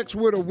had sex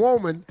with a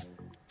woman.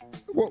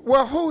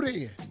 Well, who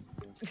then?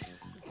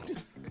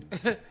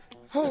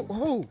 Who?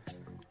 Who?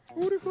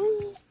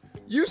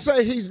 You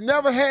say he's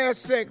never had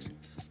sex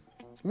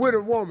with a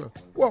woman.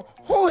 Well,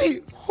 who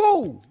he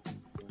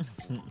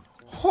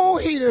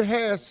done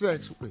had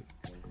sex with?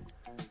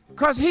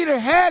 Because he done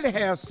had to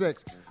have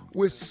sex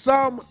with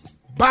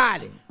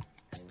somebody.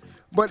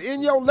 But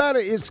in your letter,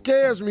 it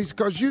scares me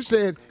because you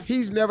said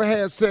he's never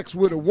had sex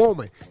with a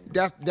woman.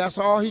 That's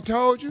all he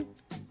told you?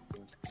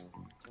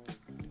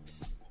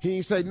 He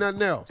ain't say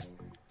nothing else.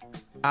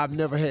 I've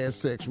never had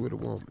sex with a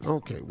woman.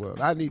 Okay, well,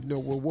 I need to know,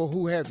 well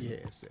who have you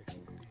had sex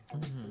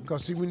with?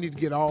 Because, see, we need to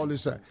get all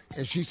this out.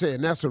 And she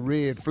said, that's a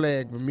red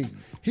flag for me.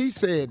 He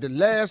said the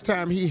last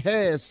time he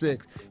had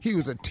sex, he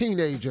was a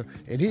teenager,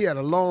 and he had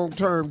a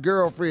long-term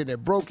girlfriend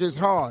that broke his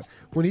heart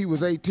when he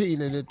was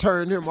 18, and it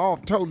turned him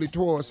off totally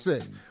towards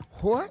sex.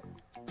 What?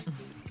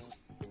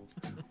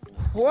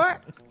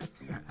 What?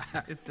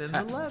 It's in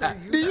the letter.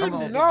 Do you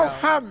know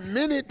how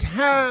many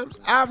times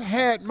I've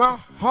had my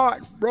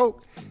heart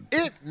broke?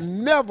 It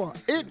never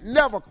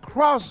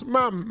crossed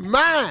my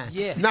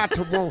mind not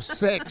to want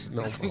sex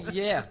no more.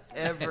 Yeah.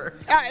 Ever.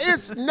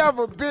 It's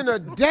never been a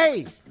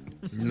day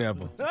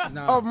Never.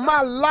 of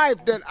my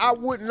life that I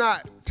would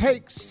not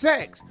take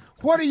sex.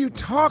 What are you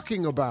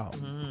talking about?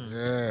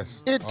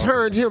 Yes. It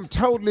turned him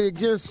totally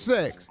against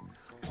sex.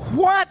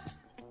 What?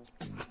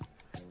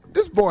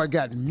 This boy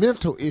got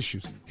mental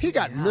issues. He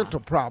got mental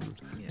problems.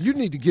 You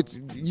need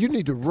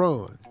to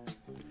run.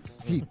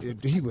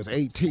 He was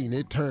 18.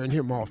 It turned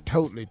him off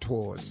totally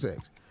towards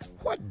sex.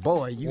 What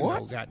boy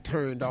know got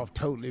turned off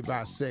totally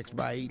by sex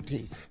by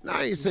 18? Now,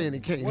 I ain't saying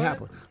it can't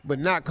happen, but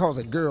not because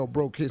a girl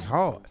broke his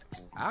heart.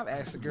 I've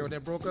asked the girl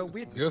that broke up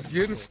with you. Just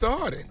getting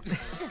started.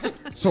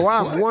 So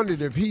I've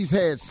wondered if he's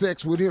had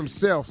sex with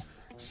himself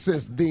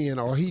since then,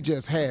 or he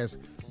just has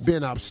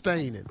been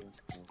abstaining.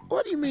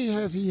 What do you mean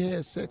has he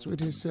had sex with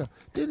himself?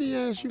 Didn't he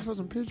ask you for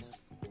some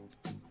pictures?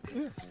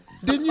 Yeah.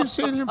 Didn't you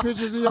send him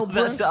pictures of your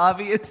breasts? That's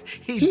obvious.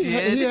 He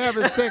did. He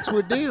having sex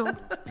with them.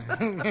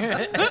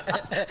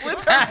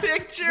 With her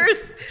pictures.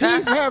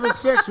 He's having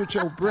sex with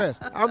your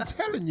breasts. I'm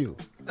telling you.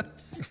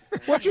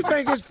 What you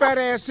think his fat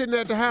ass sitting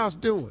at the house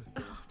doing?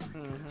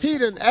 He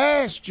done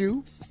asked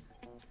you.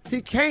 He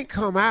can't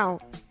come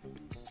out.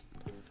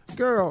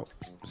 Girl,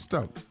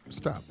 stop.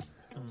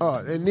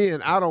 And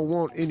then I don't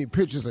want any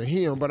pictures of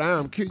him, but I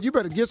am cute. You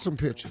better get some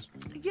pictures.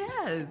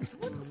 Yes. does.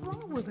 What is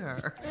wrong with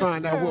her?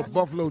 Find out what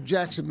Buffalo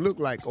Jackson looked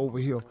like over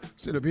here.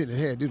 Sit up here and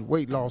had this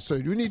weight loss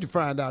surgery. We need to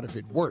find out if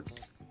it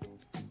worked.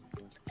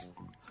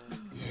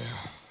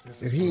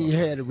 If he ain't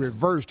had it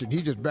reversed and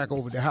he just back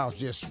over the house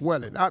just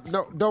swelling.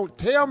 No, don't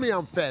tell me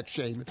I'm fat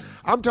shaming.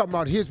 I'm talking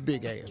about his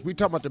big ass. We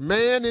talking about the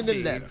man in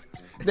the letter.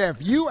 Now, if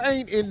you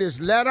ain't in this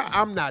letter,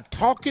 I'm not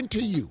talking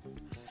to you.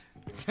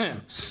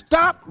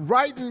 Stop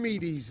writing me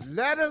these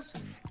letters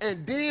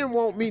and then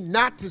want me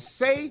not to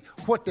say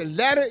what the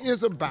letter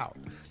is about.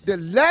 The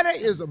letter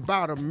is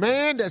about a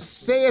man that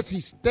says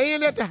he's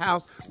staying at the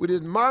house with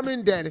his mom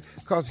and daddy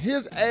because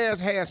his ass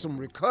had some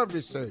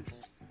recovery surgery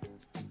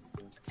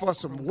for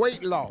some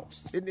weight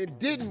loss, and it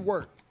didn't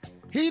work.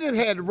 He done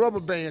had the rubber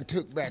band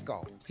took back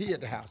off. He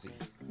at the house eating.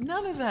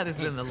 None of that is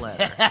in the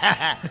letter.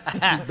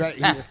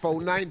 He at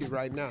 490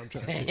 right now. I'm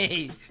trying to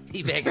he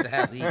back at the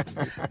house eating.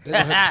 They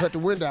gonna have to cut the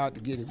window out to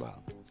get him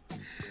out.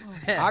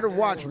 I done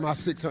watched my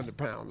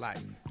 600-pound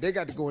life. They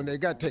got to go in there. They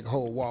got to take a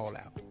whole wall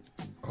out.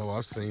 Oh,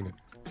 I've seen it.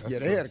 Yeah,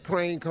 they had a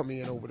crane come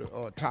in over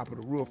the top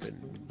of the roof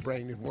and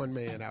bring this one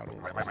man out on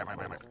a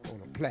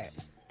plat.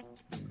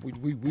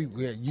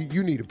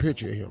 You need a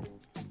picture of him.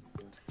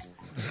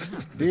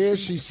 Then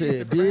he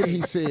said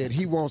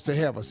he wants to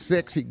have a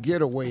sexy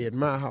getaway at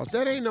my house.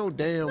 That ain't no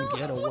damn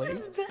getaway.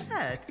 What is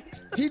that?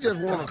 He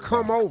just want to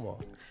come over.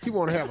 He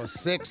want to have a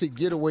sexy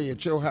getaway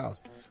at your house.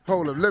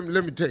 Hold up, let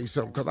me tell you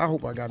something, because I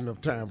hope I got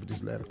enough time for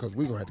this letter, because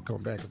we're going to have to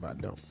come back if I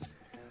don't.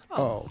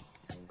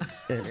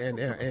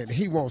 And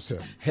he wants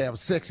to have a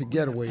sexy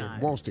getaway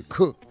and wants to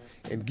cook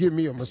and give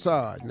me a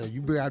massage. Now, you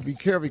got to be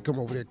careful you come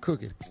over there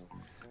cooking.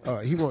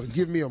 He wants to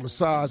give me a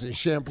massage and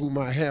shampoo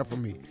my hair for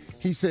me.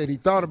 He said he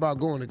thought about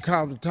going to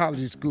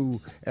cosmetology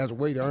school as a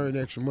way to earn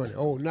extra money.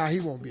 Oh, now he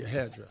won't be a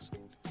hairdresser.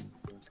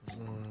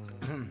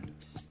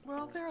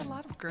 Well, there are a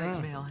lot of great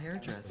male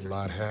hairdressers. A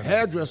lot of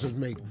hairdressers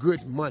make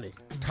good money,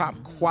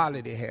 top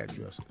quality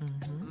hairdressers.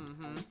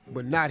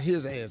 But not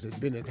his ass that's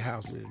been at the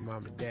house with his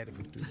mom and daddy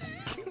for 2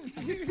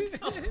 years.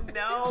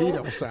 No. He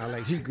don't sound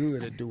like he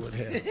good at doing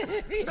hair.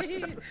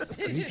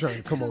 He trying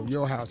to come over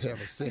your house,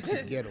 have a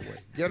sexy getaway.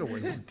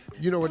 Getaway.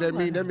 You know what that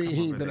mean? That mean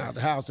he ain't been out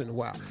the house in a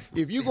while.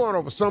 If you going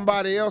over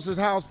somebody else's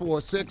house for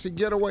a sexy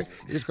getaway,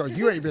 it's because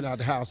you ain't been out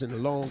the house in a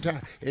long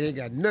time. It ain't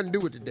got nothing to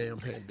do with the damn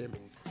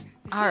pandemic.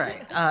 All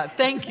right.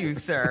 Thank you,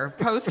 sir.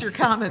 Post your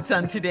comments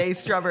on today's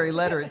Strawberry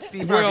Letter at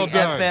Steve Well Harvey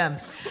done.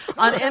 FM.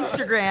 On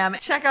Instagram,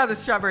 check out the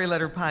Strawberry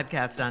Letter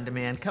podcast on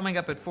demand, coming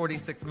up at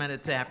 46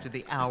 minutes after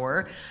the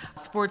hour.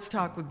 Sports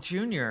Talk with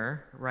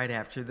Junior right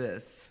after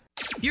this.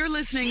 You're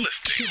listening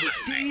to the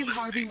Steve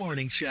Harvey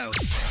Morning Show.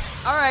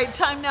 All right,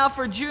 time now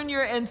for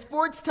Junior and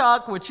Sports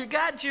Talk. What you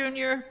got,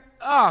 Junior?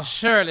 Oh,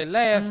 Shirley,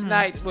 last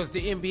night was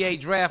the NBA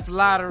draft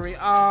lottery.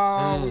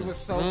 Oh, we were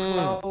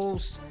so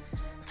close.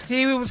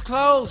 T, we was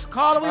close.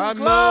 Carla, we was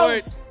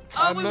close.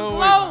 We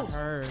was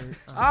close.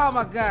 Oh,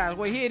 my God.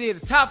 Well, here it is.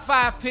 The top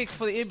 5 picks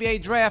for the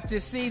NBA draft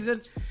this season.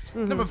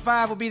 Number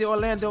 5 will be the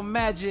Orlando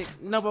Magic.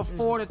 Number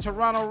 4, the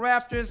Toronto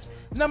Raptors.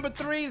 Number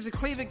 3 is the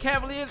Cleveland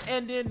Cavaliers.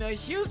 And then the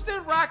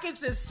Houston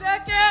Rockets is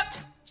second.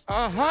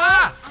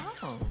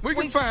 We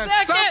can find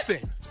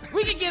something.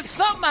 We can get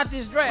something out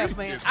this draft,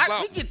 man.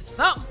 We get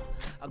something.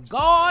 A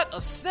guard,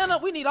 a center.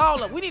 We need all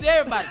of them. We need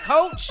everybody.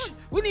 Coach.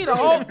 We need a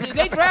whole.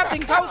 They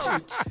drafting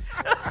coaches.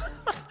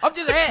 I'm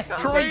just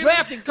asking. They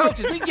drafting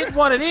coaches. We can get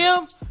one of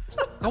them.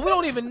 And we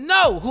don't even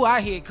know who our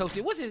head coach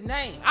is. What's his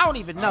name? I don't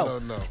even know. I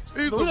don't know.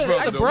 He's a brother.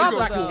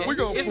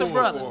 It's a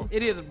brother.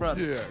 It is a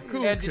brother. Yeah,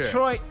 cool. And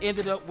Detroit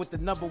ended up with the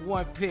number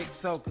 1 pick.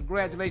 So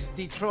congratulations,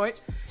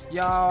 Detroit.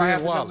 Y'all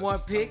have the number 1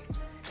 pick.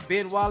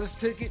 Ben Wallace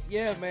took it.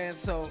 Yeah, man.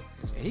 So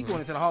he going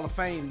into the Hall of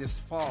Fame this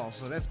fall.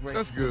 So that's great.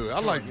 That's good. I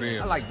like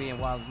Ben. I like Ben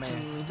Wallace,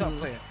 man. Tough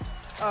player.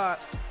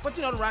 But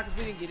you know, the Rockets,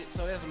 we didn't get it,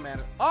 so it doesn't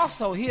matter.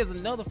 Also, here's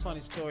another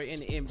funny story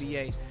in the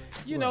NBA.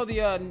 You know,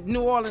 the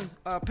New Orleans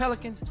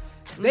Pelicans,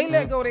 they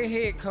let go their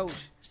head coach,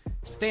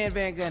 Stan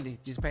Van Gundy,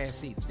 this past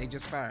season. They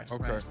just fired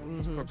him. Okay. Right?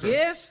 Okay.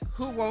 Guess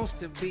who wants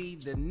to be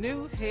the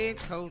new head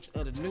coach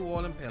of the New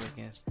Orleans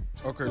Pelicans?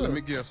 Okay, let me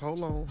guess.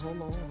 Hold on.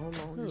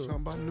 You talking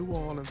about New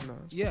Orleans now?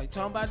 Yeah, you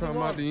talking about New Orleans. Talking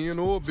about the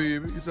NO,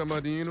 baby. You talking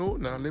about the NO?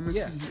 Now, let me see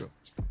here.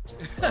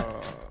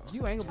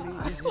 You ain't gonna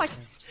believe this. Like,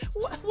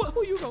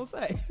 who you gonna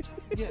say?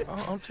 Yeah.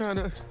 I'm trying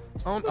to.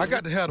 I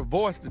got to have the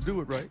voice to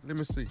do it right. Let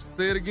me see.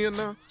 Say it again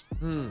now.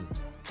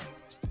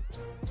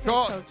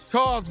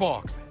 Charles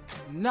Barkley.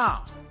 No,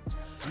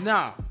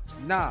 not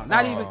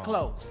even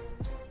close.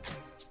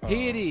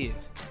 Here it is.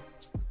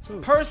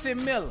 Percy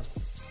Miller.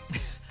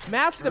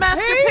 Master P.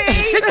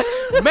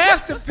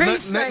 Master P.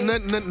 say. We're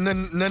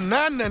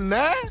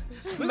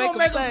gonna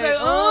make him say,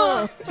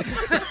 He's a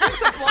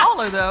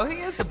baller, though.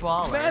 He is a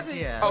baller.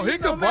 Yeah. Oh, he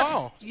can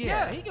ball.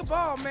 Yeah, he can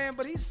ball, man.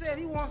 But he said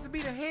he wants to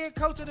be the head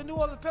coach of the New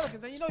Orleans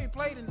Pelicans. And you know he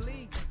played in the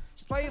league.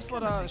 He played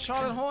for the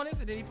Charlotte Hornets,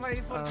 and then he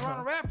played for the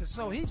Toronto Raptors.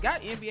 So he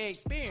got NBA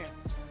experience.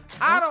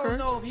 I don't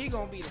know if he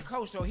gonna be the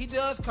coach though. He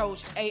does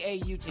coach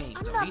AAU teams.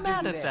 I'm not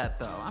mad at that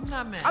though. I'm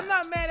not mad. I'm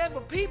not mad at it,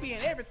 but P be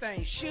in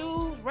everything.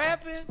 Shoes,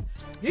 rapping.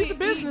 He's a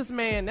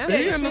businessman. That's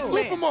he in the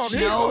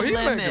supermarket. He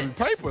making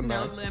paper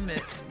now. No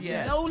limit.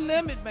 Yeah. No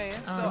limit, man.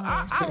 So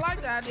I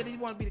like the idea that he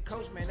want to be the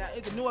coach, man. Now,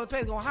 if the New Orleans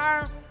Pelicans gonna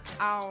hire him,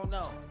 I don't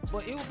know.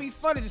 But it would be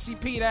funny to see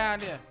P down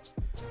there.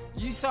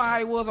 You saw how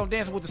he was on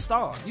Dancing with the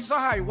Stars. You saw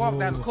how he walked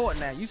down the court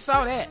now. You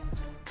saw that.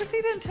 Because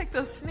he didn't take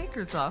those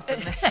sneakers off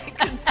and they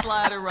can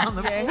slide around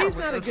the floor. Yeah, he's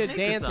not a good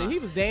dancer. He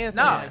was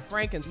dancing like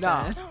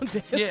Frankenstein.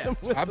 Yeah.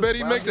 I bet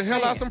he make the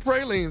hell out some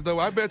pralines, though.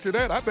 I bet you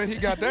that. I bet he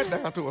got that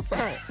down to a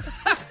science.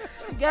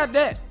 He got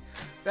that.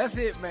 That's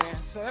it, man.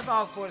 So that's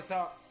all sports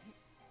talk.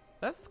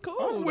 That's cool.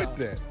 I'm with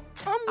that.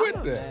 I'm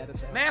with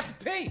that. Master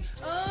P.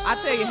 I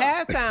tell you,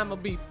 halftime will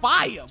be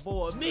fire,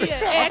 boy. Mia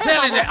X. I'm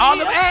telling you, all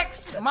them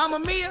X. Mama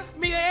Mia,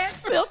 Mia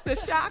X. Silk the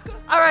Shocker.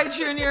 All right,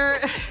 Junior.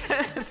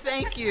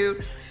 Thank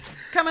you.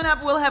 Coming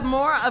up, we'll have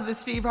more of the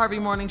Steve Harvey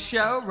Morning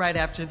Show right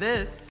after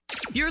this.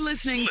 You're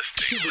listening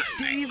to the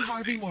Steve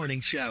Harvey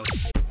Morning Show.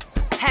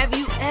 Have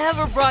you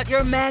ever brought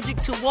your magic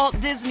to Walt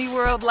Disney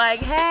World like,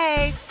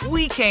 hey,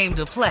 we came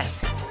to play?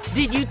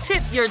 Did you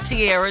tip your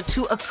tiara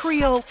to a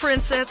Creole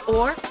princess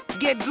or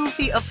get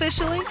goofy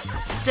officially?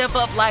 Step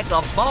up like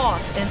a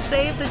boss and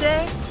save the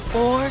day?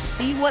 Or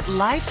see what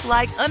life's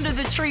like under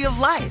the tree of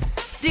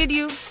life? Did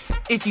you?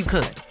 If you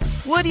could.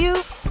 Would you?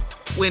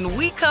 When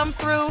we come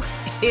through,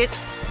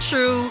 it's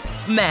true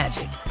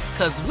magic.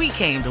 'Cause we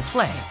came to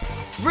play.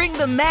 Bring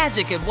the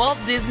magic at Walt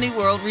Disney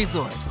World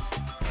Resort.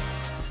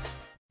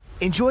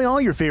 Enjoy all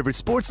your favorite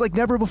sports like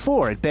never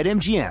before at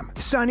BetMGM.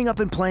 Signing up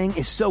and playing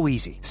is so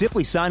easy.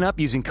 Simply sign up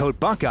using code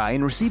Buckeye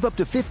and receive up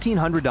to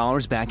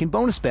 $1,500 back in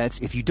bonus bets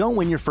if you don't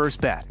win your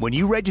first bet. When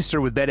you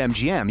register with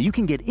BetMGM, you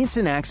can get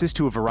instant access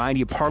to a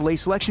variety of parlay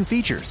selection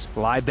features,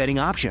 live betting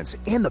options,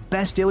 and the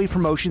best daily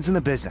promotions in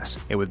the business.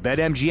 And with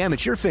BetMGM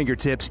at your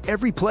fingertips,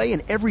 every play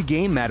and every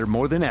game matter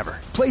more than ever.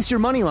 Place your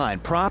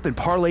moneyline, prop, and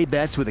parlay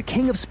bets with the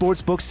king of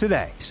sportsbooks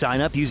today.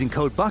 Sign up using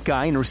code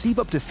Buckeye and receive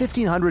up to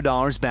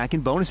 $1,500 back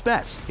in bonus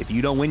bets if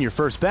you don't win your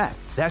first bet.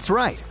 That's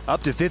right,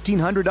 up to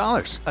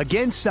 $1,500.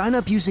 Again, sign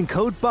up using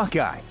code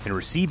Buckeye and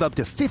receive up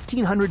to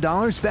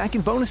 $1,500 back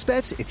in bonus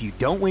bets if you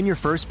don't win your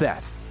first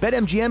bet.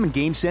 BetMGM and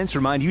GameSense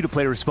remind you to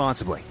play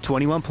responsibly.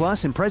 21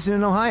 plus and present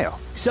in Ohio.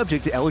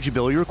 Subject to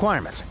eligibility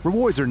requirements.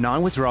 Rewards are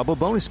non-withdrawable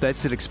bonus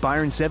bets that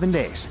expire in 7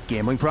 days.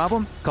 Gambling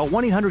problem? Call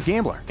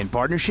 1-800-GAMBLER in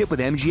partnership with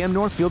MGM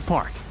Northfield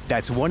Park.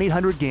 That's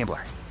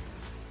 1-800-GAMBLER.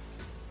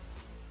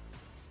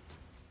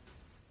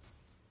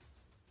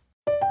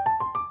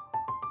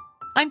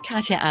 I'm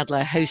Katya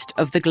Adler, host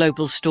of The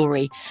Global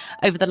Story.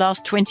 Over the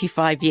last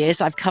 25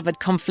 years, I've covered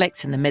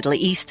conflicts in the Middle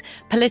East,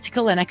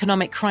 political and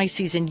economic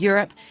crises in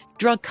Europe,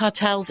 drug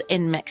cartels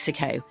in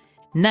Mexico.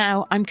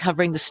 Now I'm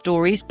covering the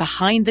stories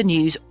behind the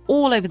news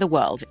all over the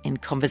world in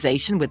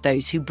conversation with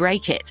those who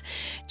break it.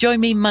 Join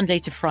me Monday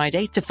to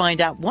Friday to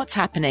find out what's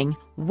happening,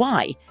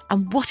 why,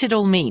 and what it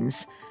all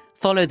means.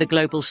 Follow The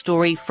Global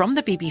Story from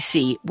the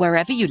BBC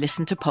wherever you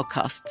listen to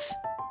podcasts.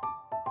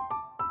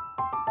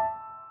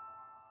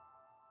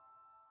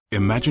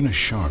 Imagine a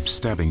sharp,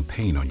 stabbing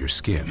pain on your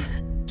skin.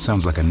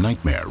 Sounds like a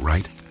nightmare,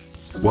 right?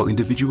 While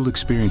individual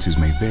experiences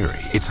may vary,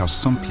 it's how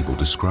some people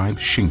describe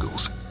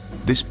shingles.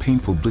 This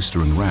painful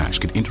blistering rash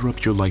could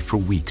interrupt your life for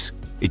weeks.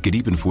 It could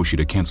even force you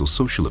to cancel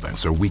social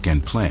events or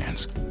weekend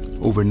plans.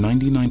 Over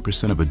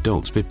 99% of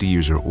adults 50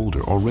 years or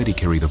older already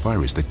carry the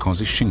virus that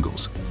causes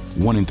shingles.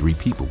 1 in 3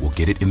 people will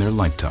get it in their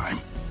lifetime.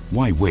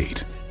 Why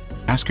wait?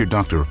 Ask your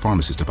doctor or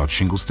pharmacist about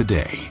shingles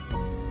today.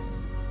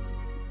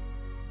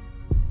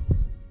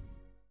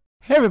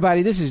 Hey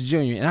everybody, this is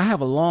Junior, and I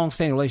have a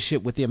long-standing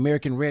relationship with the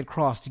American Red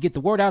Cross to get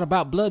the word out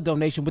about blood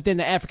donation within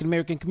the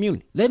African-American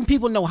community, letting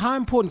people know how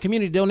important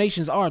community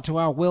donations are to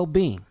our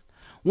well-being.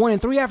 1 in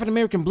 3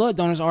 African-American blood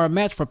donors are a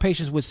match for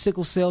patients with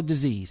sickle cell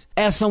disease.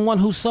 As someone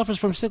who suffers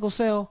from sickle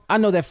cell, I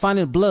know that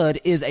finding blood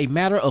is a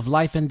matter of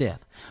life and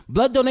death.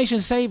 Blood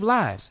donations save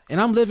lives,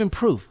 and I'm living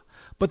proof.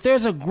 But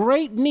there's a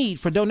great need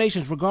for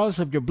donations regardless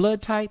of your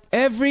blood type.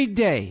 Every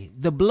day,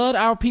 the blood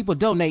our people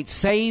donate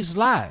saves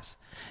lives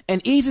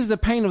and eases the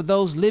pain of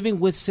those living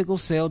with sickle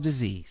cell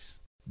disease.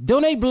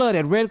 Donate blood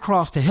at Red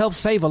Cross to help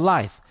save a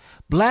life.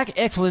 Black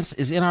excellence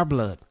is in our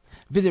blood.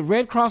 Visit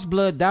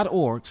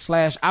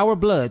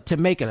redcrossblood.org/ourblood to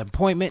make an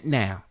appointment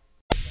now.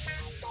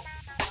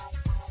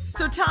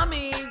 So,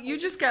 Tommy, you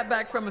just got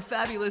back from a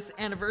fabulous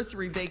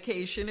anniversary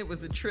vacation. It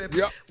was a trip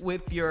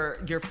with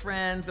your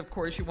friends. Of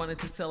course, you wanted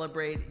to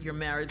celebrate your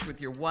marriage with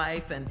your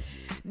wife. And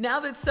now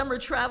that summer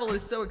travel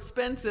is so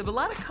expensive, a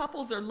lot of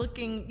couples are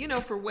looking,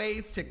 for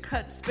ways to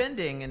cut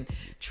spending. And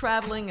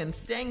traveling and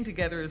staying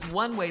together is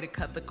one way to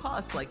cut the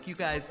cost. Like you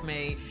guys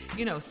may,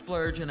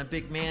 splurge in a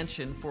big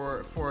mansion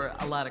for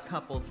a lot of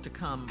couples to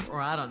come,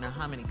 or I don't know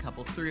how many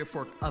couples, 3 or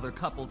 4 other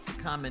couples to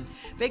come and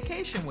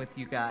vacation with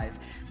you guys.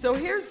 So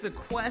here's the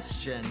question.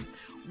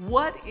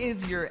 What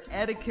is your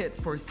etiquette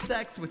for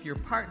sex with your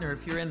partner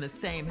if you're in the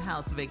same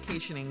house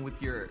vacationing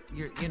with your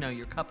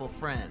couple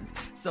friends?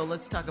 So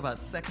let's talk about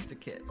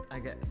sex-etiquette, I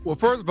guess. Well,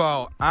 first of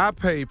all, I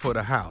pay for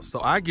the house, so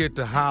I get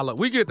to holler.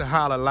 We get to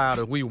holler loud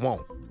if we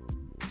want.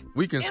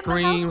 We can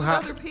scream. The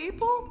house with other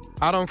people?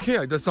 I don't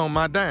care. That's on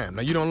my dime.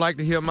 Now, you don't like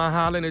to hear my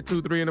hollering at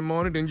 2, 3 in the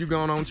morning, then you go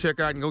on check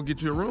out and go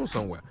get you a room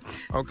somewhere.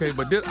 Okay,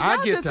 but this,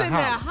 I get to holler. Y'all just in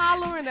there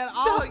hollering at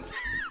all.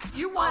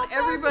 You want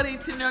everybody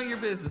to know your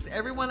business.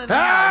 Everyone in the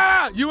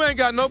house. You ain't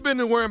got no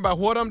business worrying about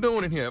what I'm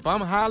doing in here. If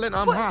I'm hollering,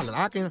 I'm hollering.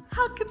 How can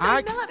they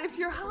not if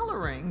you're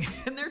hollering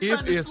and they're trying to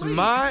sleep? If it's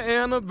my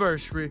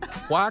anniversary,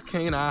 why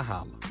can't I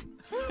holler?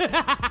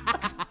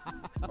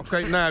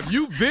 Okay, now if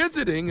you're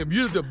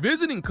the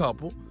visiting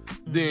couple,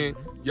 then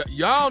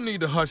y'all need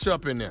to hush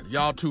up in there.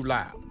 Y'all too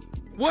loud.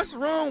 What's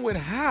wrong with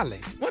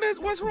hollering?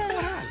 What's wrong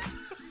with hollering?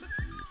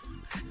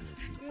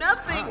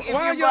 Nothing. If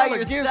Why you're y'all by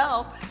against?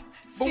 yourself.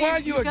 But why are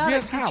you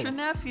against hollering?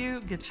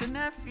 Get your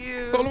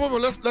nephew. Hold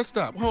on, let's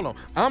stop. Hold on.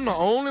 I'm the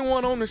only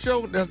one on the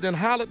show that's been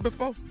hollered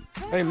before.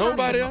 Ain't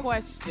nobody else.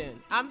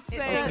 Question. I'm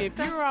saying if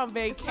you're on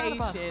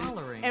vacation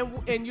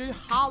and you're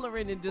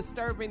hollering and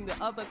disturbing the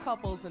other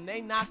couples and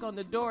they knock on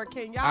the door,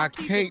 can y'all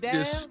keep it down? I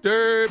can't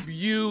disturb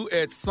you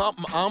at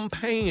something I'm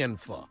paying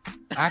for.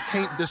 I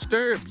can't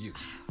disturb you.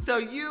 So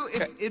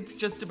it's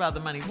just about the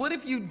money. What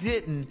if you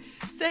didn't?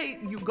 Say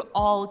you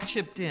all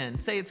chipped in.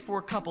 Say it's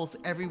 4 couples.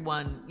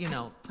 Everyone,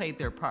 played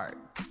their part.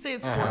 Say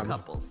it's 4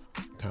 couples.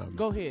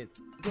 Go ahead,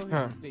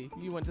 Steve.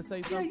 You want to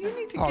say something? Yeah, you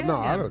need to Oh, get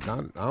no, him.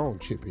 I don't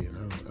chip in.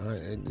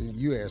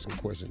 You asking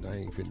questions I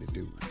ain't finna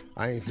do.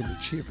 I ain't finna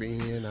chip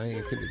in. I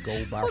ain't finna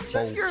go by folks.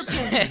 Just your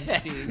opinion,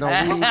 Steve. No,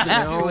 I don't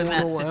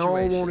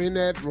want in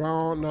that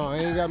wrong. No, I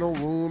ain't got no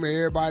room.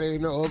 Everybody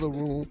in the other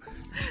room.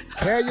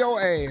 Carry your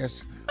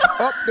ass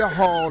up the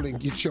hall and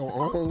get your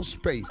own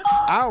space.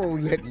 I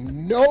don't let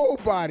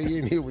nobody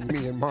in here with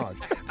me and Marge.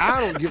 I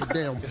don't give a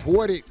damn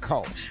what it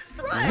costs.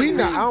 Right. We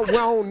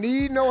don't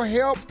need no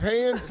help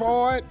paying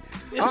for it.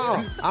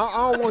 I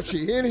don't want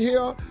you in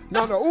here.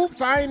 No.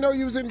 Oops, I ain't know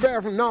you was in the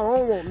bathroom. No, I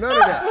don't want none of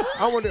that.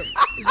 I want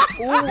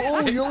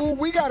to.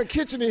 We got a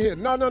kitchen in here.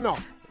 No.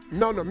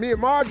 No, me and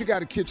Margie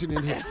got a kitchen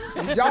in here.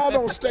 Y'all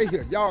don't stay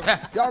here. Y'all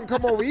can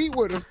come over eat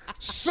with us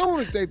soon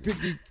as they pick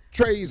these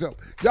trays up.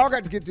 Y'all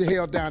got to get the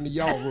hell down to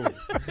y'all room.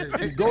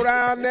 You go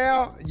down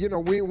there,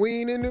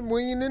 we ain't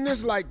in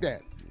this like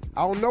that.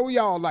 I don't know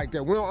y'all like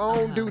that. I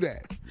don't do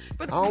that.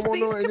 But I don't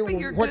want to know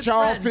what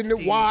y'all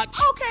finna watch.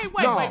 Okay,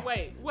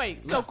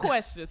 wait. So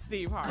question,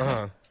 Steve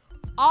Harvey.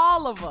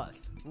 All of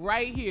us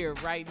right here,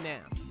 right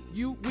now,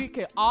 we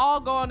can all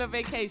go on a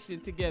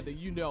vacation together.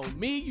 You know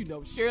me, you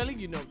know Shirley,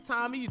 you know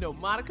Tommy, you know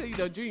Monica, you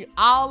know Junior.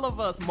 All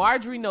of us.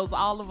 Marjorie knows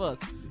all of us.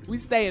 We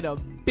stay in a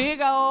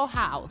big old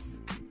house.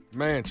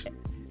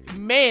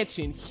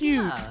 Mansion,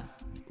 huge. Yeah.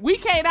 We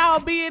can't all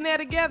be in there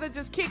together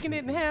just kicking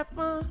it and have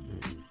fun?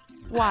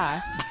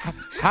 Why?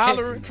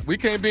 Hollering? We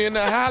can't be in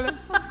there hollering?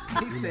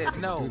 He said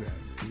no.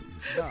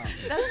 That's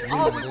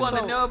all we want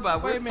to know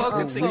about. We're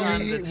focusing on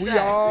the We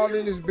all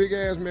in this big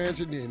ass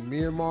mansion, then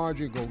me and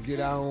Marjorie gonna get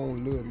our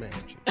own little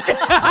mansion.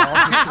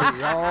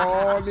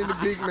 Y'all in the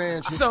big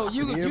mansion. So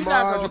me and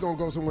Marjorie gonna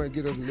go somewhere and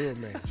get us a little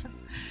mansion.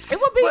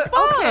 It would be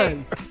fun.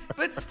 Okay.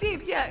 But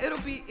Steve, it'll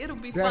be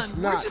That's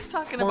fun. Not We're just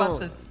talking fun. about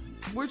the.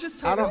 We're just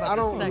talking about. I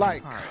don't the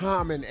like part.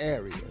 common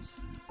areas.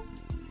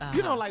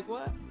 You don't like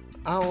what?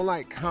 I don't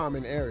like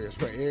common areas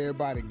where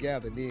everybody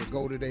gather then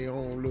go to their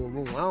own little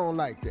room. I don't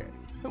like that.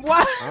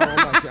 What? I don't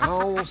like that. I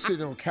don't want to sit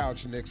on a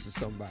couch next to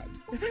somebody.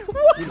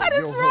 What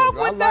is wrong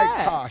with that? I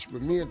like Tosh,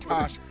 but me and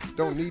Tosh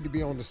don't need to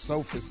be on the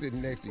sofa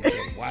sitting next to each other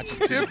watching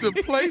TV. If the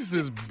place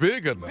is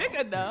big enough.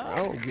 I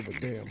don't give a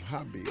damn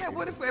how big. Yeah,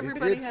 what if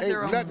everybody had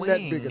their own nothing wing?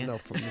 that big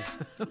enough for me.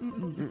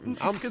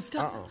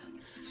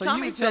 So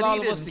Tommy you tell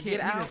all of us to care. get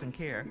out? He doesn't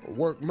care.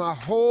 Work my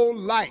whole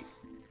life.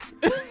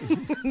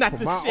 Not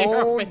for my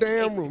own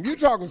damn room. You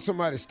talking to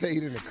somebody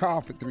stayed in the car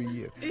for 3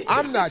 years.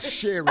 I'm not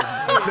sharing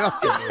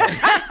nothing.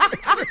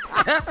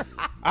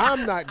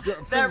 I'm not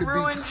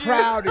finna be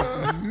crowded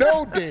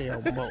no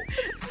damn more.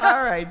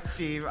 All right,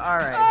 Steve. All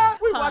right.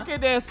 We walk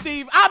in there,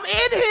 Steve. I'm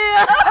in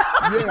here.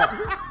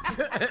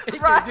 Yeah. He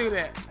can do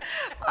that.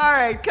 All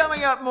right.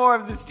 Coming up, more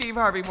of the Steve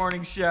Harvey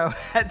Morning Show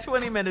at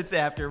 20 minutes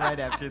after, right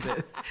after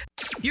this.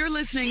 You're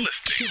listening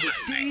to the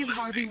Steve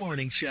Harvey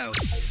Morning Show.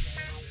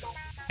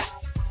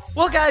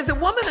 Well, guys, a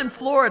woman in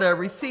Florida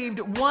received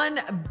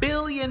 $1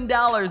 billion.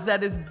 That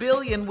is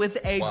billion with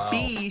a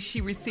B. She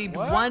received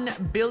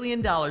 $1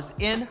 billion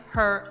in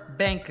her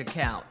bank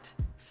account.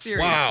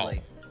 Seriously. Wow.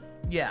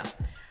 Yeah.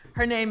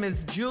 Her name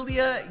is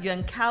Julia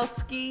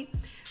Yankowski.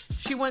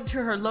 She went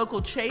to her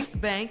local Chase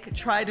bank,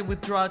 tried to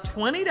withdraw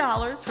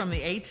 $20 from the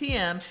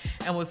ATM,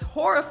 and was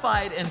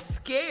horrified and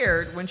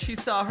scared when she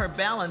saw her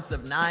balance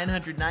of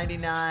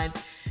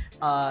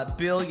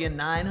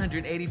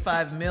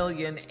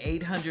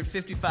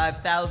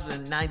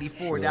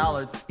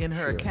 $999,855,855,094 in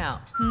her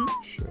account.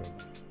 Sure.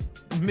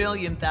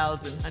 Million,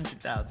 thousand,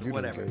 $100,000, You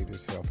whatever. gave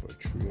this heifer $1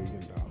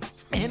 trillion.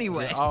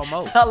 Anyway, Yeah,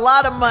 almost. a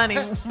lot of money,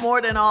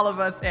 more than all of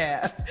us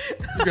have.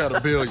 You got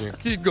 $1 billion.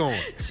 Keep going.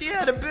 She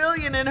had $1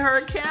 billion in her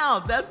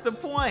account. That's the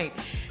point.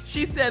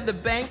 She said the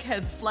bank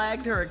has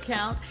flagged her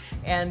account,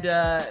 and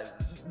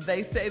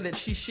they say that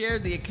she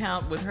shared the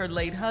account with her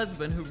late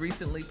husband, who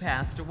recently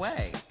passed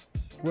away.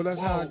 Well,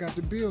 that's how I got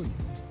the $1 billion.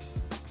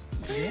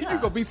 Yeah. You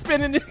gonna be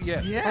spending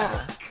this?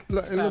 Yeah.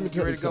 Let me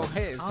tell you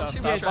something. She's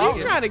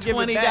trying to give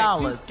it back.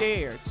 She's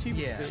scared. She's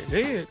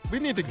Ed, we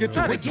need to get you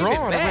Trying to give it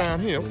withdrawing back. around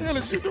here. What the hell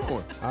is you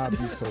doing? I'll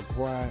be so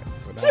quiet,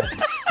 but I'll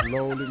be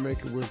slowly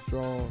making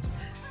withdrawals.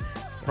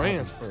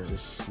 Transfer.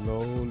 Just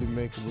slowly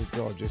making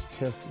withdrawals, just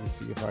testing to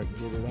see if I can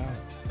get it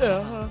out.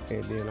 Uh-huh.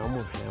 And then I'm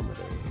gonna hammer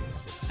their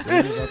ass. As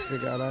soon as I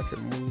figure out I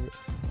can move it,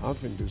 I'm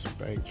finna do some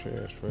bank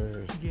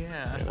transfers.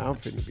 Yeah. And I'm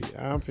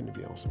finna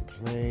be on some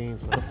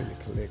planes, and I'm finna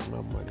collect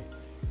my money.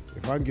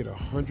 If I can get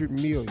 100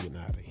 million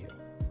out of here,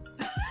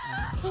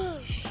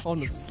 on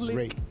the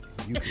slick,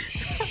 you can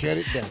shut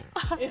it down.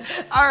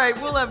 All right,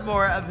 we'll have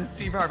more of the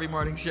Steve Harvey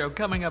Morning Show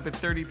coming up at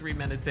 33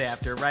 minutes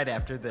after, right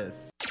after this.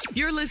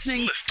 You're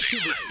listening to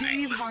the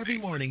Steve Harvey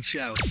Morning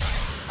Show.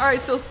 All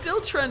right, so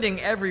still trending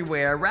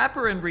everywhere,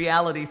 rapper and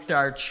reality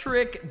star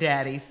Trick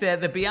Daddy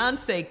said that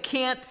Beyonce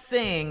can't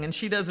sing and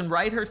she doesn't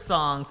write her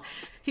songs.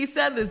 He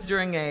said this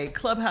during a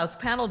Clubhouse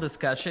panel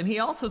discussion. He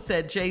also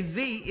said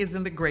Jay-Z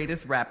isn't the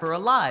greatest rapper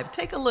alive.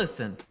 Take a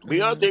listen.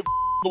 Beyonce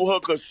with her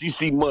because she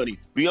see money.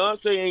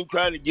 Beyonce ain't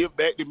trying to give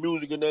back the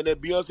music and none of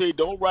that. Beyonce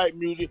don't write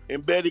music,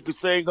 and Betty can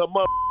sing her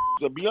mother.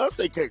 So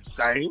Beyonce can't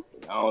sing.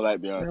 I don't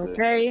like Beyonce.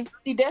 Okay.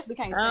 She definitely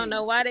can't sing. I don't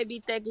know why they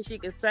be thinking she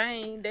can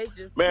sing. They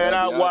just Man,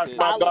 I watched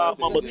my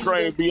godmama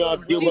train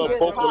Beyonce, give her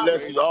vocal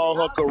lessons all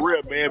her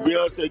career, man.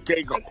 Beyonce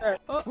can't go.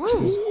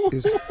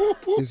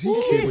 Is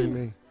he kidding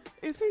me?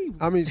 Is he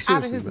I mean, out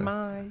seriously, of his man.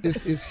 mind?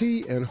 Is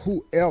he and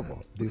whoever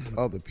these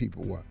other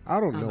people were? I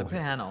don't know On the him.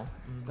 panel.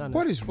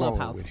 What is wrong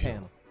Clubhouse with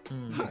panel.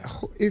 him?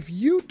 If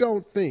you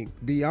don't think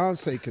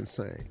Beyonce can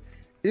sing,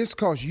 it's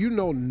because you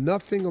know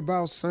nothing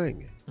about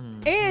singing.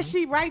 And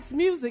she writes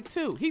music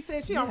too. He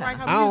said she don't write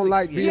her music. I don't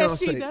like Beyonce. Yes,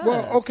 she does.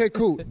 Well, okay,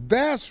 cool.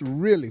 That's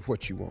really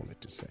what you wanted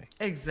to say.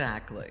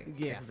 Exactly.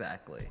 Yeah.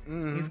 Exactly.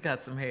 He's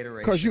got some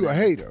hateration. Because you a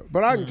hater.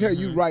 But I can tell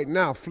you right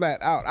now,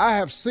 flat out, I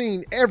have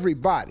seen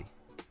everybody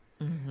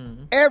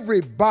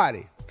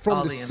from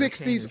All the the 60s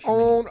entertainers,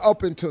 on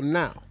up until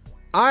now.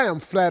 I am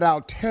flat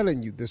out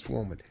telling you this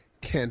woman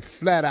can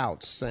flat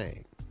out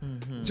sing.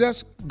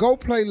 Just go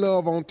play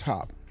Love on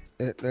Top.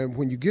 And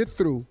when you get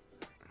through,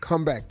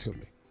 come back to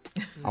me.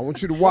 I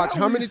want you to watch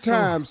how many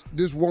times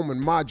this woman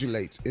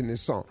modulates in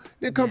this song.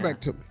 Then come back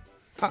to me.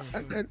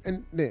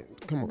 And then,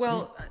 come on.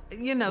 Well,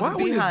 you know, Why the are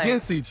we Beehive.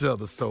 against each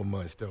other so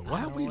much, though?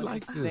 Why are we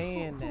like this?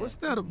 understand that. What's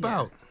that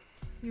about?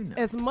 You know.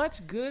 As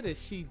much good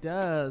as she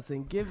does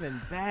and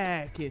giving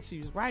back, and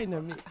she's writing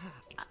her music.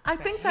 I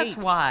think that's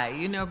why,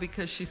 you know,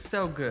 because she's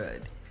so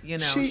good. You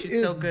know, she she's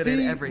is so good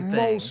the at everything.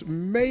 most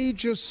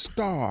major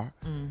star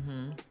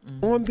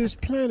on this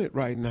planet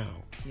right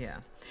now. Yeah.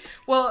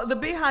 Well, the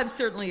Beehive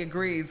certainly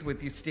agrees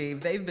with you,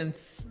 Steve. They've been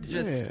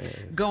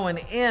just going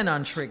in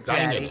on Trick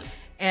Daddy.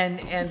 And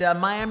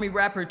Miami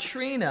rapper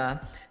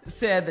Trina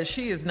said that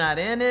she is not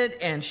in it,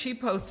 and she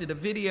posted a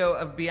video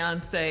of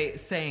Beyonce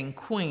saying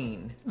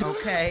queen,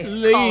 okay?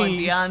 Calling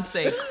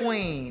Beyonce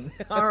queen.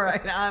 All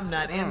right, I'm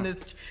not in this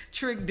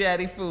Trick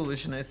Daddy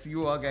foolishness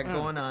you all got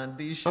going on.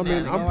 These I mean,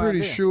 shenanigans. I'm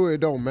pretty sure it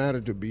don't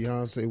matter to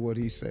Beyonce what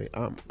he say.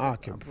 I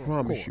can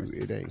promise you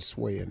it ain't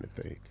swaying the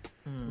thing.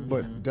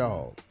 But,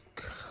 dog,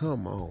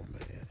 come on,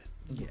 man.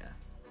 Yeah.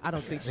 I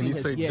don't think she And he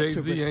has say yet to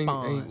Jay-Z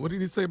respond. ain't. What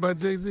did he say about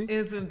Jay-Z?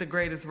 Isn't the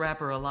greatest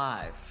rapper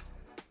alive.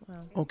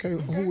 Okay,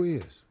 who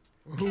is?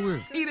 Who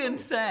is? He didn't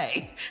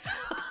say.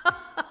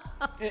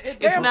 It It's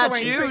damn not sure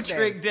ain't you,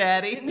 Trick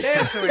Daddy. It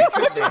damn sure ain't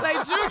Trick Did you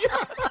Daddy. say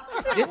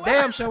Junior? It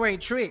damn sure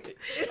ain't Trick.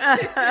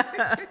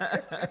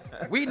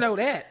 We know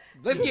that.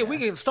 We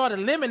can start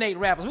eliminate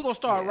rappers. We're gonna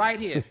start right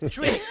here.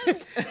 Trick.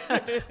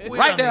 We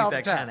Right don't there need off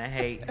that the top. kind of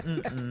hate.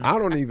 I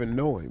don't even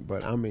know him,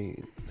 but I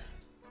mean,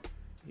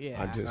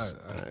 Yeah. I just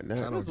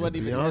That was the what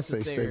even Beyonce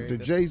necessary. statement, the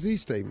Jay-Z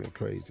statement,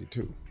 crazy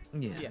too.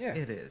 Yeah,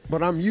 it is.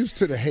 But I'm used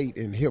to the hate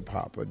in hip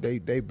hop. But they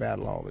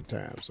battle all the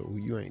time. So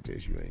you ain't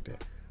this, you ain't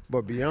that.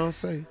 But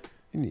Beyonce,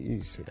 you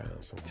need to sit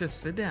down somewhere.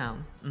 Just sit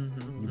down. You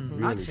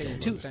I'll really tell you don't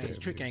two understand things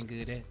Trick me. ain't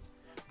good at.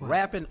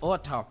 Rapping or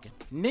talking.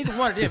 Neither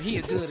one of them he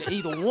is good at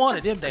either one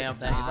of them damn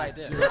things right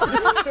there.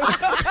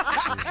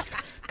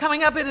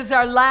 Coming up, it is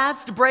our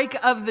last break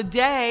of the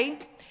day.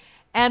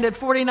 And at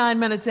 49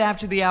 minutes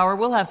after the hour,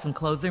 we'll have some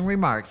closing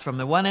remarks from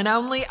the one and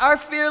only, our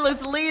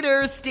fearless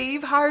leader,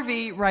 Steve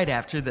Harvey, right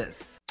after this.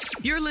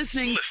 You're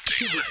listening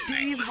to the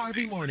Steve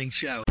Harvey Morning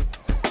Show.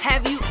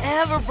 Have you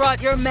ever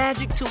brought your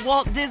magic to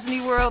Walt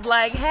Disney World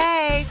like,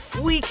 hey,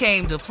 we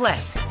came to play?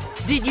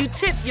 Did you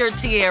tip your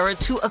tiara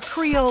to a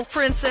Creole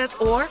princess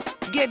or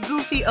get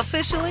goofy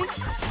officially?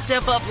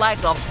 Step up like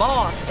a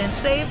boss and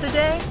save the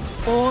day?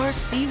 Or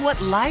see what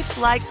life's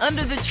like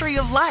under the tree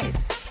of life?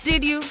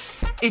 Did you?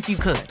 If you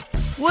could.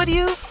 Would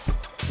you?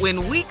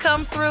 When we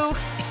come through,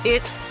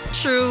 it's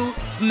true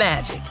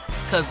magic.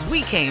 'Cause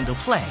we came to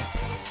play.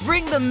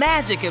 Bring the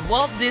magic at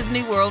Walt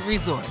Disney World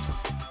Resort.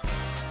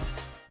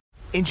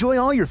 Enjoy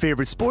all your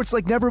favorite sports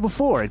like never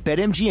before at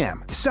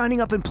BetMGM. Signing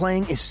up and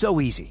playing is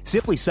so easy.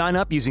 Simply sign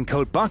up using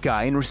code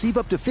Buckeye and receive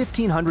up to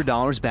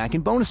 $1,500 back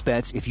in bonus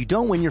bets if you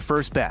don't win your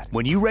first bet.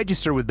 When you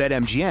register with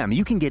BetMGM,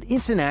 you can get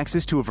instant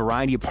access to a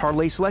variety of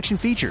parlay selection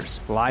features,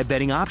 live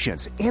betting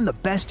options, and the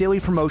best daily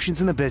promotions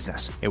in the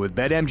business. And with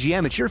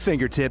BetMGM at your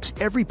fingertips,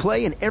 every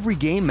play and every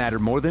game matter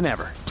more than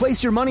ever.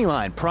 Place your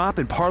moneyline, prop,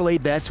 and parlay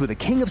bets with the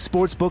king of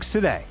sportsbooks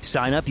today.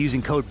 Sign up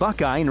using code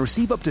Buckeye and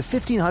receive up to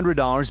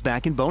 $1,500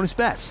 back in bonus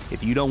bets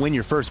if you don't win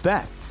your first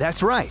bet.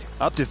 That's right,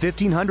 up to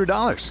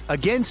 $1,500.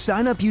 Again,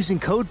 sign up using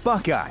code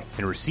Buckeye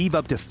and receive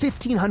up to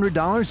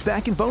 $1,500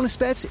 back in bonus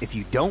bets if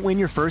you don't win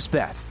your first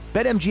bet.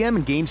 BetMGM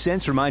and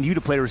GameSense remind you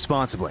to play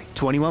responsibly.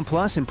 21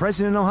 plus and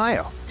present in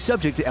Ohio.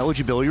 Subject to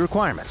eligibility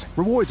requirements.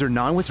 Rewards are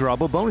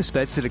non-withdrawable bonus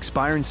bets that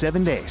expire in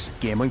 7 days.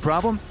 Gambling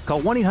problem?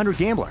 Call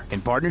 1-800-GAMBLER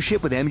in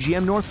partnership with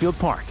MGM Northfield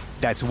Park.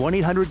 That's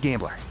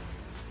 1-800-GAMBLER.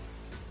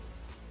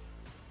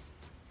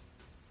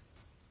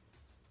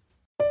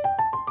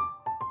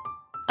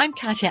 I'm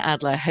Katya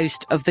Adler,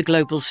 host of The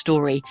Global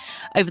Story.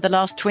 Over the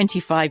last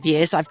 25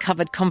 years, I've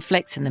covered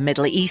conflicts in the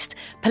Middle East,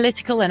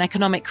 political and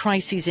economic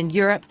crises in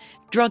Europe,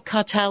 drug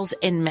cartels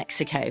in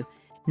Mexico.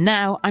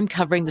 Now I'm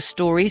covering the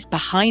stories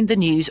behind the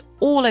news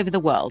all over the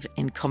world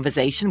in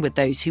conversation with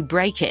those who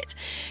break it.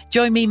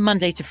 Join me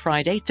Monday to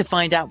Friday to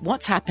find out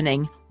what's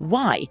happening,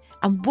 why,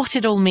 and what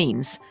it all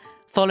means.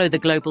 Follow The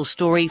Global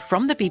Story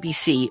from the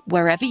BBC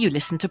wherever you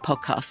listen to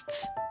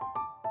podcasts.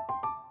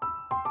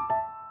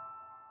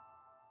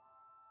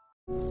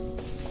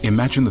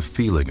 Imagine the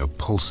feeling of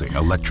pulsing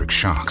electric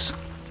shocks.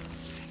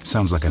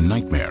 Sounds like a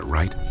nightmare,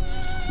 right?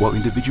 While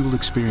individual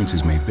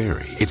experiences may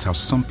vary, it's how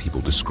some people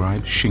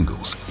describe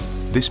shingles.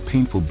 This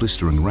painful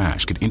blistering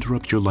rash could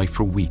interrupt your life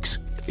for weeks.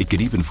 It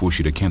could even force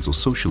you to cancel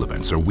social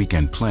events or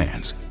weekend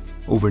plans.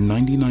 Over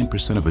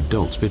 99% of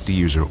adults 50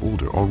 years or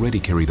older already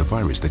carry the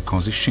virus that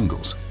causes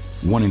shingles.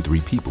 1 in 3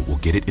 people will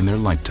get it in their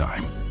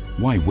lifetime.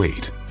 Why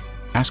wait?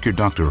 Ask your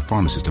doctor or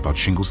pharmacist about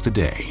shingles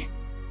today.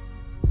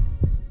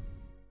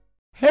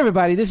 Hey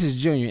everybody, this is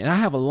Junior, and I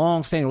have a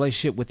long-standing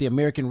relationship with the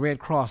American Red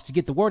Cross to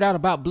get the word out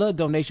about blood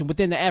donation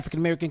within the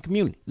African-American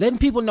community, letting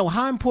people know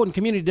how important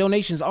community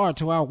donations are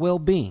to our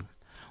well-being.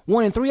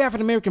 1 in 3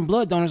 African-American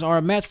blood donors are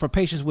a match for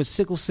patients with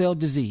sickle cell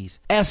disease.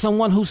 As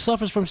someone who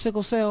suffers from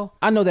sickle cell,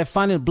 I know that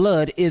finding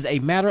blood is a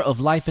matter of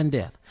life and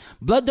death.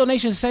 Blood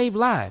donations save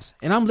lives,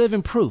 and I'm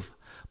living proof.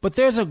 But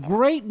there's a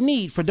great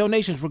need for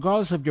donations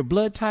regardless of your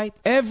blood type.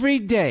 Every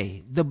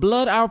day, the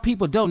blood our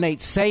people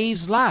donate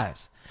saves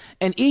lives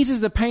and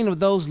eases the pain of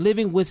those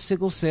living with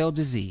sickle cell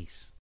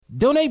disease.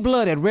 Donate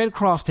blood at Red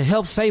Cross to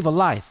help save a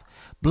life.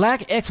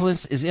 Black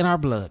excellence is in our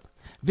blood.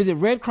 Visit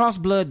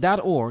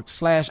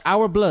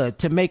redcrossblood.org/ourblood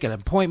to make an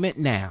appointment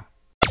now.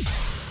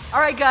 All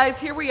right, guys,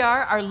 here we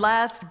are, our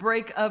last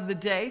break of the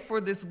day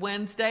for this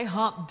Wednesday,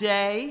 Hump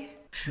Day.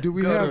 Do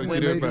we have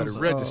the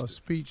latest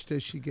speech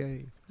that she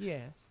gave?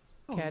 Yes.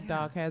 Cat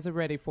Dog has it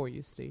ready for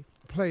you, Steve.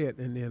 Play it,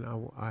 and then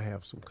I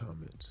have some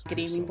comments. Good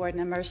evening, board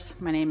members.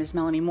 My name is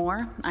Melanie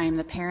Moore. I am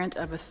the parent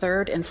of a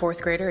 3rd and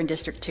 4th grader in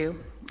District 2,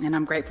 and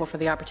I'm grateful for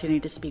the opportunity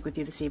to speak with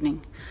you this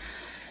evening.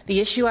 The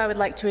issue I would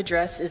like to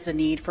address is the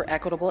need for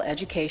equitable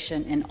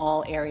education in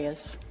all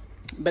areas.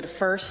 But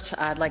first,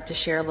 I'd like to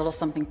share a little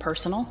something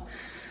personal.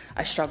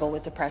 I struggle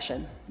with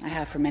depression. I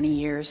have for many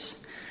years.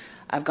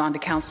 I've gone to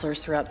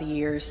counselors throughout the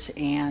years,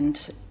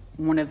 and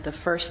one of the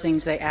first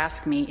things they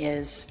ask me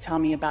is, tell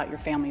me about your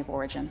family of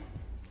origin.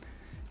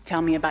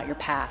 Tell me about your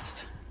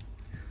past.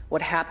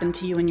 What happened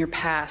to you in your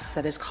past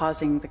that is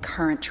causing the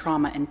current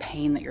trauma and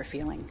pain that you're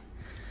feeling?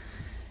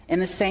 In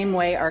the same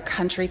way, our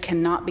country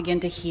cannot begin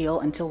to heal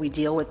until we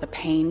deal with the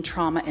pain,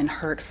 trauma, and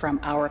hurt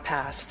from our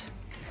past.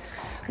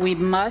 We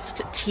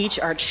must teach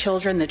our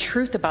children the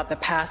truth about the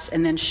past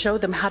and then show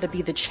them how to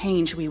be the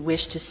change we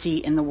wish to see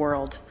in the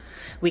world.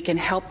 We can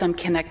help them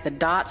connect the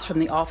dots from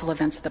the awful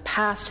events of the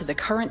past to the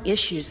current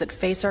issues that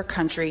face our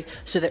country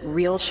so that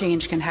real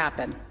change can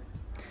happen.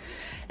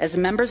 As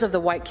members of the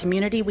white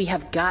community, we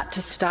have got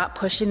to stop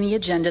pushing the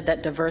agenda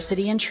that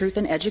diversity and truth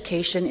in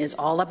education is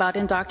all about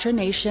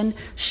indoctrination,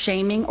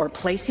 shaming, or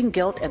placing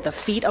guilt at the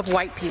feet of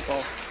white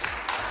people.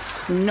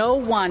 No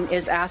one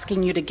is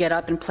asking you to get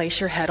up and place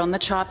your head on the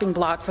chopping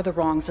block for the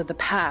wrongs of the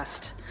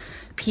past.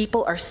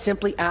 People are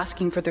simply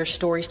asking for their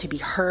stories to be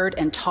heard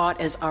and taught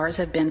as ours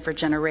have been for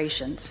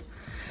generations.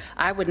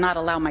 I would not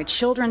allow my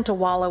children to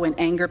wallow in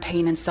anger,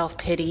 pain, and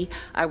self-pity.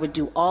 I would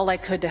do all I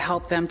could to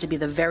help them to be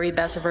the very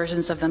best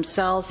versions of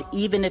themselves,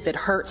 even if it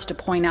hurts to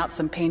point out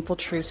some painful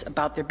truths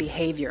about their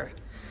behavior.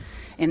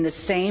 In the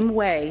same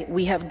way,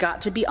 we have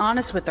got to be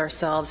honest with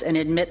ourselves and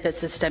admit that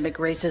systemic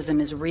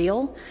racism is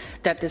real,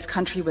 that this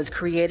country was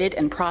created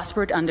and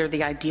prospered under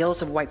the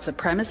ideals of white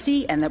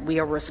supremacy, and that we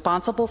are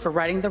responsible for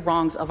righting the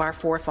wrongs of our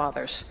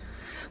forefathers.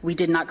 We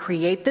did not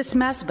create this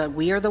mess, but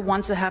we are the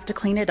ones that have to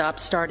clean it up,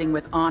 starting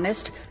with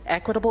honest,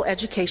 equitable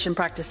education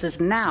practices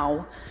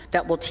now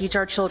that will teach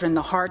our children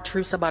the hard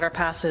truths about our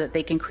past so that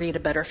they can create a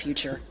better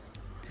future.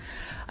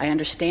 I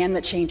understand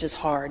that change is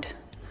hard,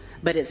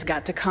 but it's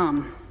got to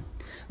come.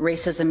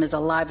 Racism is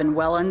alive and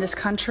well in this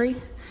country.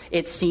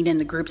 It's seen in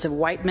the groups of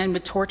white men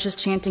with torches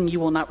chanting, "You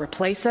will not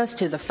replace us,"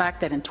 to the fact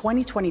that in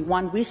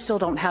 2021, we still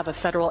don't have a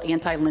federal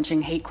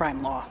anti-lynching hate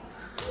crime law.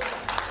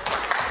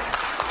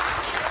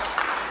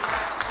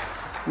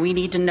 We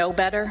need to know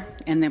better,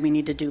 and then we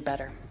need to do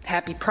better.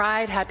 Happy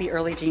Pride, happy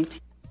early Juneteenth.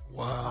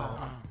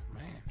 Wow.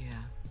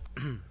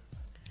 Yeah.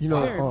 You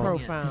know, Very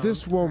profound.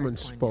 this woman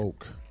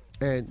spoke,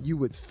 and you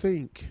would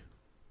think,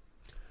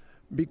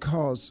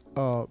 because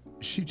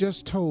she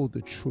just told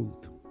the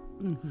truth.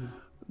 Mm-hmm.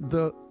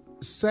 The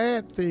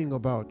sad thing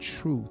about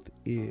truth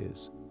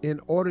is, in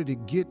order to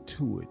get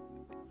to it,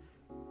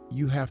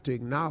 you have to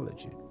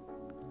acknowledge it.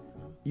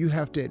 You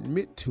have to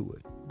admit to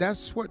it.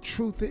 That's what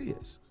truth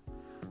is.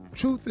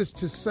 Truth is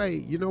to say,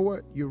 you know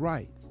what, you're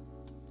right.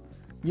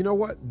 You know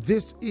what,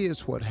 this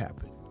is what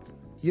happened.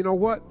 You know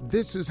what,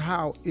 this is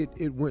how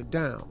it went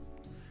down.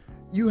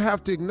 You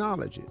have to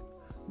acknowledge it.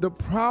 The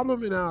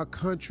problem in our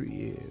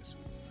country is,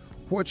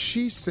 what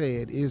she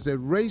said is that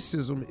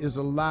racism is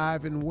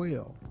alive and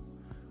well.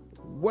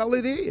 Well,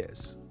 it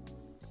is.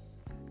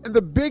 And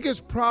the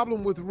biggest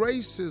problem with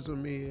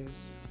racism is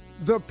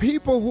the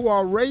people who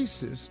are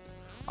racist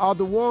are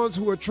the ones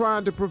who are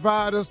trying to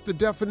provide us the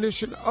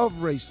definition of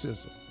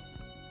racism,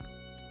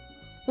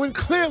 when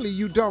clearly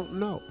you don't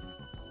know.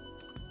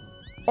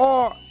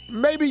 Or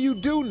maybe you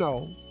do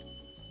know,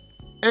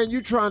 and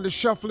you're trying to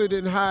shuffle it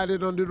and hide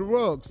it under the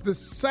rugs, the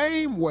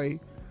same way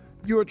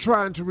you're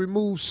trying to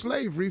remove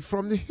slavery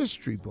from the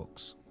history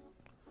books.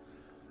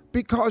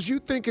 Because you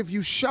think if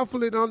you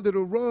shuffle it under the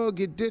rug,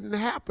 it didn't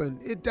happen.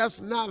 That's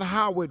not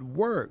how it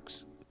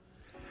works.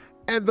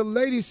 And the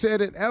lady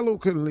said it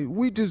eloquently.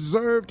 We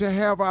deserve to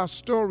have our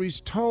stories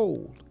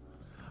told,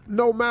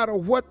 no matter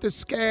what the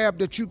scab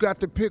that you got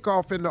to pick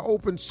off in the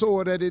open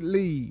sore that it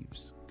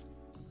leaves.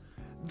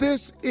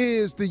 This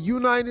is the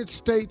United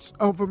States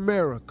of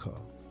America.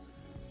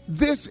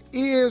 This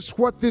is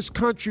what this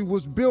country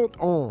was built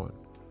on.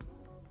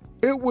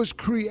 It was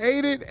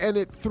created and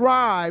it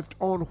thrived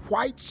on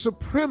white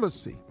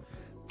supremacy.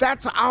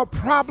 That's our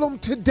problem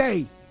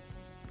today.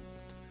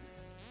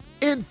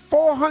 In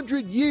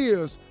 400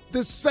 years,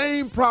 the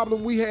same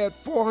problem we had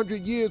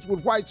 400 years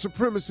with white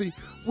supremacy,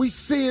 we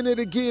seeing it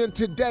again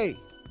today.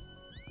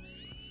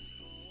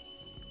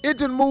 It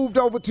done moved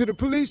over to the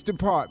police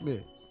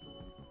department.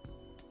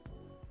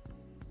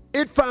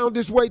 It found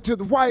its way to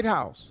the White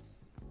House.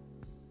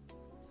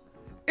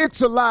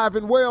 It's alive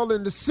and well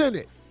in the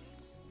Senate.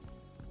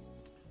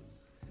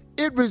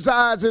 It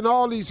resides in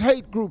all these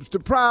hate groups, the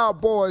Proud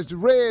Boys, the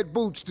Red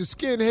Boots, the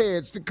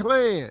Skinheads, the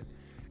Klan.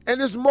 And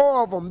there's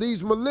more of them,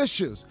 these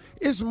militias.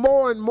 It's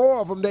more and more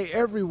of them. They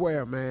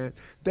everywhere, man.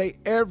 They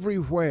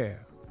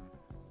everywhere.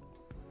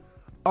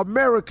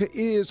 America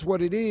is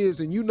what it is,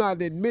 and you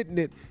not admitting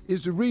it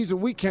is the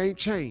reason we can't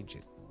change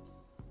it.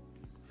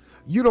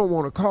 You don't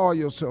want to call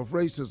yourself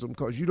racism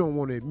because you don't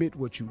want to admit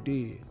what you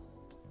did.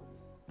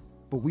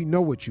 But we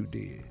know what you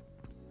did.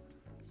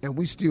 And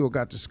we still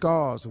got the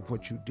scars of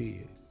what you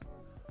did.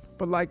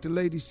 But like the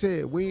lady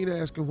said, we ain't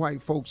asking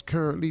white folks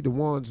currently, the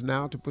ones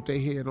now, to put their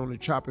head on the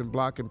chopping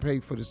block and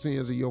pay for the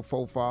sins of your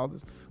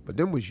forefathers. But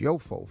them was your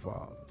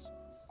forefathers.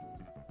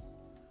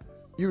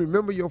 You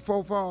remember your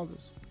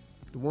forefathers?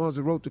 The ones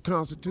that wrote the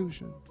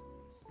Constitution?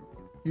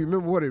 You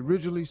remember what it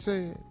originally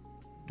said?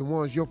 The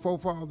ones your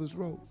forefathers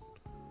wrote?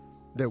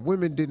 That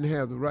women didn't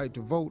have the right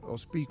to vote or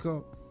speak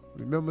up.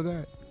 Remember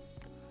that?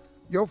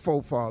 Your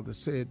forefathers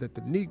said that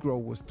the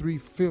Negro was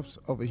 3/5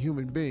 of a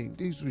human being.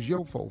 These was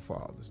your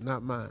forefathers,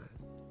 not mine.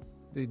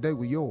 They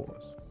were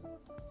yours.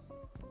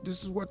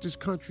 This is what this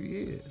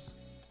country is.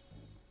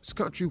 This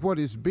country, what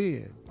it's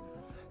been.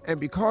 And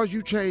because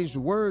you changed the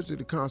words of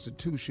the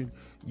Constitution,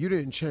 you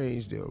didn't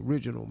change the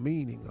original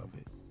meaning of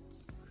it.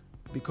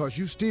 Because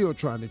you still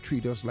trying to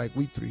treat us like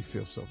we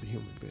 3/5 of a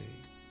human being.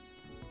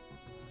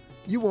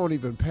 You won't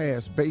even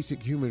pass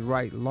basic human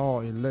right law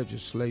in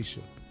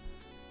legislation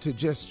to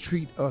just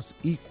treat us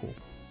equal,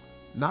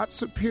 not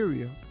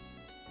superior,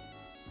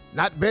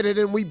 not better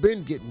than we've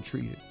been getting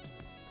treated.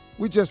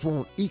 We just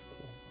want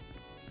equal.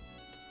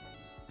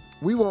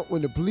 We want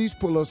when the police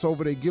pull us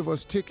over, they give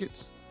us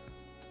tickets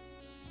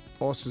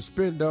or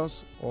suspend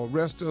us or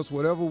arrest us,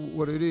 whatever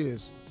what it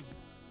is.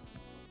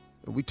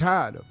 And we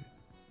tired of it.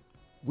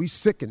 We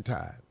sick and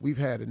tired. We've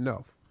had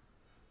enough.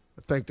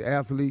 I thank the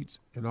athletes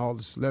and all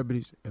the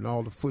celebrities and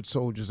all the foot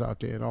soldiers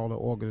out there and all the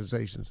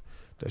organizations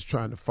that's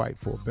trying to fight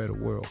for a better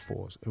world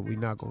for us. And we're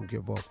not going to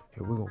give up,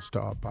 and we're going to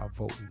start by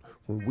voting.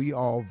 When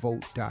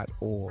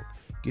weallvote.org,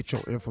 get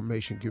your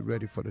information, get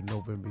ready for the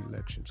November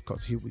elections,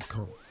 because here we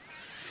come.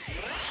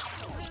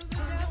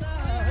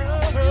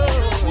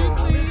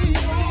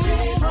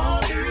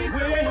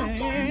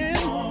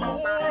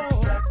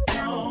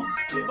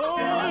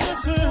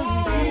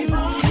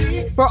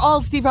 For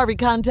all Steve Harvey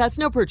contests,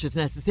 no purchase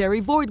necessary,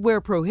 void where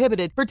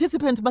prohibited.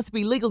 Participants must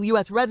be legal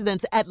U.S.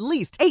 residents at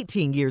least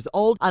 18 years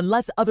old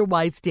unless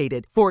otherwise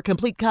stated. For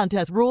complete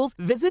contest rules,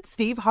 visit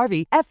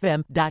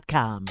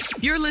SteveHarveyFM.com.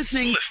 You're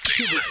listening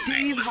to the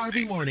Steve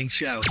Harvey Morning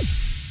Show.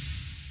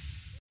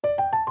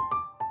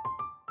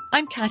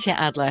 I'm Katya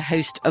Adler,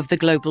 host of The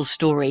Global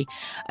Story.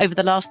 Over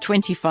the last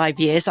 25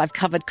 years, I've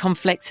covered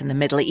conflicts in the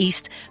Middle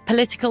East,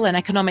 political and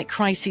economic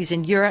crises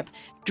in Europe,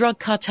 drug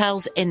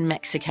cartels in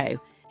Mexico.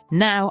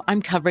 Now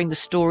I'm covering the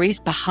stories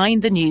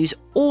behind the news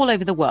all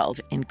over the world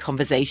in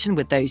conversation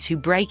with those who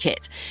break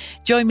it.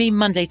 Join me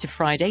Monday to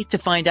Friday to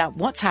find out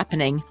what's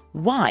happening,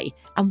 why,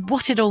 and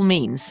what it all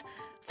means.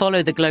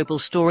 Follow The Global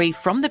Story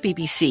from the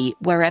BBC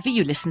wherever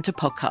you listen to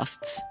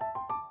podcasts.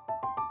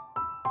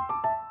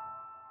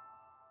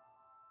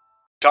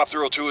 Top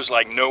Thrill 2 is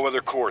like no other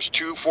course.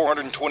 2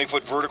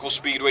 420-foot vertical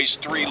speedways,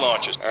 3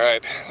 launches. All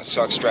right, let's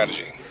talk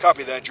strategy.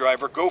 Copy that,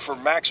 driver. Go for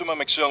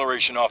maximum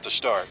acceleration off the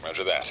start.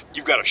 Roger that.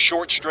 You've got a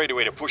short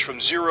straightaway to push from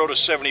 0 to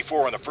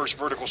 74 on the first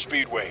vertical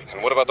speedway.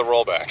 And what about the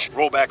rollback?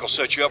 Rollback will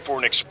set you up for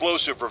an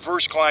explosive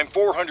reverse climb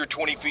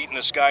 420 feet in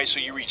the sky so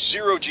you reach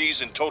 0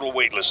 G's in total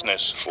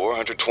weightlessness.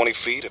 420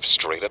 feet of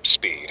straight-up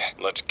speed.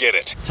 Let's get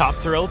it. Top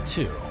Thrill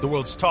 2, the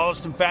world's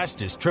tallest and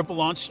fastest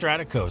triple-launch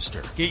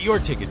stratocoaster. Get your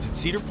tickets at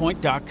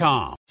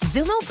cedarpoint.com.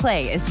 Zumo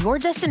Play is your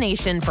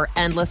destination for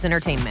endless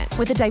entertainment.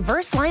 With a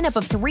diverse lineup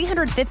of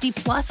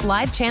 350-plus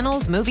live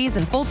channels, movies,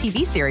 and full TV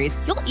series,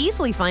 you'll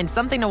easily find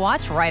something to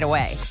watch right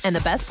away. And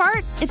the best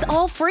part? It's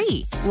all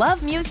free.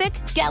 Love music?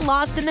 Get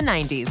lost in the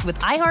 90s with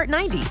iHeart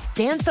 90s,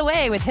 dance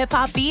away with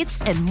hip-hop beats,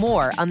 and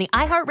more on the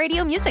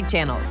iHeartRadio music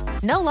channels.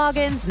 No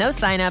logins, no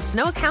signups,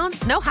 no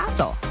accounts, no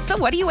hassle. So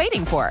what are you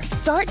waiting for?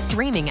 Start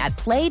streaming at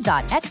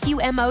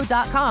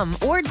play.xumo.com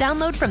or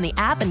download from the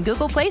app and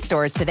Google Play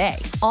stores today.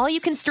 All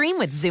you can stream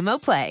with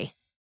Zumo Play.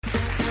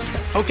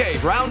 Okay,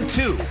 round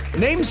 2.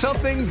 Name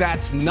something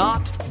that's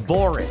not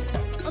boring.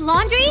 A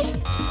laundry?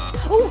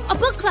 Ooh, a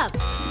book club.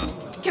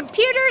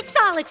 Computer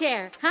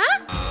solitaire,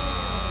 huh?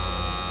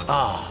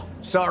 Ah,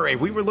 sorry,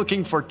 we were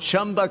looking for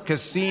Chumba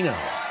Casino.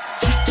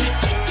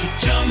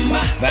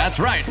 That's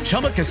right,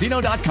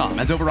 ChumbaCasino.com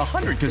has over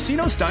 100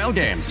 casino-style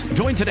games.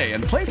 Join today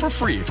and play for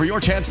free for your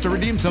chance to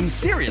redeem some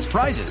serious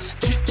prizes.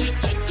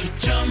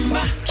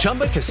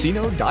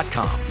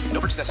 ChumbaCasino.com. No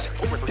purchase necessary.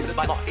 Void where prohibited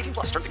by law. 18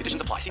 plus. Terms and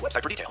conditions apply. See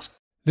website for details.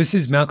 This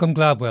is Malcolm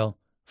Gladwell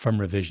from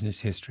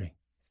Revisionist History.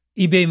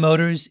 eBay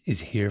Motors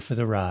is here for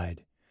the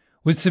ride.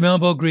 With some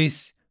elbow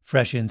grease,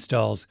 fresh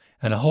installs,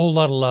 and a whole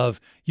lot of love,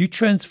 you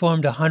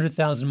transformed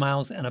 100,000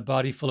 miles and a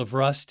body full of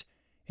rust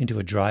into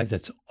a drive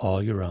that's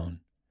all your own.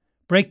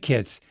 Brake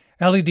kits,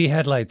 LED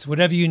headlights,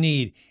 whatever you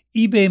need,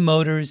 eBay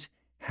Motors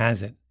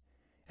has it.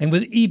 And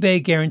with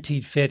eBay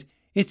Guaranteed Fit,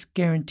 it's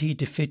guaranteed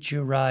to fit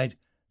your ride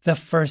the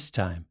first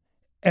time,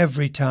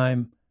 every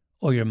time,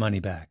 or your money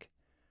back.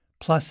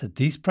 Plus, at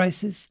these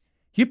prices,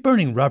 you're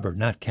burning rubber,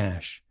 not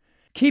cash.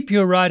 Keep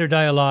your ride or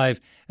die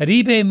alive at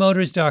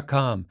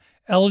ebaymotors.com.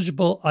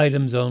 Eligible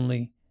items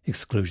only.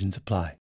 Exclusions apply.